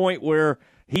to the point where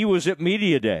he was at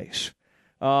media days?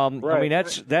 Right. I mean,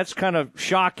 that's kind of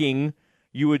shocking.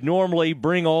 You would normally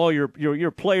bring all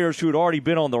your players who had already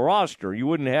been on the roster. You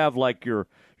wouldn't have like your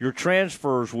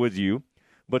transfers with you,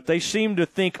 but they seem to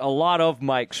think a lot of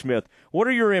Mike Smith. What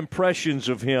are your impressions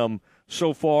of him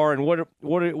so far, and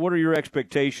what are your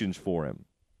expectations for him?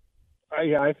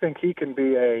 Yeah, I think he can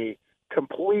be a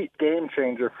complete game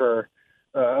changer for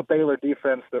a Baylor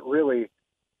defense that really,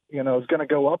 is going to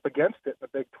go up against it in the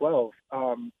Big 12.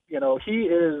 He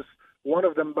is one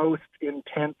of the most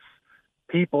intense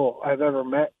people I've ever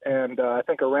met, and I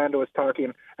think Aranda was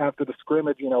talking after the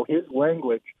scrimmage. His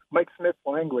language, Mike Smith's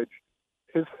language,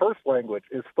 his first language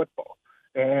is football,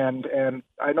 and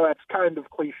I know that's kind of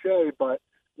cliche, but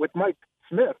with Mike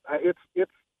Smith,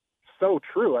 it's so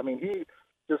true. I mean, he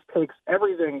just takes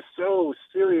everything so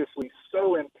seriously,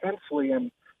 so intensely,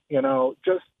 and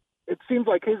it seems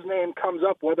like his name comes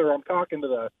up whether I'm talking to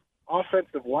the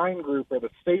offensive line group or the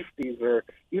safeties or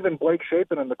even Blake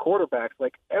Shapen and the quarterbacks.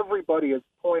 Like, everybody is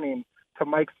pointing to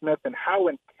Mike Smith and how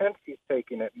intense he's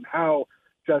taking it, and how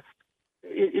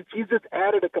he's just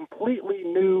added a completely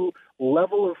new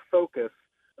level of focus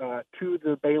to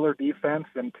the Baylor defense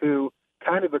and to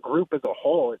kind of the group as a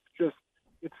whole.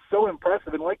 It's so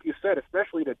impressive. And like you said,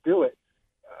 especially to do it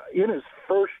in his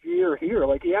first year here,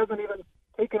 like, he hasn't even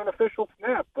taken an official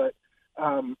snap, but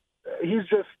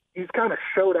he's kind of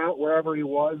showed out wherever he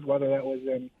was, whether that was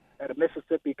at a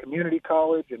Mississippi community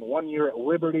college and 1 year at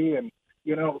Liberty. And,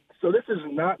 so this is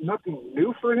nothing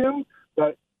new for him,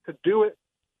 but to do it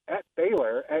at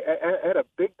Baylor, at a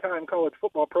big time college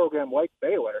football program like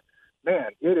Baylor,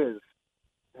 man, it is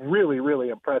really, really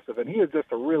impressive. And he is just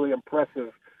a really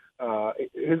impressive.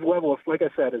 His level of, like I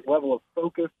said, his level of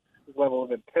focus, his level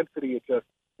of intensity, it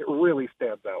really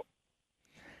stands out.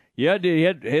 Yeah, he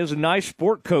has a nice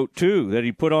sport coat, too, that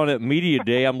he put on at Media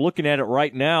Day. I'm looking at it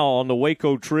right now on the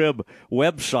Waco Trib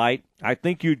website. I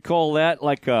think you'd call that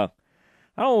like a,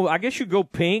 I don't know, I guess you'd go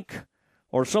pink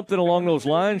or something along those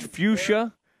lines,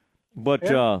 fuchsia. But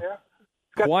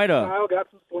quite a style, got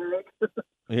some swag.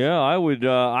 Yeah,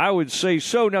 I would say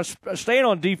so. Now, staying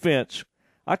on defense,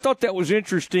 I thought that was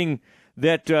interesting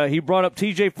that he brought up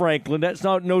T.J. Franklin. That's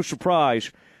no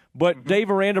surprise. But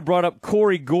Dave Aranda brought up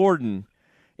Corey Gordon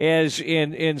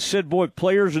and said, boy,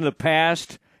 players in the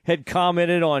past had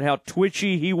commented on how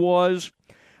twitchy he was.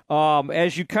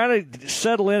 As you kind of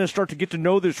settle in and start to get to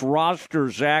know this roster,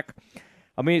 Zach,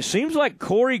 I mean, it seems like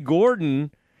Corey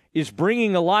Gordon is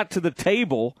bringing a lot to the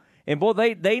table. And, boy,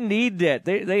 they need that.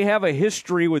 They have a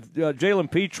history with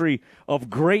Jalen Petrie of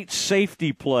great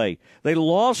safety play. They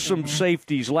lost some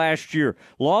safeties last year,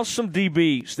 lost some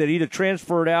DBs that either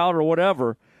transferred out or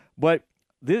whatever. But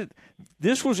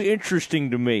this was interesting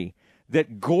to me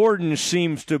that Gordon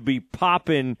seems to be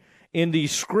popping in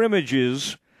these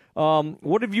scrimmages.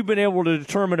 What have you been able to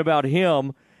determine about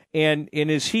him? And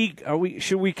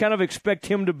should we kind of expect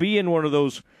him to be in one of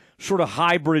those sort of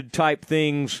hybrid type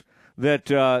things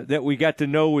that we got to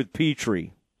know with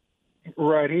Petrie?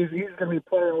 Right, he's going to be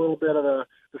playing a little bit of the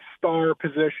star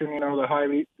position, the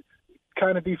high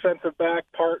kind of defensive back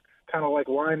part, kind of like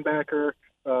linebacker,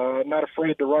 not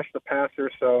afraid to rush the passer.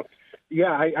 So,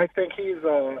 yeah, I think he's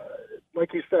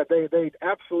like you said, they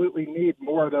absolutely need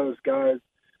more of those guys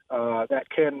that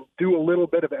can do a little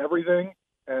bit of everything,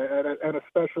 and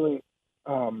especially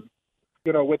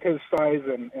with his size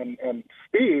and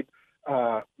speed,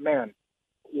 man.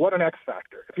 What an X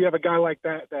factor. If you have a guy like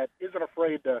that isn't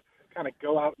afraid to kind of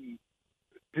go out and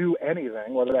do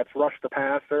anything, whether that's rush the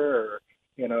passer or,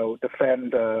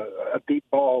 defend a deep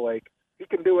ball, like he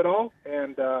can do it all.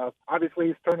 And obviously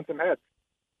he's turning some heads.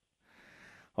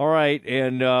 All right.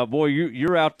 And, boy,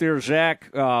 you're out there, Zach,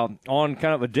 on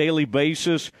kind of a daily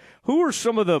basis. Who are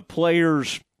some of the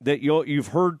players that you've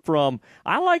heard from?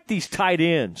 I like these tight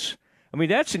ends. I mean,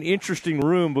 that's an interesting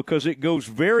room because it goes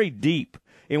very deep.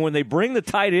 And when they bring the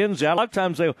tight ends out, a lot of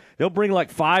times they'll bring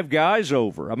like 5 guys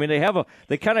over. I mean,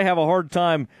 they kind of have a hard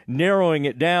time narrowing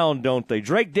it down, don't they?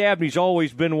 Drake Dabney's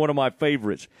always been one of my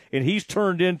favorites, and he's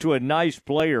turned into a nice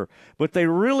player. But they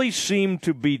really seem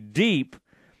to be deep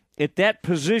at that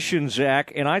position,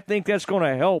 Zach, and I think that's going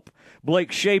to help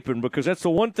Blake Shapen because that's the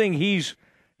one thing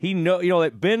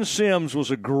that Ben Sims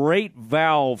was a great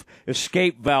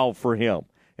escape valve for him.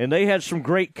 And they had some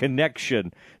great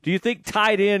connection. Do you think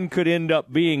tight end could end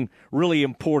up being really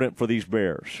important for these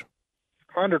Bears?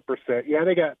 100%. Yeah,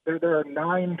 there are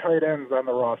 9 tight ends on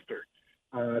the roster,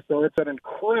 so it's an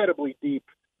incredibly deep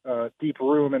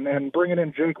room. And bringing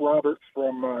in Jake Roberts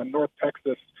from North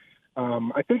Texas,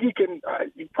 I think he can.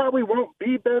 He probably won't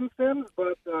be Ben Sims,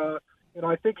 but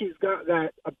I think he's got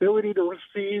that ability to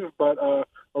receive, but a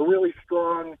really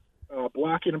strong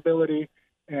blocking ability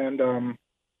and.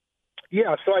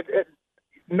 Yeah, so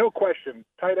no question,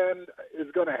 tight end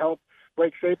is going to help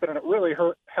Blake Shapen, and it really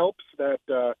helps that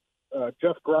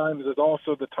Jeff Grimes is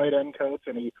also the tight end coach,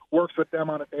 and he works with them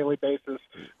on a daily basis.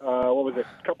 What was it?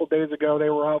 A couple days ago, they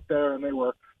were out there and they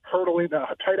were hurdling. The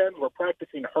tight ends were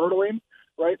practicing hurdling,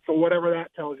 right? So whatever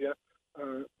that tells you.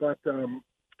 So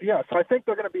I think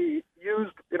they're going to be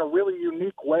used in a really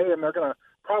unique way, and they're going to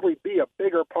probably be a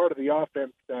bigger part of the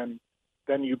offense than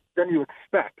you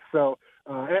expect. So.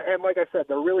 And like I said,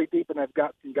 they're really deep, and they've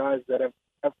got some guys that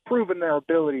have proven their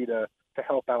ability to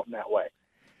help out in that way.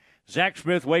 Zach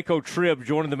Smith, Waco Trib,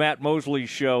 joining the Matt Mosley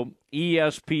Show,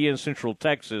 ESPN Central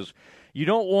Texas. You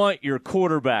don't want your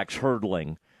quarterbacks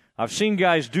hurdling. I've seen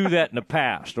guys do that in the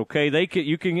past, okay?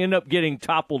 You can end up getting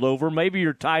toppled over. Maybe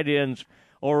your tight ends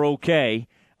are okay.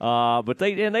 But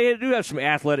they do have some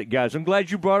athletic guys. I'm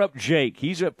glad you brought up Jake.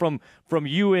 He's from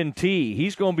UNT.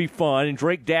 He's going to be fun. And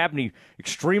Drake Dabney,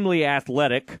 extremely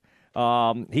athletic.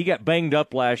 He got banged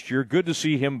up last year. Good to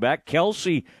see him back.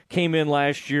 Kelsey came in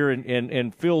last year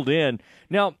and filled in.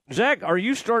 Now, Zach, are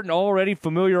you starting to already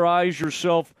familiarize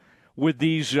yourself with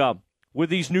these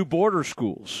new border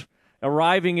schools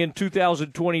arriving in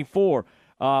 2024?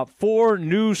 4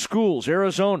 new schools: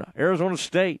 Arizona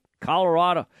State,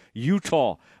 Colorado,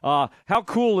 Utah. How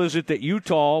cool is it that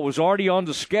Utah was already on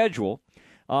the schedule?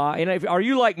 And are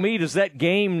you like me? Does that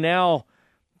game now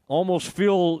almost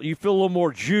feel a little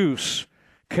more juice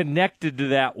connected to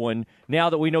that one now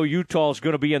that we know Utah is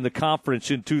going to be in the conference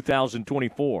in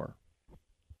 2024?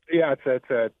 Yeah,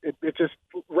 it just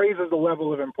raises the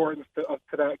level of importance to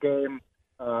that game.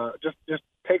 just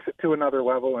takes it to another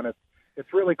level, and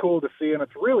it's really cool to see, and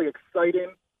it's really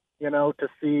exciting, to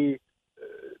see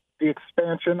the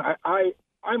expansion.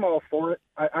 I'm all for it.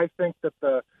 I think that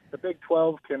the Big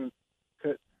 12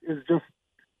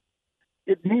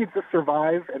 it needs to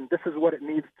survive, and this is what it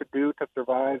needs to do to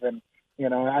survive. And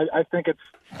I think it's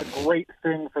a great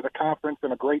thing for the conference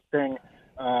and a great thing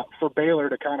for Baylor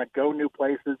to kind of go new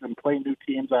places and play new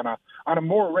teams on a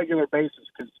more regular basis.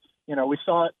 Because we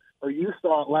saw it, or you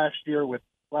saw it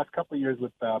last couple of years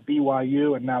with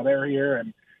BYU, and now they're here,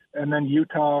 and then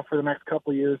Utah for the next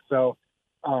couple of years. So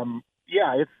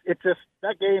it's just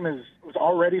that game was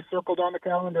already circled on the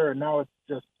calendar, and now it's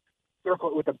just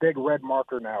circled with a big red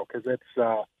marker now because it's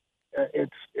a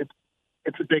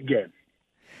big game.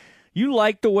 You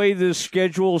like the way this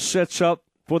schedule sets up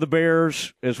for the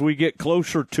Bears as we get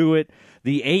closer to it?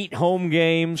 The 8 home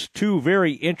games, 2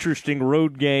 very interesting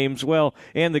road games,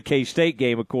 and the K-State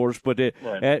game, of course, but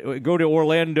go to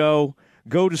Orlando,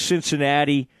 go to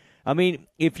Cincinnati. I mean,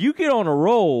 if you get on a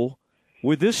roll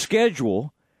with this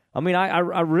schedule, I mean,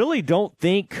 I really don't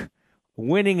think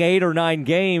winning 8 or 9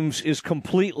 games is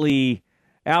completely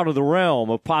out of the realm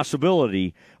of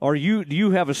possibility. Do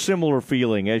you have a similar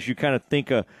feeling as you kind of think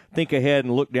ahead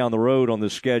and look down the road on the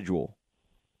schedule?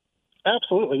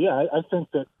 Absolutely, yeah. I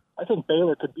think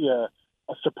Baylor could be a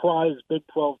surprise Big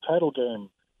 12 title game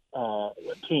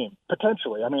team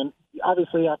potentially. I mean,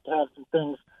 obviously you have to have some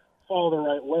things fall the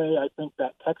right way. I think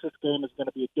that Texas game is going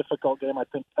to be a difficult game. I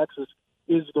think Texas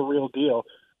is the real deal.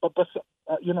 But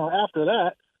after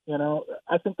that,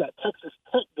 I think that Texas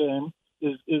Tech game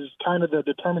is kind of the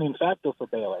determining factor for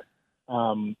Baylor.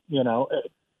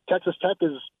 Texas Tech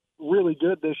is really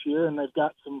good this year, and they've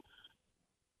got some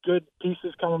good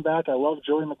pieces coming back. I love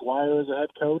Joey McGuire as a head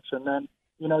coach. And then,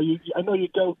 I know you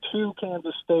go to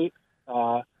Kansas State,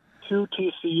 to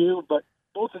TCU, but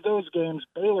both of those games,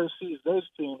 Baylor sees those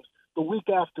teams the week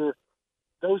after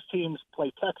those teams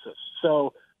play Texas.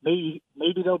 So maybe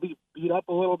they'll be beat up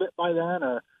a little bit by then,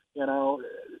 or,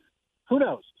 who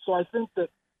knows? So I think that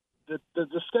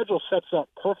the schedule sets up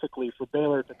perfectly for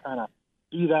Baylor to kind of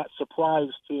be that surprise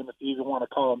team, if you even want to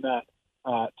call them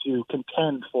that, to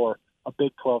contend for a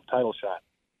Big 12 title shot.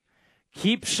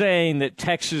 Keep saying that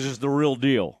Texas is the real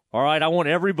deal. All right, I want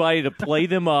everybody to play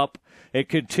them up and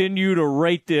continue to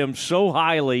rate them so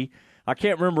highly. I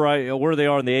can't remember where they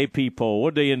are in the AP poll.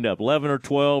 What did they end up, 11 or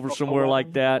 12 or somewhere 11,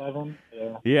 like that? 11,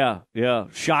 yeah.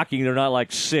 Shocking they're not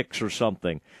like 6 or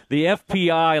something. The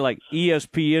FPI,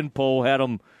 ESPN poll had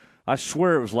them, I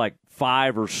swear it was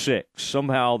 5 or 6.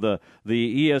 Somehow the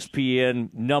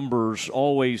ESPN numbers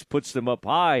always puts them up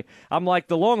high. I'm like,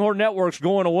 the Longhorn Network's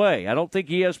going away. I don't think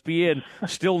ESPN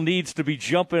still needs to be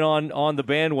jumping on the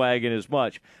bandwagon as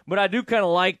much. But I do kind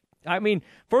of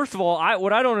first of all,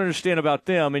 what I don't understand about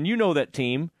them, and you know that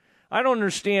team, I don't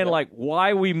understand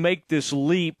why we make this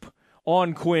leap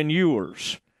on Quinn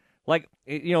Ewers.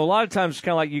 A lot of times it's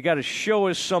kind of like you got to show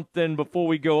us something before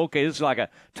we go, okay, this is like a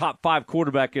top 5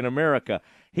 quarterback in America.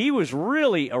 He was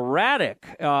really erratic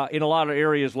in a lot of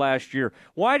areas last year.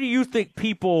 Why do you think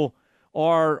people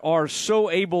are so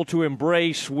able to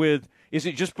embrace is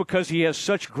it just because he has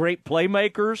such great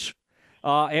playmakers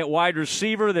at wide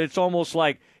receiver that it's almost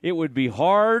like it would be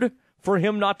hard for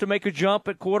him not to make a jump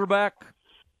at quarterback?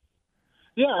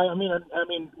 Yeah, I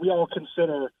mean, we all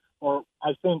consider, or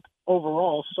I think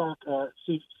overall,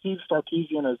 Steve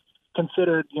Sarkisian is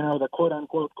considered, the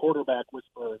quote-unquote quarterback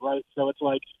whisperer, right? So it's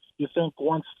like you think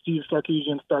once Steve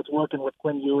Sarkisian starts working with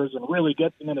Quinn Ewers and really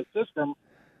gets him in his system,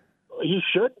 he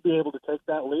should be able to take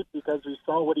that leap because we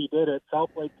saw what he did at South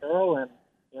Lake Carroll, and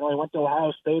he went to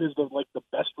Ohio State as the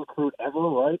best recruit ever,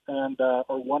 right? And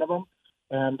or one of them,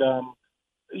 and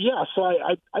so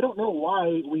I don't know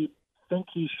why we think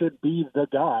he should be the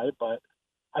guy, but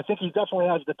I think he definitely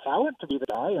has the talent to be the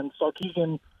guy, and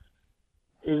Sarkisian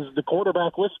is the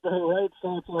quarterback whisperer, right?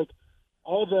 So it's like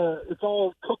it's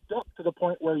all cooked up to the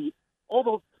point where all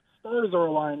the stars are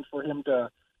aligned for him to,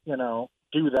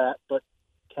 do that, but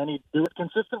can he do it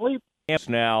consistently?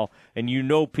 Now, and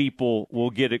people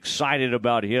will get excited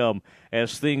about him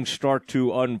as things start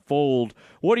to unfold.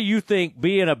 What do you think,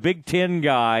 being a Big Ten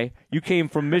guy, you came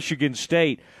from Michigan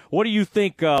State, what do you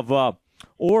think of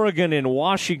Oregon and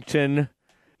Washington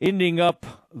ending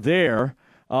up there?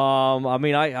 I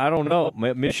don't know.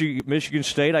 Michigan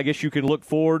State, I guess you can look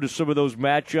forward to some of those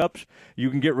matchups. You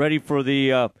can get ready for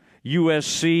the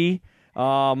USC.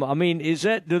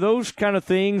 Do those kind of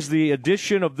things, the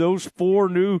addition of those 4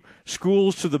 new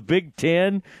schools to the Big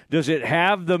Ten, does it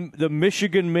have the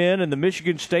Michigan men and the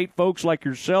Michigan State folks like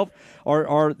yourself?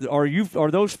 Are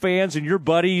those fans and your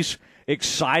buddies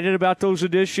excited about those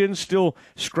additions, still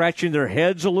scratching their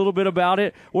heads a little bit about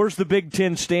it? Where's the Big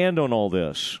Ten stand on all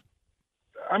this?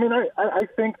 I mean, I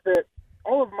think that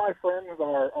all of my friends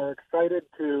are excited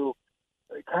to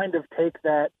kind of take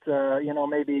that,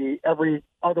 maybe every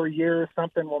other year or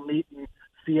something we'll meet in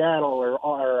Seattle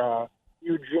or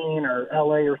Eugene or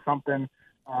LA or something.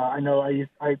 I know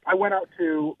I went out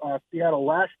to Seattle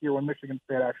last year when Michigan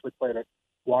State actually played at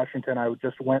Washington. I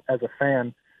just went as a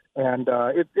fan, and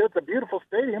it's a beautiful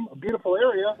stadium, a beautiful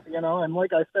area, and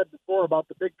like I said before about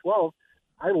the Big 12,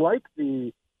 I like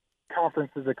the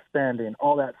conferences expanding,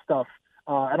 all that stuff.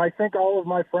 And I think all of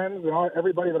my friends and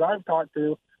everybody that I've talked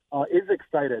to is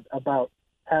excited about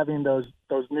having those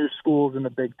new schools in the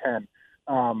Big Ten.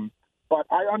 But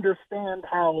I understand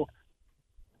how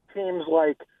teams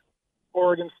like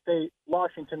Oregon State,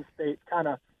 Washington State kind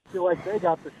of feel like they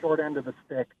got the short end of the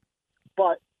stick.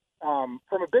 But from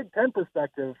a Big Ten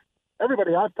perspective,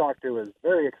 everybody I've talked to is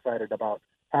very excited about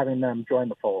having them join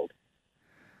the fold.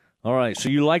 All right, so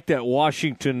you like that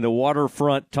Washington, the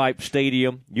waterfront type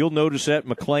stadium. You'll notice that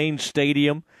McLean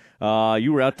Stadium.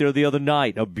 You were out there the other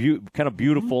night, kind of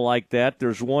beautiful like that.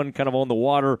 There's one kind of on the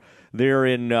water there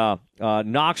in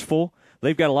Knoxville.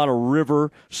 They've got a lot of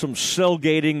river, some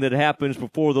cellgating that happens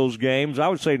before those games. I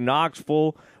would say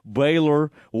Knoxville,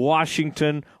 Baylor,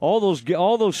 Washington, all those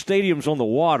stadiums on the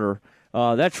water.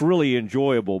 That's really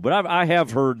enjoyable. But I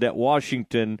have heard that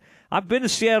Washington. I've been to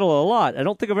Seattle a lot. I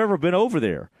don't think I've ever been over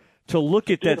there to look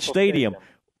at that stadium.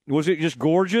 Was it just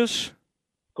gorgeous?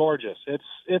 Gorgeous.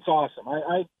 It's awesome.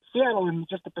 Seattle and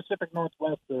just the Pacific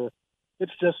Northwest.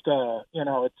 It's just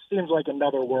it seems like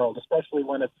another world, especially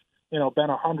when it's been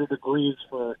 100 degrees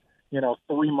for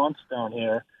 3 months down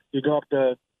here. You go up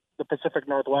to the Pacific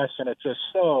Northwest and it's just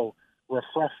so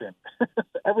refreshing.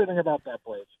 Everything about that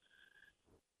place.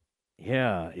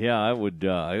 Yeah, I would.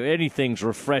 Anything's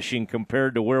refreshing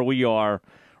compared to where we are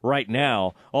right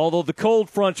now. Although the cold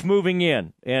front's moving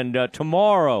in, and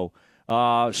tomorrow,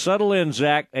 settle in,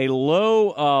 Zach. A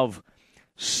low of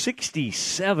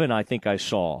 67, I think I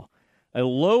saw. A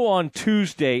low on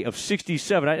Tuesday of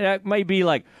 67. That may be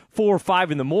like 4 or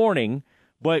 5 in the morning,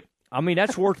 but I mean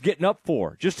that's worth getting up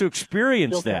for just to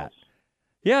experience that.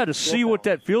 Yeah, to see what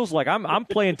that feels like. I'm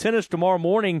playing tennis tomorrow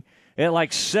morning at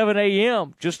like 7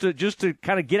 a.m. just to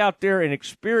kind of get out there and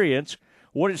experience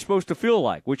what it's supposed to feel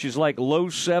like, which is like low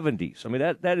 70s. I mean,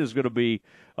 that is going to be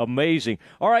amazing.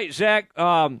 All right, Zach,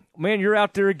 man, you're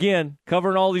out there again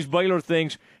covering all these Baylor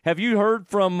things. Have you heard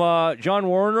from John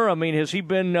Werner? I mean, has he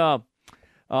been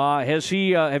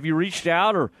have you reached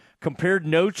out or compared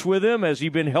notes with him? Has he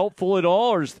been helpful at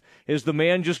all, or has the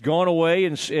man just gone away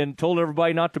and told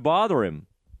everybody not to bother him?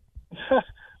 I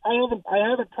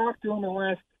haven't talked to him in the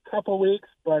last couple of weeks,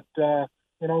 but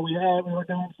we were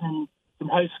doing some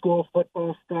high school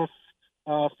football stuff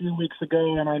a few weeks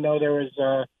ago, and I know there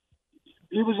was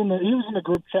he was in the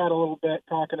group chat a little bit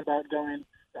talking about going.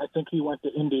 I think he went to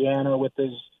Indiana with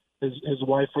his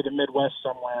wife or the Midwest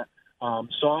somewhere.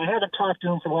 So I haven't talked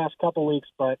to him for the last couple of weeks,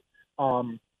 but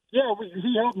he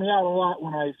helped me out a lot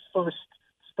when I first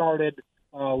started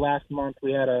last month.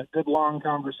 We had a good long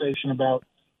conversation about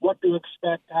what to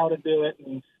expect, how to do it,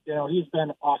 and he's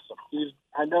been awesome.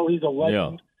 I know he's a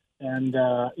legend, and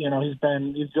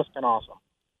he's just been awesome.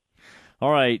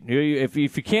 All right, if you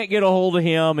can't get a hold of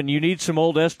him and you need some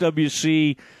old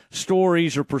SWC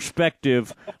stories or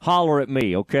perspective, holler at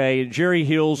me, okay? And Jerry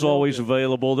Hill's always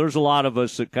available. There's a lot of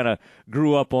us that kind of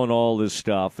grew up on all this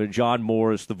stuff, and John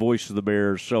Morris, the voice of the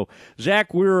Bears. So,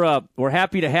 Zach, we're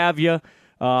happy to have you.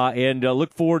 And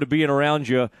look forward to being around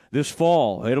you this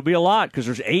fall. It'll be a lot because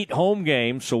there's 8 home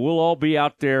games, so we'll all be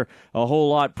out there a whole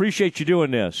lot. Appreciate you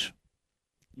doing this.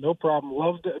 No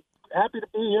problem. Happy to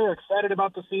be here. Excited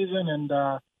about the season,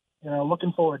 and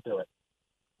looking forward to it.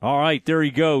 All right, there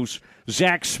he goes,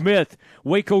 Zach Smith,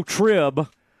 Waco Trib,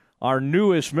 our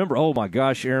newest member. Oh my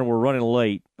gosh, Aaron, we're running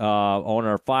late on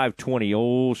our 5:20.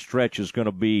 Oh, Stretch is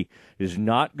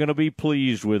not going to be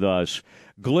pleased with us.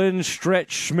 Glenn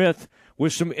Stretch Smith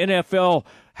with some NFL.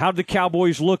 How'd the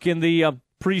Cowboys look in the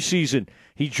preseason?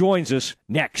 He joins us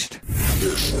next.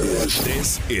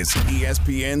 This is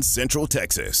ESPN Central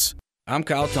Texas. I'm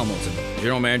Kyle Tumilton,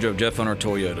 General Manager of Jeff Hunter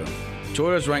Toyota.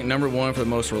 Toyota is ranked number 1 for the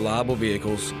most reliable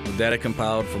vehicles, with data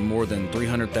compiled from more than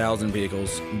 300,000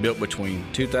 vehicles built between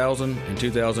 2000 and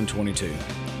 2022.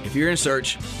 If you're in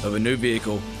search of a new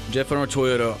vehicle, Jeff Hunter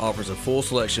Toyota offers a full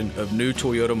selection of new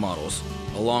Toyota models,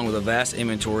 along with a vast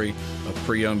inventory of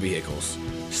pre-owned vehicles.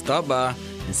 Stop by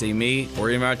and see me or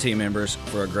any of our team members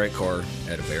for a great car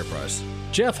at a fair price.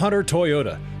 Jeff Hunter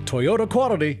Toyota, Toyota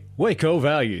quality, Waco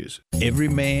values. Every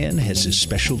man has his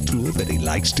special tool that he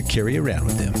likes to carry around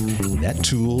with him. That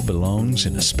tool belongs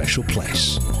in a special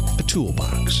place, a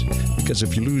toolbox. Because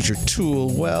if you lose your tool,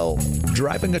 well,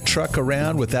 driving a truck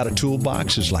around without a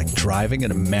toolbox is like driving an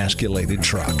emasculated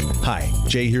truck. Hi,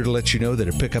 Jay here to let you know that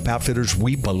at Pickup Outfitters,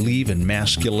 we believe in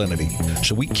masculinity.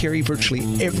 So we carry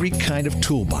virtually every kind of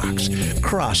toolbox.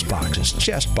 Cross boxes,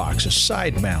 chest boxes,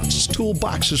 side mounts,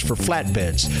 toolboxes for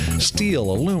flatbeds, steel,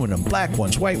 aluminum, black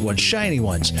ones, white ones, shiny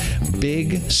ones.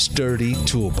 Big, sturdy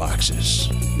toolboxes.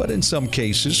 But in some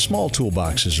cases, small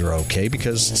toolboxes are okay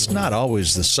because it's not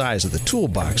always the size of the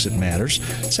toolbox that matters.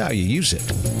 It's how you use it.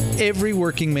 Every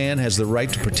working man has the right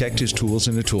to protect his tools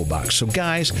in a toolbox. So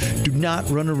guys, do not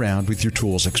run around with your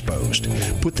tools exposed.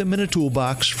 Put them in a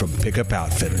toolbox from Pickup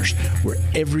Outfitters, where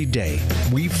every day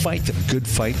we fight the good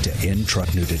fight to end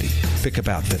truck nudity. Pickup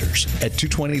Outfitters at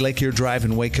 220 Lake Erie Drive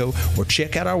in Waco, or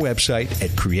check out our website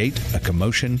at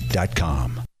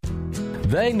createacommotion.com.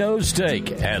 They know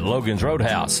steak at Logan's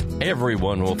Roadhouse.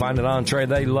 Everyone will find an entree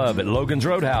they love at Logan's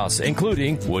Roadhouse,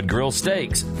 including wood grill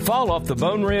steaks, fall off the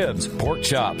bone ribs, pork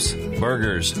chops,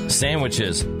 burgers,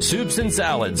 sandwiches, soups and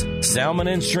salads, salmon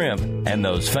and shrimp, and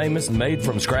those famous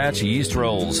made-from-scratch yeast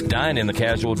rolls. Dine in the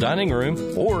casual dining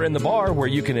room or in the bar where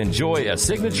you can enjoy a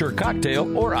signature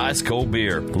cocktail or ice-cold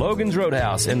beer. Logan's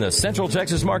Roadhouse in the Central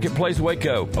Texas Marketplace,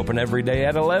 Waco. Open every day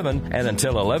at 11 and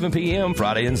until 11 p.m.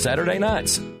 Friday and Saturday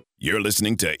nights. You're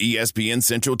listening to ESPN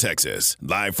Central Texas,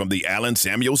 live from the Allen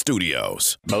Samuel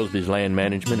Studios. Mosby's Land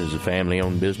Management is a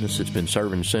family-owned business that's been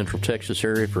serving the Central Texas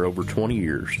area for over 20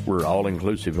 years. We're an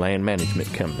all-inclusive land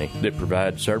management company that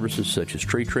provides services such as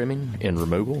tree trimming and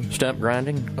removal, stump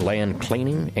grinding, land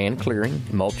cleaning and clearing,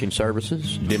 mulching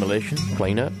services, demolition,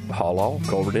 cleanup, haul-off,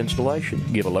 culvert installation.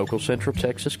 Give a local Central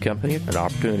Texas company an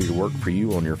opportunity to work for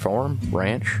you on your farm,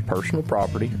 ranch, personal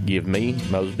property. Give me,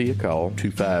 Mosby, a call,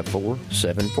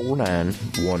 254-744.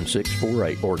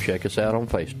 1648, or check us out on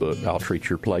Facebook. I'll treat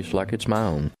your place like it's my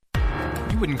own.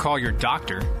 You wouldn't call your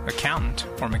doctor, accountant,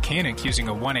 or mechanic using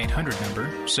a 1-800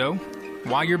 number, so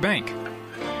why your bank?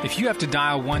 If you have to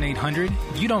dial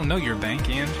 1-800, you don't know your bank,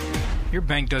 and your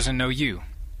bank doesn't know you.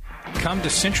 Come to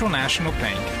Central National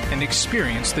Bank and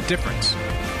experience the difference.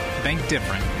 Bank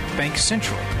different. Bank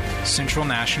Central. Central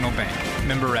National Bank.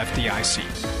 Member FDIC.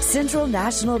 Central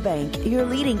National Bank, your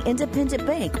leading independent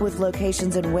bank with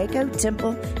locations in Waco,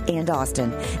 Temple, and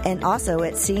Austin, and also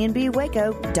at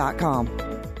cnbwaco.com.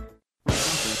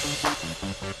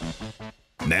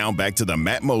 Now back to the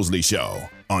Matt Mosley Show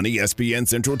on ESPN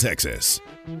Central Texas.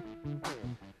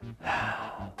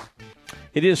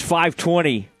 It is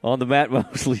 5:20 on the Matt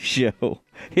Mosley Show.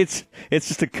 It's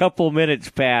just a couple minutes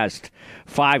past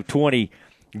 5:20.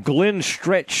 Glenn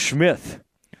Stretch Smith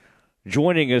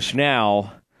joining us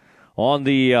now on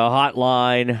the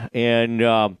hotline.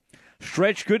 And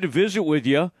Stretch, good to visit with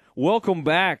you. Welcome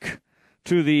back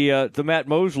to the Matt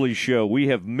Mosley Show. We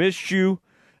have missed you,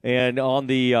 and on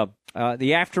the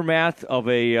aftermath of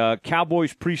a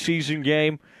Cowboys preseason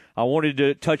game, I wanted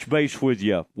to touch base with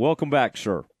you. Welcome back,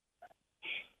 sir.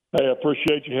 Hey, I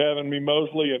appreciate you having me,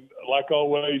 Mosley, and like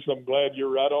always, I'm glad you're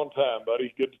right on time,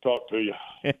 buddy. Good to talk to you.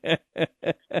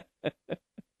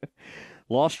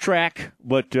 Lost track,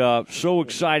 but so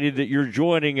excited that you're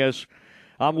joining us.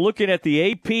 I'm looking at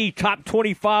the AP Top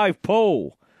 25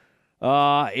 poll,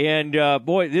 and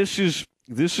boy, this is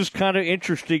kind of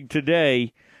interesting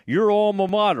today. Your alma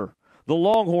mater, the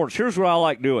Longhorns. Here's what I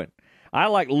like doing. I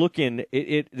like looking.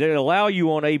 They allow you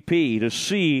on AP to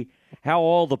see how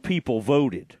all the people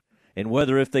voted, and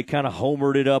whether if they kind of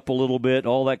homered it up a little bit,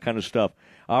 all that kind of stuff.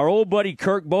 Our old buddy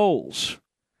Kirk Bowles,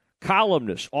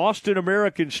 columnist, Austin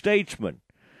American-Statesman.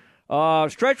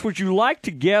 Stretch, would you like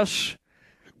to guess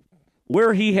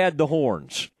where he had the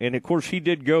horns? And, of course, he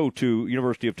did go to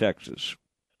University of Texas.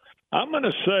 I'm going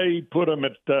to say put him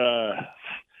at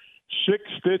 6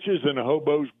 stitches in a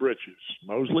hobo's britches.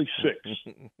 Mosley,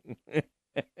 6.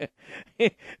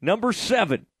 Number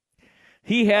 7.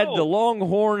 He had the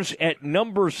Longhorns at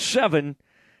number 7,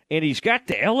 and he's got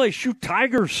the LSU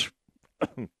Tigers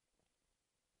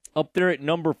up there at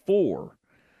number 4.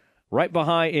 Right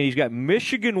behind, and he's got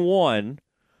Michigan 1,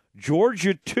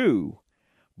 Georgia 2,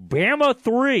 Bama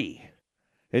 3,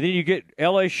 and then you get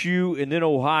LSU and then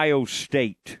Ohio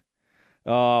State.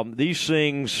 These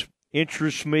things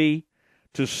interest me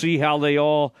to see how they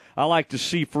all – I like to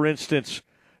see, for instance,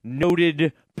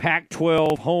 noted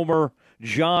Pac-12 homer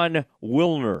John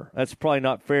Wilner. That's probably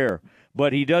not fair,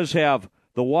 but he does have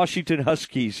the Washington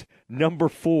Huskies number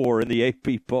 4 in the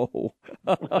AP poll.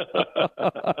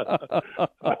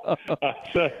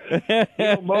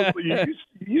 Mostly you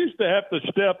used to have to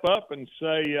step up and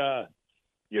say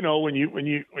you know, when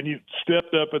you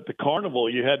stepped up at the carnival,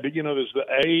 you had to, you know, there's the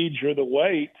age or the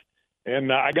weight,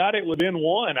 and I got it within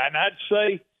one. And I'd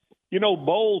say, you know,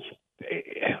 Bowles,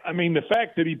 I mean, the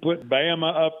fact that he put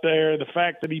Bama up there, the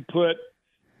fact that he put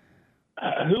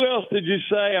who else did you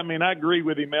say? I mean, I agree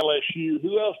with him, LSU.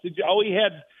 Who else did you? Oh, he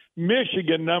had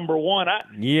Michigan number one.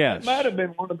 Yes. It might have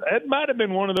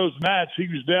been one of those nights he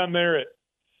was down there at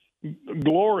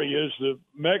Gloria's, the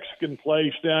Mexican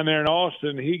place down there in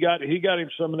Austin. He got him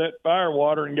some of that fire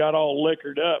water and got all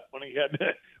liquored up when he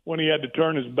had to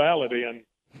turn his ballot in.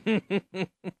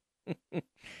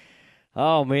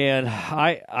 Oh man,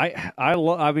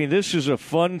 I mean, this is a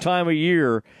fun time of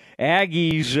year.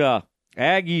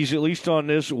 Aggies, at least on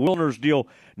this Wilner's deal,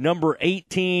 number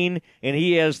 18, and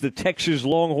he has the Texas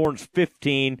Longhorns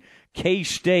 15,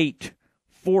 K-State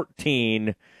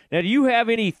 14. Now, do you have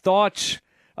any thoughts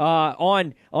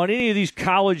on any of these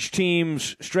college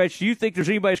teams, Stretch? Do you think there's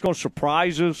anybody that's going to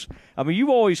surprise us? I mean, you've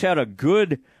always had a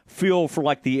good feel for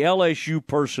like the LSU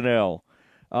personnel.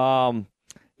 And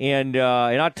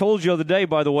I told you the other day,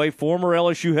 by the way, former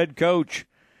LSU head coach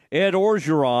Ed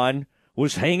Orgeron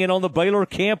was hanging on the Baylor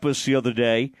campus the other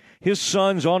day. His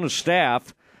son's on the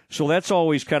staff, so that's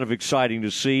always kind of exciting to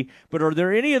see. But are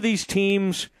there any of these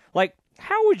teams, like,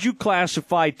 how would you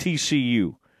classify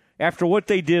TCU after what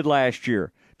they did last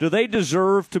year? Do they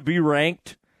deserve to be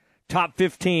ranked top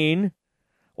 15,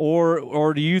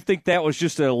 or do you think that was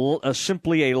just a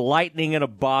simply a lightning in a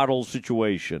bottle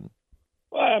situation?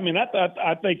 Well, I mean,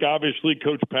 I think obviously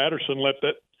Coach Patterson let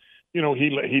that, you know,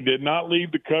 he did not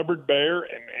leave the cupboard bare,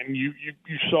 and you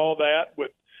saw that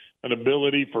with an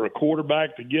ability for a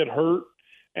quarterback to get hurt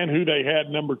and who they had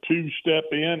number 2 step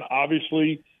in,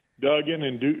 obviously Duggan,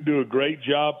 and do a great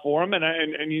job for him.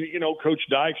 And you know, Coach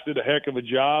Dykes did a heck of a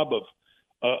job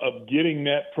of getting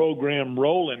that program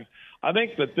rolling. I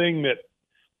think the thing that,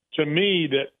 to me,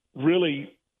 that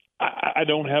really I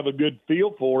don't have a good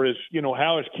feel for is, you know,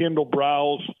 how is Kendall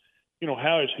Briles, you know,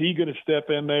 how is he going to step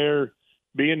in there,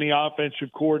 being the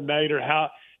offensive coordinator?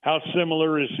 How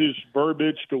similar is his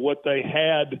verbiage to what they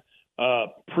had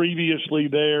previously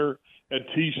there at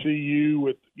TCU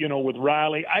with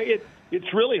Riley?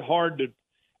 It's really hard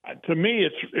to me.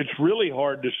 It's really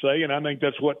hard to say, and I think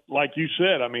that's what, like you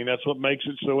said, I mean, that's what makes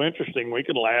it so interesting. We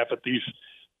can laugh at these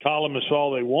columnists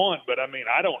all they want, but I mean,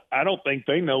 I don't think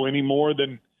they know any more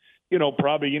than, you know,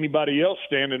 probably anybody else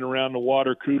standing around the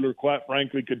water cooler, quite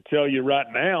frankly, could tell you right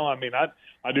now. I mean,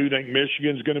 I do think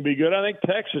Michigan's going to be good. I think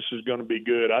Texas is going to be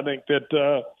good. I think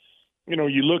that, you know,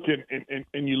 you look at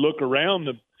and you look around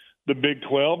the Big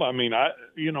 12. I mean,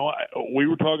 we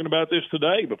were talking about this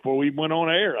today before we went on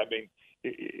air. I mean,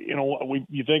 you know,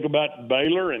 you think about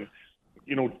Baylor and,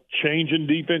 you know, changing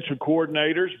defensive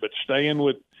coordinators, but staying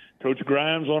with Coach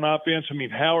Grimes on offense. I mean,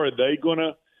 how are they going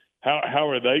to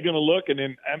look? And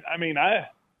then, I mean,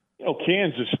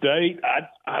 Kansas State,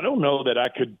 I don't know that I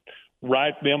could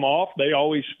write them off. They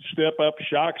always step up,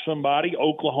 shock somebody.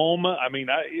 Oklahoma, I mean,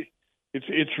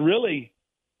 it's really,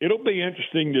 it'll be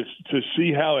interesting to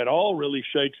see how it all really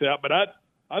shakes out. But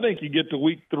I think you get to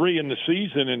week 3 in the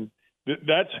season, and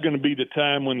that's going to be the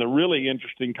time when the really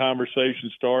interesting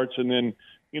conversation starts. And then,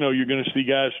 you know, you're going to see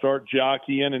guys start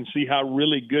jockeying and see how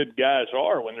really good guys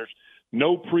are when there's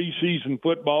no preseason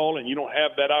football and you don't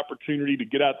have that opportunity to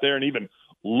get out there and even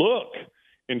look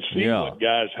and see what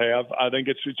guys have. I think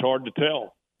it's hard to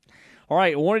tell. All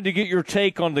right, I wanted to get your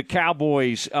take on the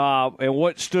Cowboys and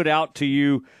what stood out to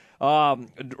you.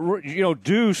 You know,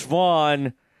 Deuce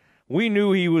Vaughn, we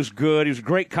knew he was good. He was a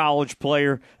great college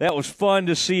player. That was fun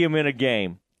to see him in a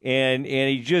game. And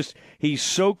he's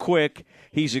so quick.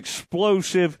 He's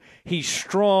explosive. He's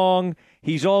strong.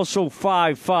 He's also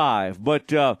 5'5".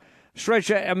 But,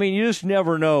 Stretch, I mean, you just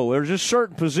never know. There's just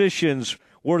certain positions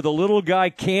where the little guy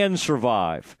can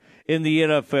survive in the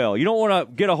NFL. You don't want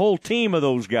to get a whole team of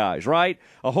those guys, right?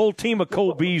 A whole team of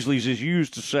Cole Beasleys, as you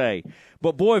used to say.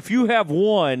 But, boy, if you have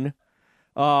one,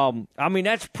 I mean,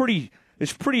 it's pretty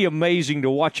amazing to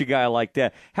watch a guy like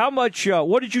that. How much,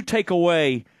 what did you take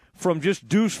away from just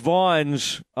Deuce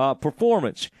Vaughn's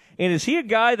performance? And is he a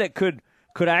guy that could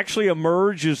actually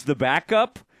emerge as the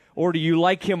backup? Or do you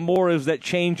like him more as that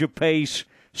change of pace,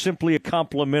 simply a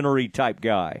complimentary type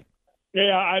guy?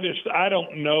 Yeah, I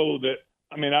don't know that.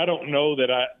 I mean, I don't know that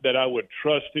I would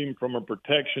trust him from a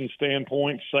protection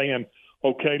standpoint, saying,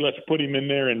 okay, let's put him in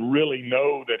there and really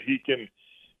know that he can,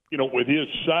 you know, with his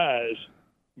size,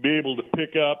 be able to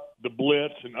pick up the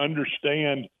blitz and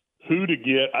understand who to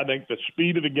get. I think the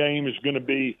speed of the game is going to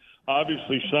be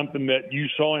obviously something that you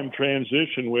saw him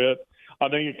transition with. I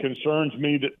think it concerns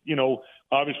me that, you know,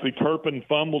 obviously Turpin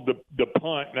fumbled the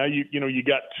punt. Now you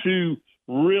got 2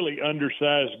 really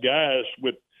undersized guys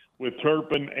with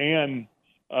Turpin and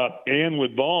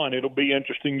with Vaughn. It'll be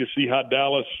interesting to see how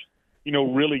Dallas,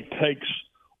 really takes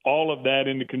all of that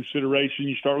into consideration.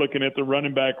 You start looking at the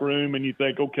running back room and you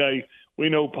think, okay, we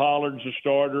know Pollard's a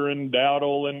starter and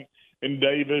Dowdle and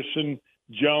Davis and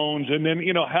Jones. And then,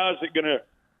 how is it going to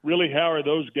really, how are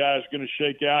those guys going to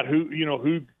shake out?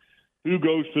 Who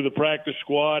goes to the practice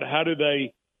squad? How do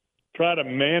they try to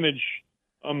manage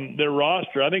their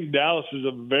roster? I think Dallas is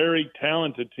a very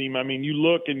talented team. I mean, you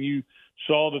look and you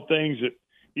saw the things that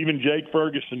even Jake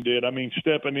Ferguson did. I mean,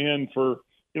 stepping in for,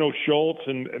 Schultz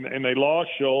and they lost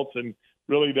Schultz, and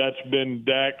really that's been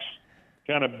Dak's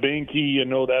kind of binky,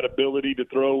 that ability to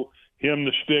throw him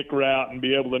the stick route and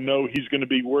be able to know he's going to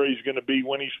be where he's going to be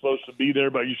when he's supposed to be there.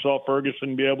 But you saw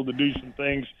Ferguson be able to do some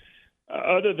things.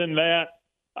 Other than that,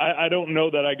 I don't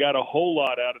know that I got a whole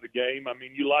lot out of the game. I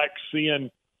mean, you like seeing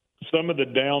some of the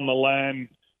down the line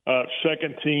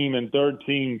second team and third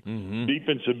team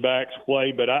defensive backs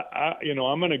play, but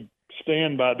I'm going to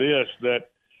stand by this, that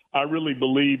I really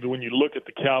believe when you look at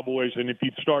the Cowboys, and if you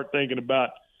start thinking about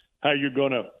how you're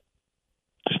going to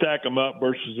stack them up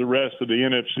versus the rest of the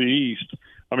NFC East,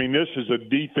 I mean, this is a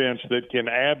defense that can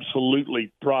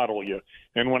absolutely throttle you.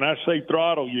 And when I say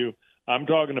throttle you, I'm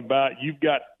talking about you've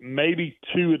got maybe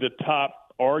two of the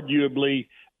top, arguably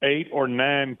 8 or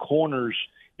 9 corners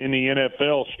in the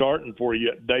NFL starting for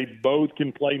you. They both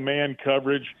can play man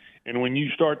coverage. And when you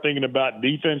start thinking about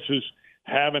defenses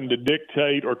having to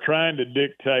dictate or trying to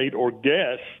dictate or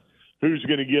guess who's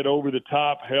going to get over the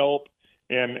top help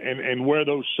and where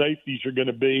those safeties are going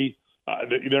to be,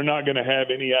 they're not going to have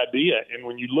any idea. And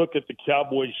when you look at the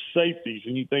Cowboys safeties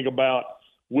and you think about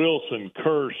Wilson,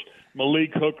 Kirst,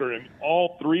 Malik Hooker, and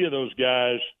all three of those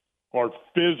guys are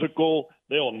physical.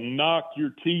 They'll knock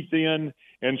your teeth in.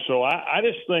 And so I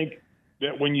just think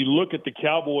that when you look at the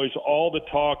Cowboys, all the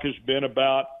talk has been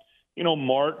about,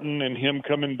 Martin and him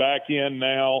coming back in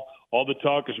now. All the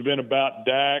talk has been about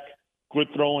Dak, quit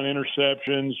throwing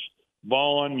interceptions.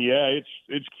 Vaughn,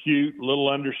 it's cute, little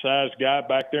undersized guy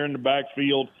back there in the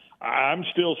backfield. I'm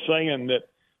still saying that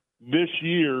this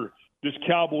year, this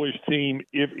Cowboys team,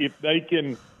 if they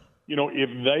can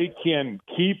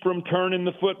keep from turning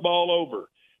the football over,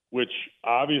 which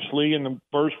obviously in the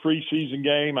first preseason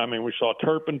game, I mean, we saw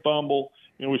Turpin fumble,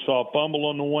 we saw a fumble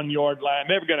on the 1 yard line.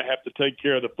 They're going to have to take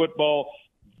care of the football.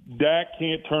 Dak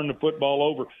can't turn the football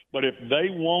over. But if they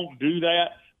won't do that,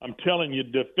 I'm telling you,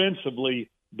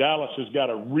 defensively, Dallas has got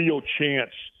a real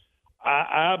chance,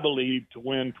 I believe, to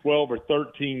win 12 or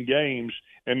 13 games,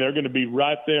 and they're going to be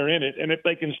right there in it. And if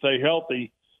they can stay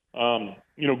healthy,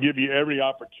 give you every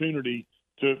opportunity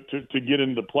to get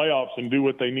into the playoffs and do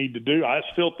what they need to do. I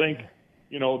still think,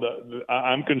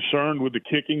 I'm concerned with the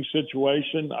kicking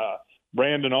situation.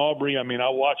 Brandon Aubrey, I mean, I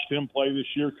watched him play this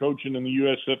year coaching in the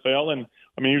USFL, and,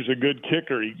 I mean, he was a good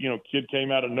kicker. Kid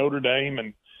came out of Notre Dame,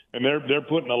 and they're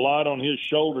putting a lot on his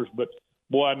shoulders. But,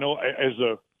 boy, I know as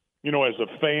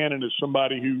a fan and as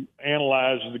somebody who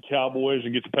analyzes the Cowboys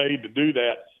and gets paid to do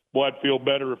that, boy, I'd feel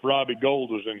better if Robbie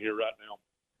Gould was in here right now.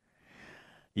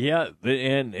 Yeah,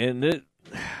 and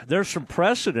there's some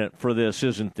precedent for this,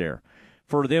 isn't there?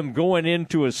 For them going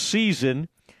into a season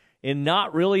and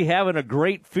not really having a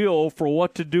great feel for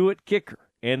what to do at kicker.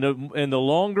 And the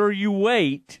longer you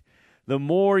wait, the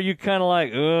more you kind of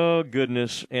like, oh,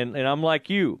 goodness. And I'm like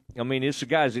you. I mean, this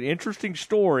guy's an interesting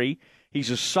story. He's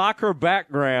a soccer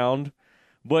background,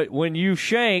 but when you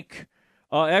shank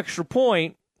extra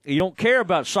point, you don't care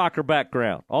about soccer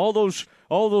background. All those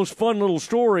fun little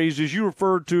stories, as you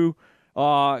referred to,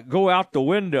 go out the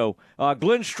window.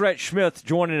 Glenn Stretch Smith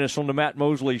joining us on the Matt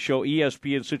Mosley Show,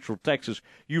 ESPN Central Texas.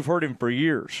 You've heard him for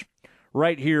years,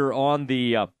 right here on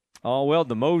the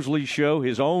Mosley Show,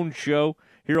 his own show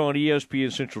here on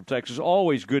ESPN Central Texas.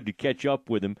 Always good to catch up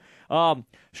with him.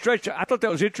 Stretch, I thought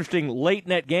that was interesting. Late in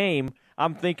that game,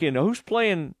 I'm thinking, who's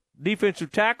playing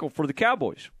defensive tackle for the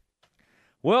Cowboys?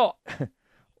 Well,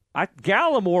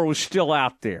 Gallimore was still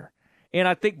out there. And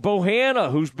I think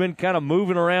Bohanna, who's been kind of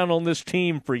moving around on this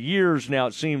team for years now,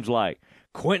 it seems like.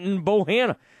 Quentin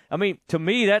Bohanna. I mean, to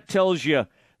me, that tells you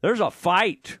there's a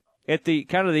fight at the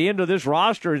kind of the end of this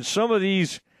roster, and some of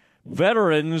these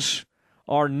veterans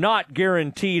are not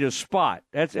guaranteed a spot.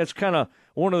 That's kind of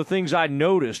one of the things I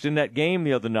noticed in that game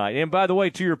the other night. And by the way,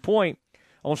 to your point,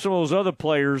 on some of those other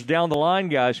players, down the line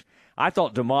guys, I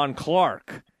thought Damon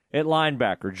Clark at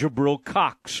linebacker, Jabril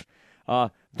Cox,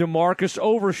 DeMarcus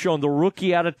Overshown, the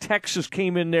rookie out of Texas,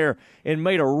 came in there and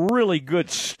made a really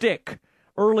good stick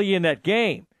early in that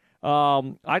game.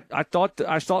 I thought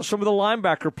some of the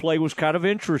linebacker play was kind of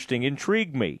interesting,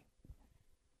 intrigued me.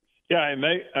 Yeah, and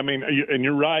and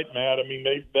you're right, Matt. I mean,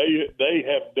 they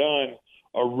have done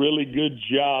a really good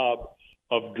job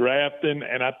of drafting,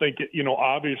 and I think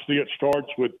obviously it starts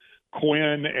with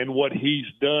Quinn and what he's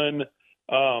done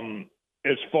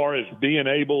as far as being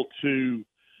able to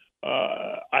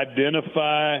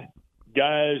identify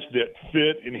guys that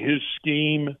fit in his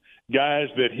scheme, guys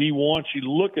that he wants. You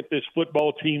look at this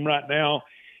football team right now,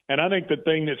 and I think the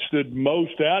thing that stood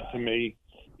most out to me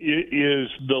is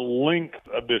the length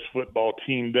of this football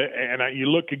team. And you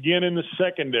look again in the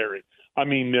secondary. I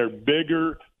mean, they're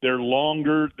bigger, they're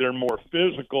longer, they're more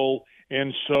physical,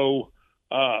 and so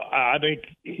I think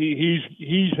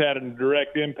he's had a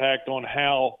direct impact on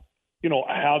how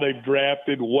they've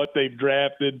drafted, what they've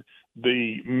drafted,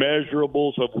 the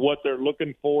measurables of what they're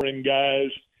looking for in guys.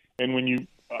 And when you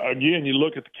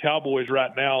look at the Cowboys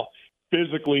right now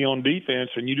physically on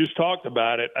defense, and you just talked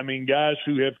about it, I mean, guys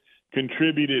who have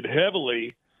contributed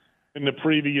heavily in the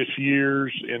previous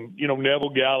years, and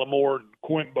Neville Gallimore and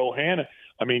Quentin Bohanna.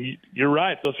 I mean, you're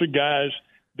right; those are guys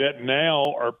that now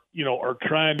are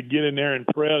trying to get in there and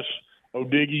press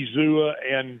Odigizua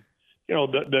and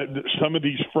some of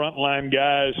these frontline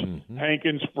guys,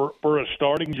 Hankins for a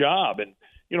starting job. And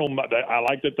I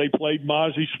like that they played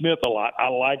Mozzie Smith a lot. I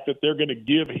like that they're going to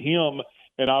give him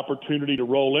an opportunity to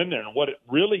roll in there. And what it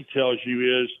really tells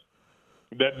you is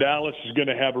that Dallas is going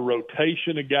to have a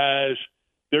rotation of guys.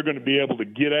 They're going to be able to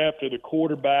get after the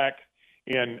quarterback,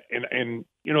 and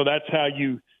that's how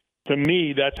to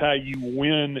me, that's how you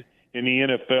win in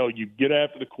the NFL. You get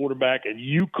after the quarterback and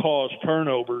you cause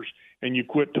turnovers, and you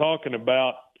quit talking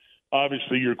about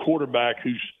obviously your quarterback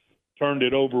who's turned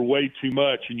it over way too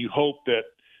much, and you hope that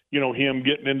him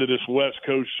getting into this West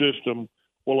Coast system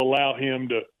will allow him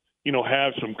to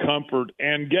have some comfort.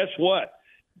 And guess what?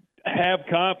 Have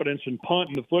confidence in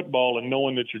punting the football and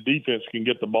knowing that your defense can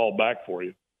get the ball back for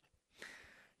you.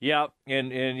 Yeah,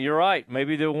 and you're right.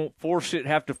 Maybe they won't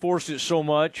have to force it so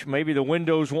much. Maybe the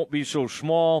windows won't be so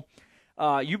small.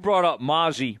 You brought up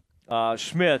Mozzie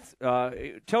Smith.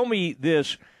 Tell me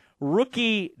this,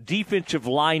 rookie defensive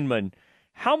lineman,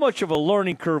 how much of a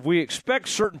learning curve? We expect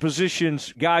certain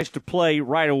positions guys to play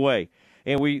right away,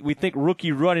 and we think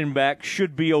rookie running back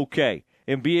should be okay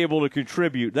and be able to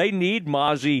contribute. They need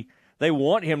Mozzie. They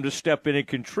want him to step in and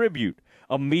contribute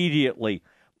immediately.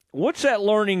 What's that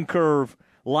learning curve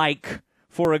like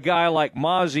for a guy like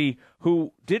Mozzie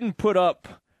who didn't put up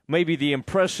maybe the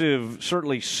impressive,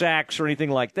 certainly sacks or anything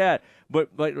like that, but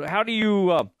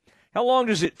how long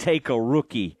does it take a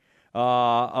rookie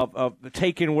of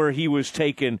taking where he was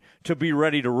taken to be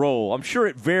ready to roll? I'm sure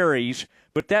it varies,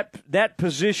 but that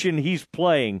position he's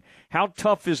playing, how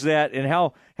tough is that, and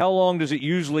how long does it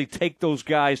usually take those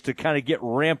guys to kind of get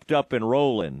ramped up and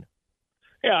rolling?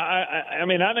 Yeah, I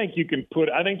mean, I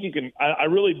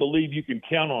really believe you can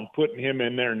count on putting him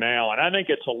in there now. And I think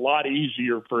it's a lot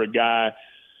easier for a guy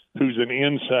who's an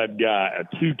inside guy, a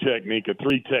 2 technique, a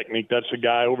 3 technique. That's a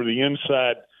guy over the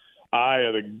inside eye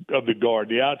of the guard,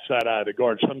 the outside eye of the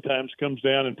guard. Sometimes comes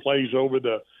down and plays over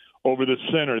the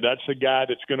center. That's the guy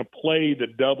that's going to play the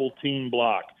double team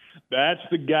block. That's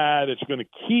the guy that's going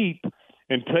to keep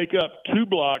and take up 2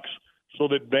 blocks so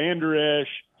that Vander Esch,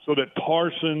 so that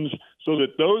Parsons, so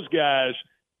that those guys,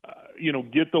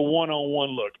 get the one-on-one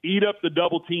look. Eat up the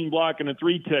double-team block in a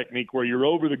 3 technique where you're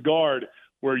over the guard,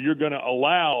 where you're going to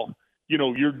allow,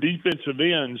 your defensive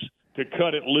ends to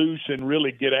cut it loose and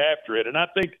really get after it. And I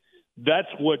think that's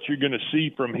what you're going to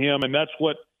see from him, and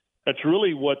that's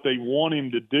really what they want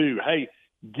him to do. Hey,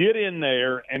 get in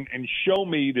there and show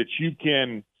me that you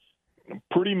can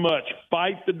pretty much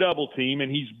fight the double team,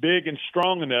 and he's big and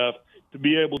strong enough to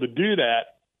be able to do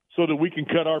that, so that we can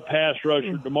cut our pass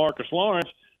rusher, DeMarcus Lawrence,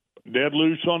 dead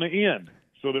loose on the end,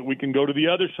 so that we can go to the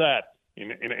other side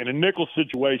in a nickel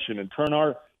situation and turn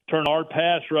our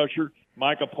pass rusher,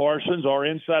 Micah Parsons, our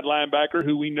inside linebacker,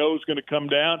 who we know is going to come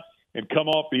down and come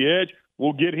off the edge.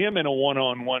 We'll get him in a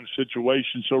one-on-one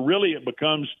situation. So really it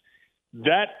becomes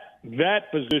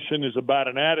that position is about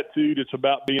an attitude. It's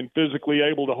about being physically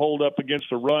able to hold up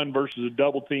against a run versus a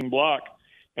double-team block.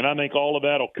 And I think all of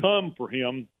that will come for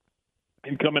him.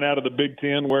 And coming out of the Big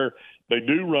Ten, where they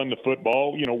do run the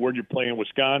football, where you're playing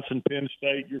Wisconsin, Penn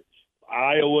State,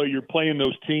 Iowa, you're playing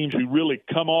those teams who really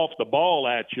come off the ball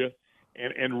at you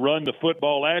and run the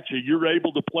football at you, you're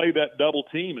able to play that double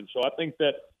team. And so I think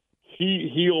that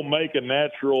he'll make a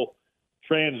natural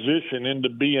transition into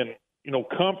being,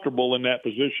 comfortable in that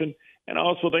position. And I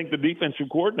also think the defensive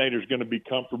coordinator is going to be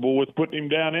comfortable with putting him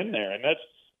down in there. And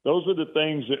those are the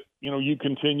things that, you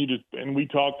continue to – and we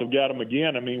talked about them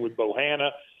again, with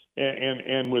Bohanna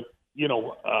and with,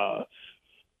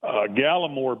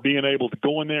 Gallimore being able to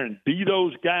go in there and be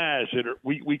those guys that are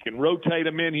we can rotate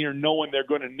them in here knowing they're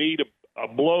going to need a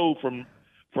blow from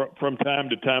time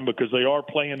to time because they are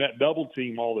playing that double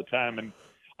team all the time. And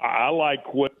I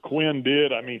like what Quinn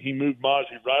did. I mean, he moved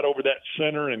Mosley right over that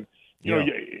center, and you know,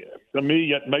 to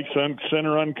me, it makes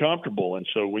center uncomfortable. And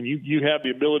so when you have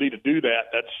the ability to do that,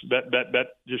 that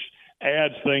just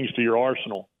adds things to your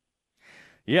arsenal.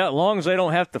 Yeah, as long as they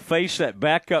don't have to face that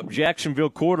backup Jacksonville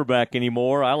quarterback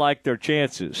anymore, I like their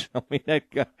chances. I mean,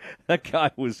 that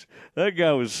guy was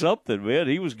something, man.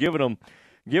 He was giving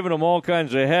them all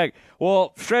kinds of heck.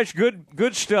 Well, Stretch,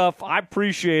 good stuff. I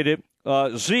appreciate it.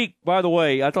 Zeke, by the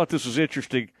way, I thought this was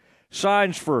interesting.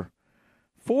 Signs for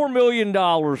 $4 million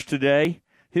today.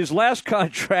 His last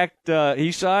contract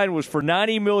he signed was for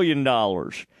 $90 million.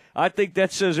 I think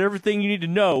that says everything you need to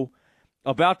know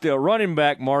about the running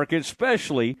back market,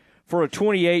 especially for a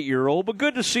 28-year-old. But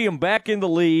good to see him back in the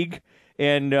league,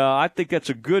 and I think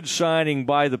that's a good signing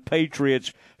by the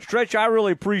Patriots. Stretch, I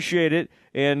really appreciate it,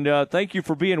 and thank you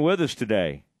for being with us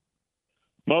today.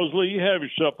 Mosley, you have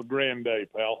yourself a grand day,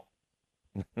 pal.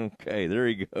 Okay, there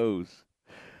he goes.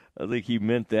 I think he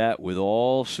meant that with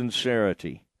all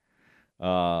sincerity.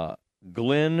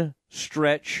 Glenn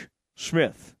Stretch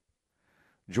Smith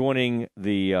joining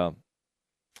the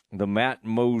Matt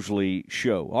Mosley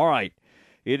Show. All right,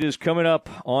 it is coming up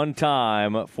on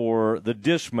time for the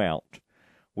dismount.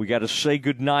 We got to say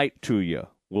goodnight to you.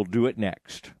 We'll do it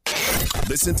next.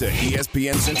 Listen to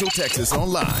ESPN Central Texas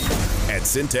online at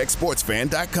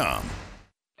syntechsportsfan.com.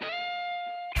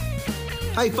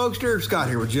 Hey folks, Derek Scott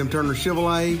here with Jim Turner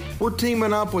Chevrolet. We're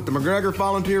teaming up with the McGregor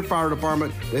Volunteer Fire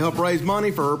Department to help raise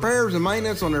money for repairs and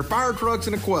maintenance on their fire trucks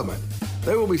and equipment.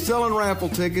 They will be selling raffle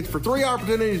tickets for 3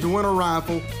 opportunities to win a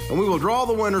rifle, and we will draw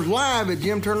the winners live at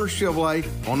Jim Turner Chevrolet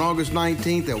on August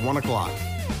 19th at 1 o'clock.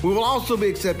 We will also be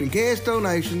accepting cash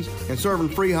donations and serving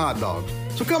free hot dogs.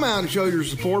 So come out and show your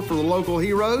support for the local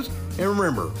heroes. And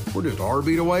remember, we're just a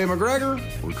heartbeat away in McGregor.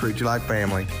 We'll treat you like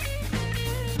family.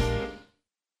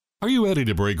 Are you ready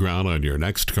to break ground on your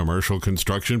next commercial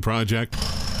construction project?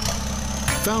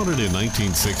 Founded in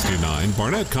 1969,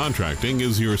 Barnett Contracting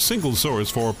is your single source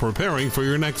for preparing for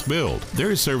your next build.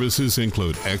 Their services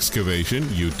include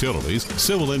excavation, utilities,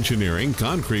 civil engineering,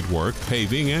 concrete work,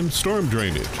 paving, and storm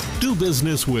drainage. Do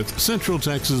business with Central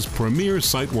Texas' premier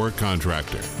site work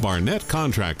contractor, Barnett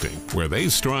Contracting, where they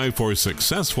strive for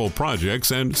successful projects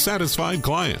and satisfied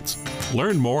clients.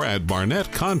 Learn more at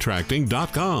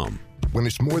barnettcontracting.com. When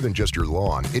it's more than just your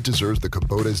lawn, it deserves the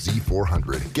Kubota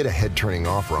Z400. Get a head-turning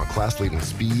offer on class-leading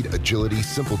speed, agility,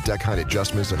 simple deck height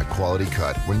adjustments, and a quality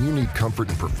cut. When you need comfort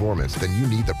and performance, then you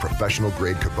need the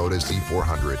professional-grade Kubota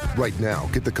Z400. Right now,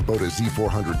 get the Kubota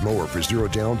Z400 mower for 0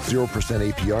 down, 0%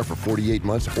 APR for 48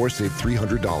 months, or save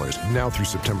 $300. Now through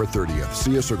September 30th.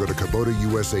 See us or go to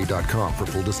KubotaUSA.com for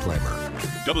full disclaimer.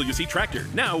 WC Tractor,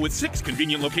 now with 6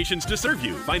 convenient locations to serve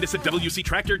you. Find us at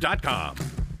WCTractor.com.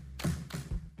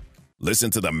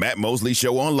 Listen to the Matt Mosley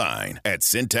Show online at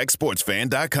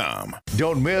syntechsportsfan.com.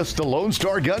 Don't miss the Lone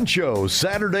Star Gun Show,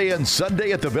 Saturday and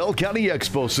Sunday at the Bell County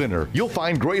Expo Center. You'll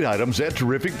find great items at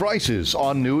terrific prices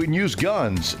on new and used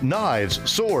guns, knives,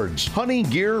 swords, hunting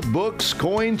gear, books,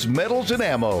 coins, medals, and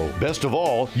ammo. Best of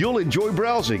all, you'll enjoy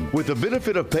browsing with the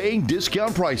benefit of paying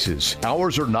discount prices.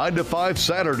 Hours are 9 to 5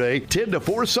 Saturday, 10 to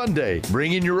 4 Sunday.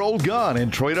 Bring in your old gun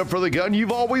and trade up for the gun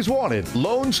you've always wanted.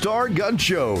 Lone Star Gun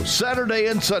Show, Saturday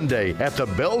and Sunday at the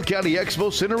Bell County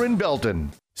Expo Center in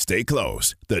Belton. Stay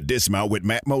close. The Dismount with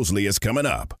Matt Mosley is coming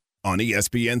up on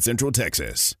ESPN Central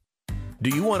Texas. Do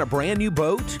you want a brand new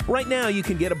boat? Right now you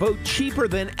can get a boat cheaper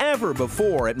than ever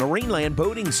before at Marineland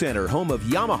Boating Center, home of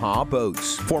Yamaha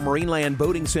boats. For Marineland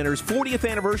Boating Center's 40th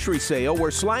anniversary sale, we're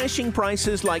slashing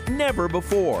prices like never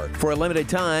before. For a limited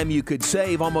time, you could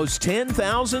save almost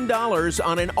 $10,000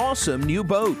 on an awesome new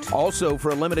boat. Also, for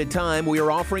a limited time, we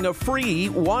are offering a free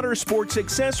water sports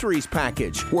accessories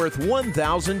package worth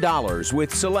 $1,000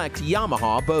 with select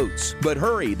Yamaha boats. But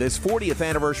hurry, this 40th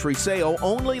anniversary sale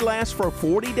only lasts for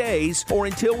 40 days or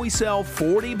until we sell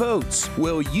 40 boats.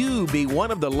 Will you be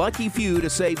one of the lucky few to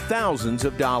save thousands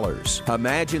of dollars?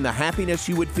 Imagine the happiness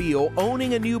you would feel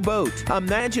owning a new boat.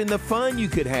 Imagine the fun you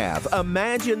could have.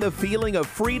 Imagine the feeling of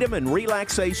freedom and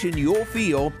relaxation you'll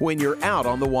feel when you're out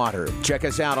on the water. Check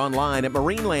us out online at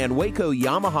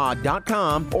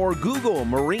MarinelandWacoYamaha.com or Google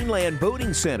Marineland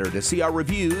Boating Center to see our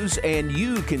reviews, and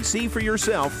you can see for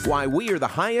yourself why we are the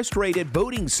highest rated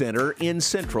boating center in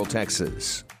Central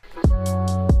Texas.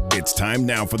 It's time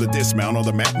now for the Dismount on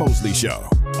the Matt Mosley Show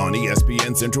on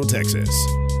ESPN Central Texas.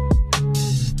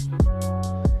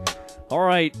 All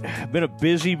right, been a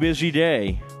busy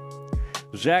day.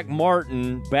 Zach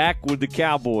Martin back with the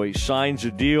Cowboys, signs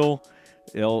a deal.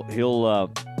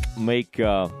 He'll make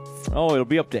it'll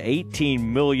be up to $18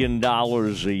 million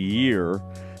a year.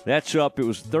 That's up. It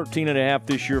was $13.5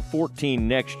 this year, $14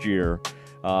 next year.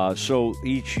 So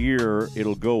each year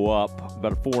it'll go up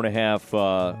about a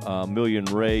 $4.5 million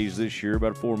raise this year,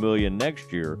 about $4 million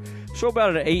next year. So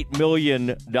about an $8 million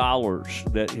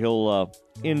that he'll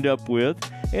end up with,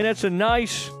 and that's a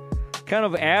nice kind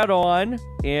of add-on.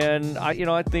 And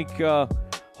I think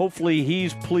hopefully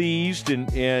he's pleased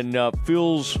and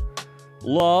feels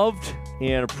loved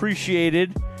and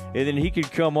appreciated, and then he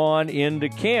could come on into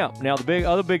camp. Now the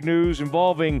other big news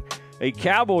involving a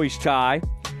Cowboys tie.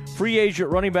 Free agent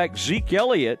running back Zeke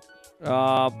Elliott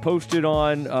posted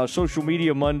on social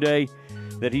media Monday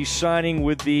that he's signing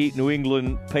with the New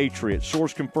England Patriots.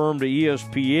 Source confirmed to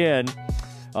ESPN.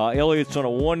 Elliott's on a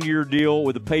one-year deal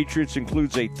with the Patriots,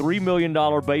 includes a $3 million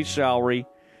base salary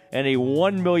and a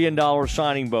 $1 million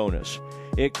signing bonus.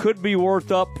 It could be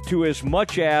worth up to as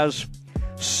much as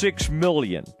 $6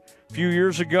 million. A few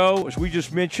years ago, as we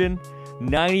just mentioned,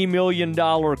 $90 million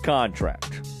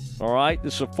contract. All right,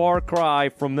 this is a far cry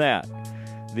from that.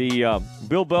 The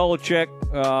Bill Belichick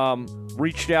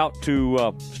reached out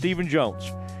to Stephen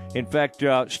Jones. In fact,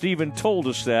 Stephen told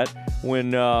us that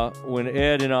when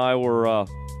Ed and I were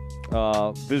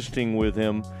visiting with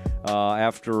him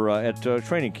after at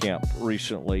training camp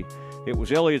recently. It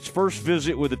was Elliott's first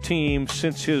visit with the team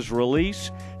since his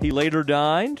release. He later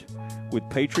dined with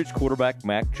Patriots quarterback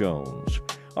Mac Jones.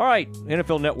 All right,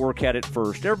 NFL Network had it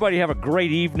first. Everybody have a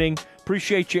great evening.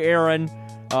 Appreciate you, Aaron.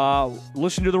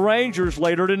 Listen to the Rangers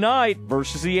later tonight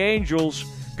versus the Angels.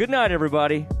 Good night,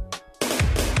 everybody.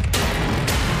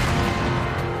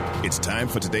 It's time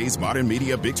for today's Modern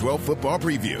Media Big 12 football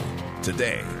preview.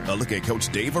 Today, a look at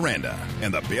Coach Dave Aranda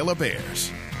and the Baylor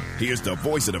Bears. Here's the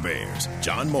voice of the Bears,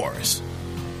 John Morris.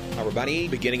 Everybody,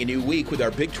 beginning a new week with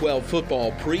our Big 12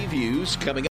 football previews coming up.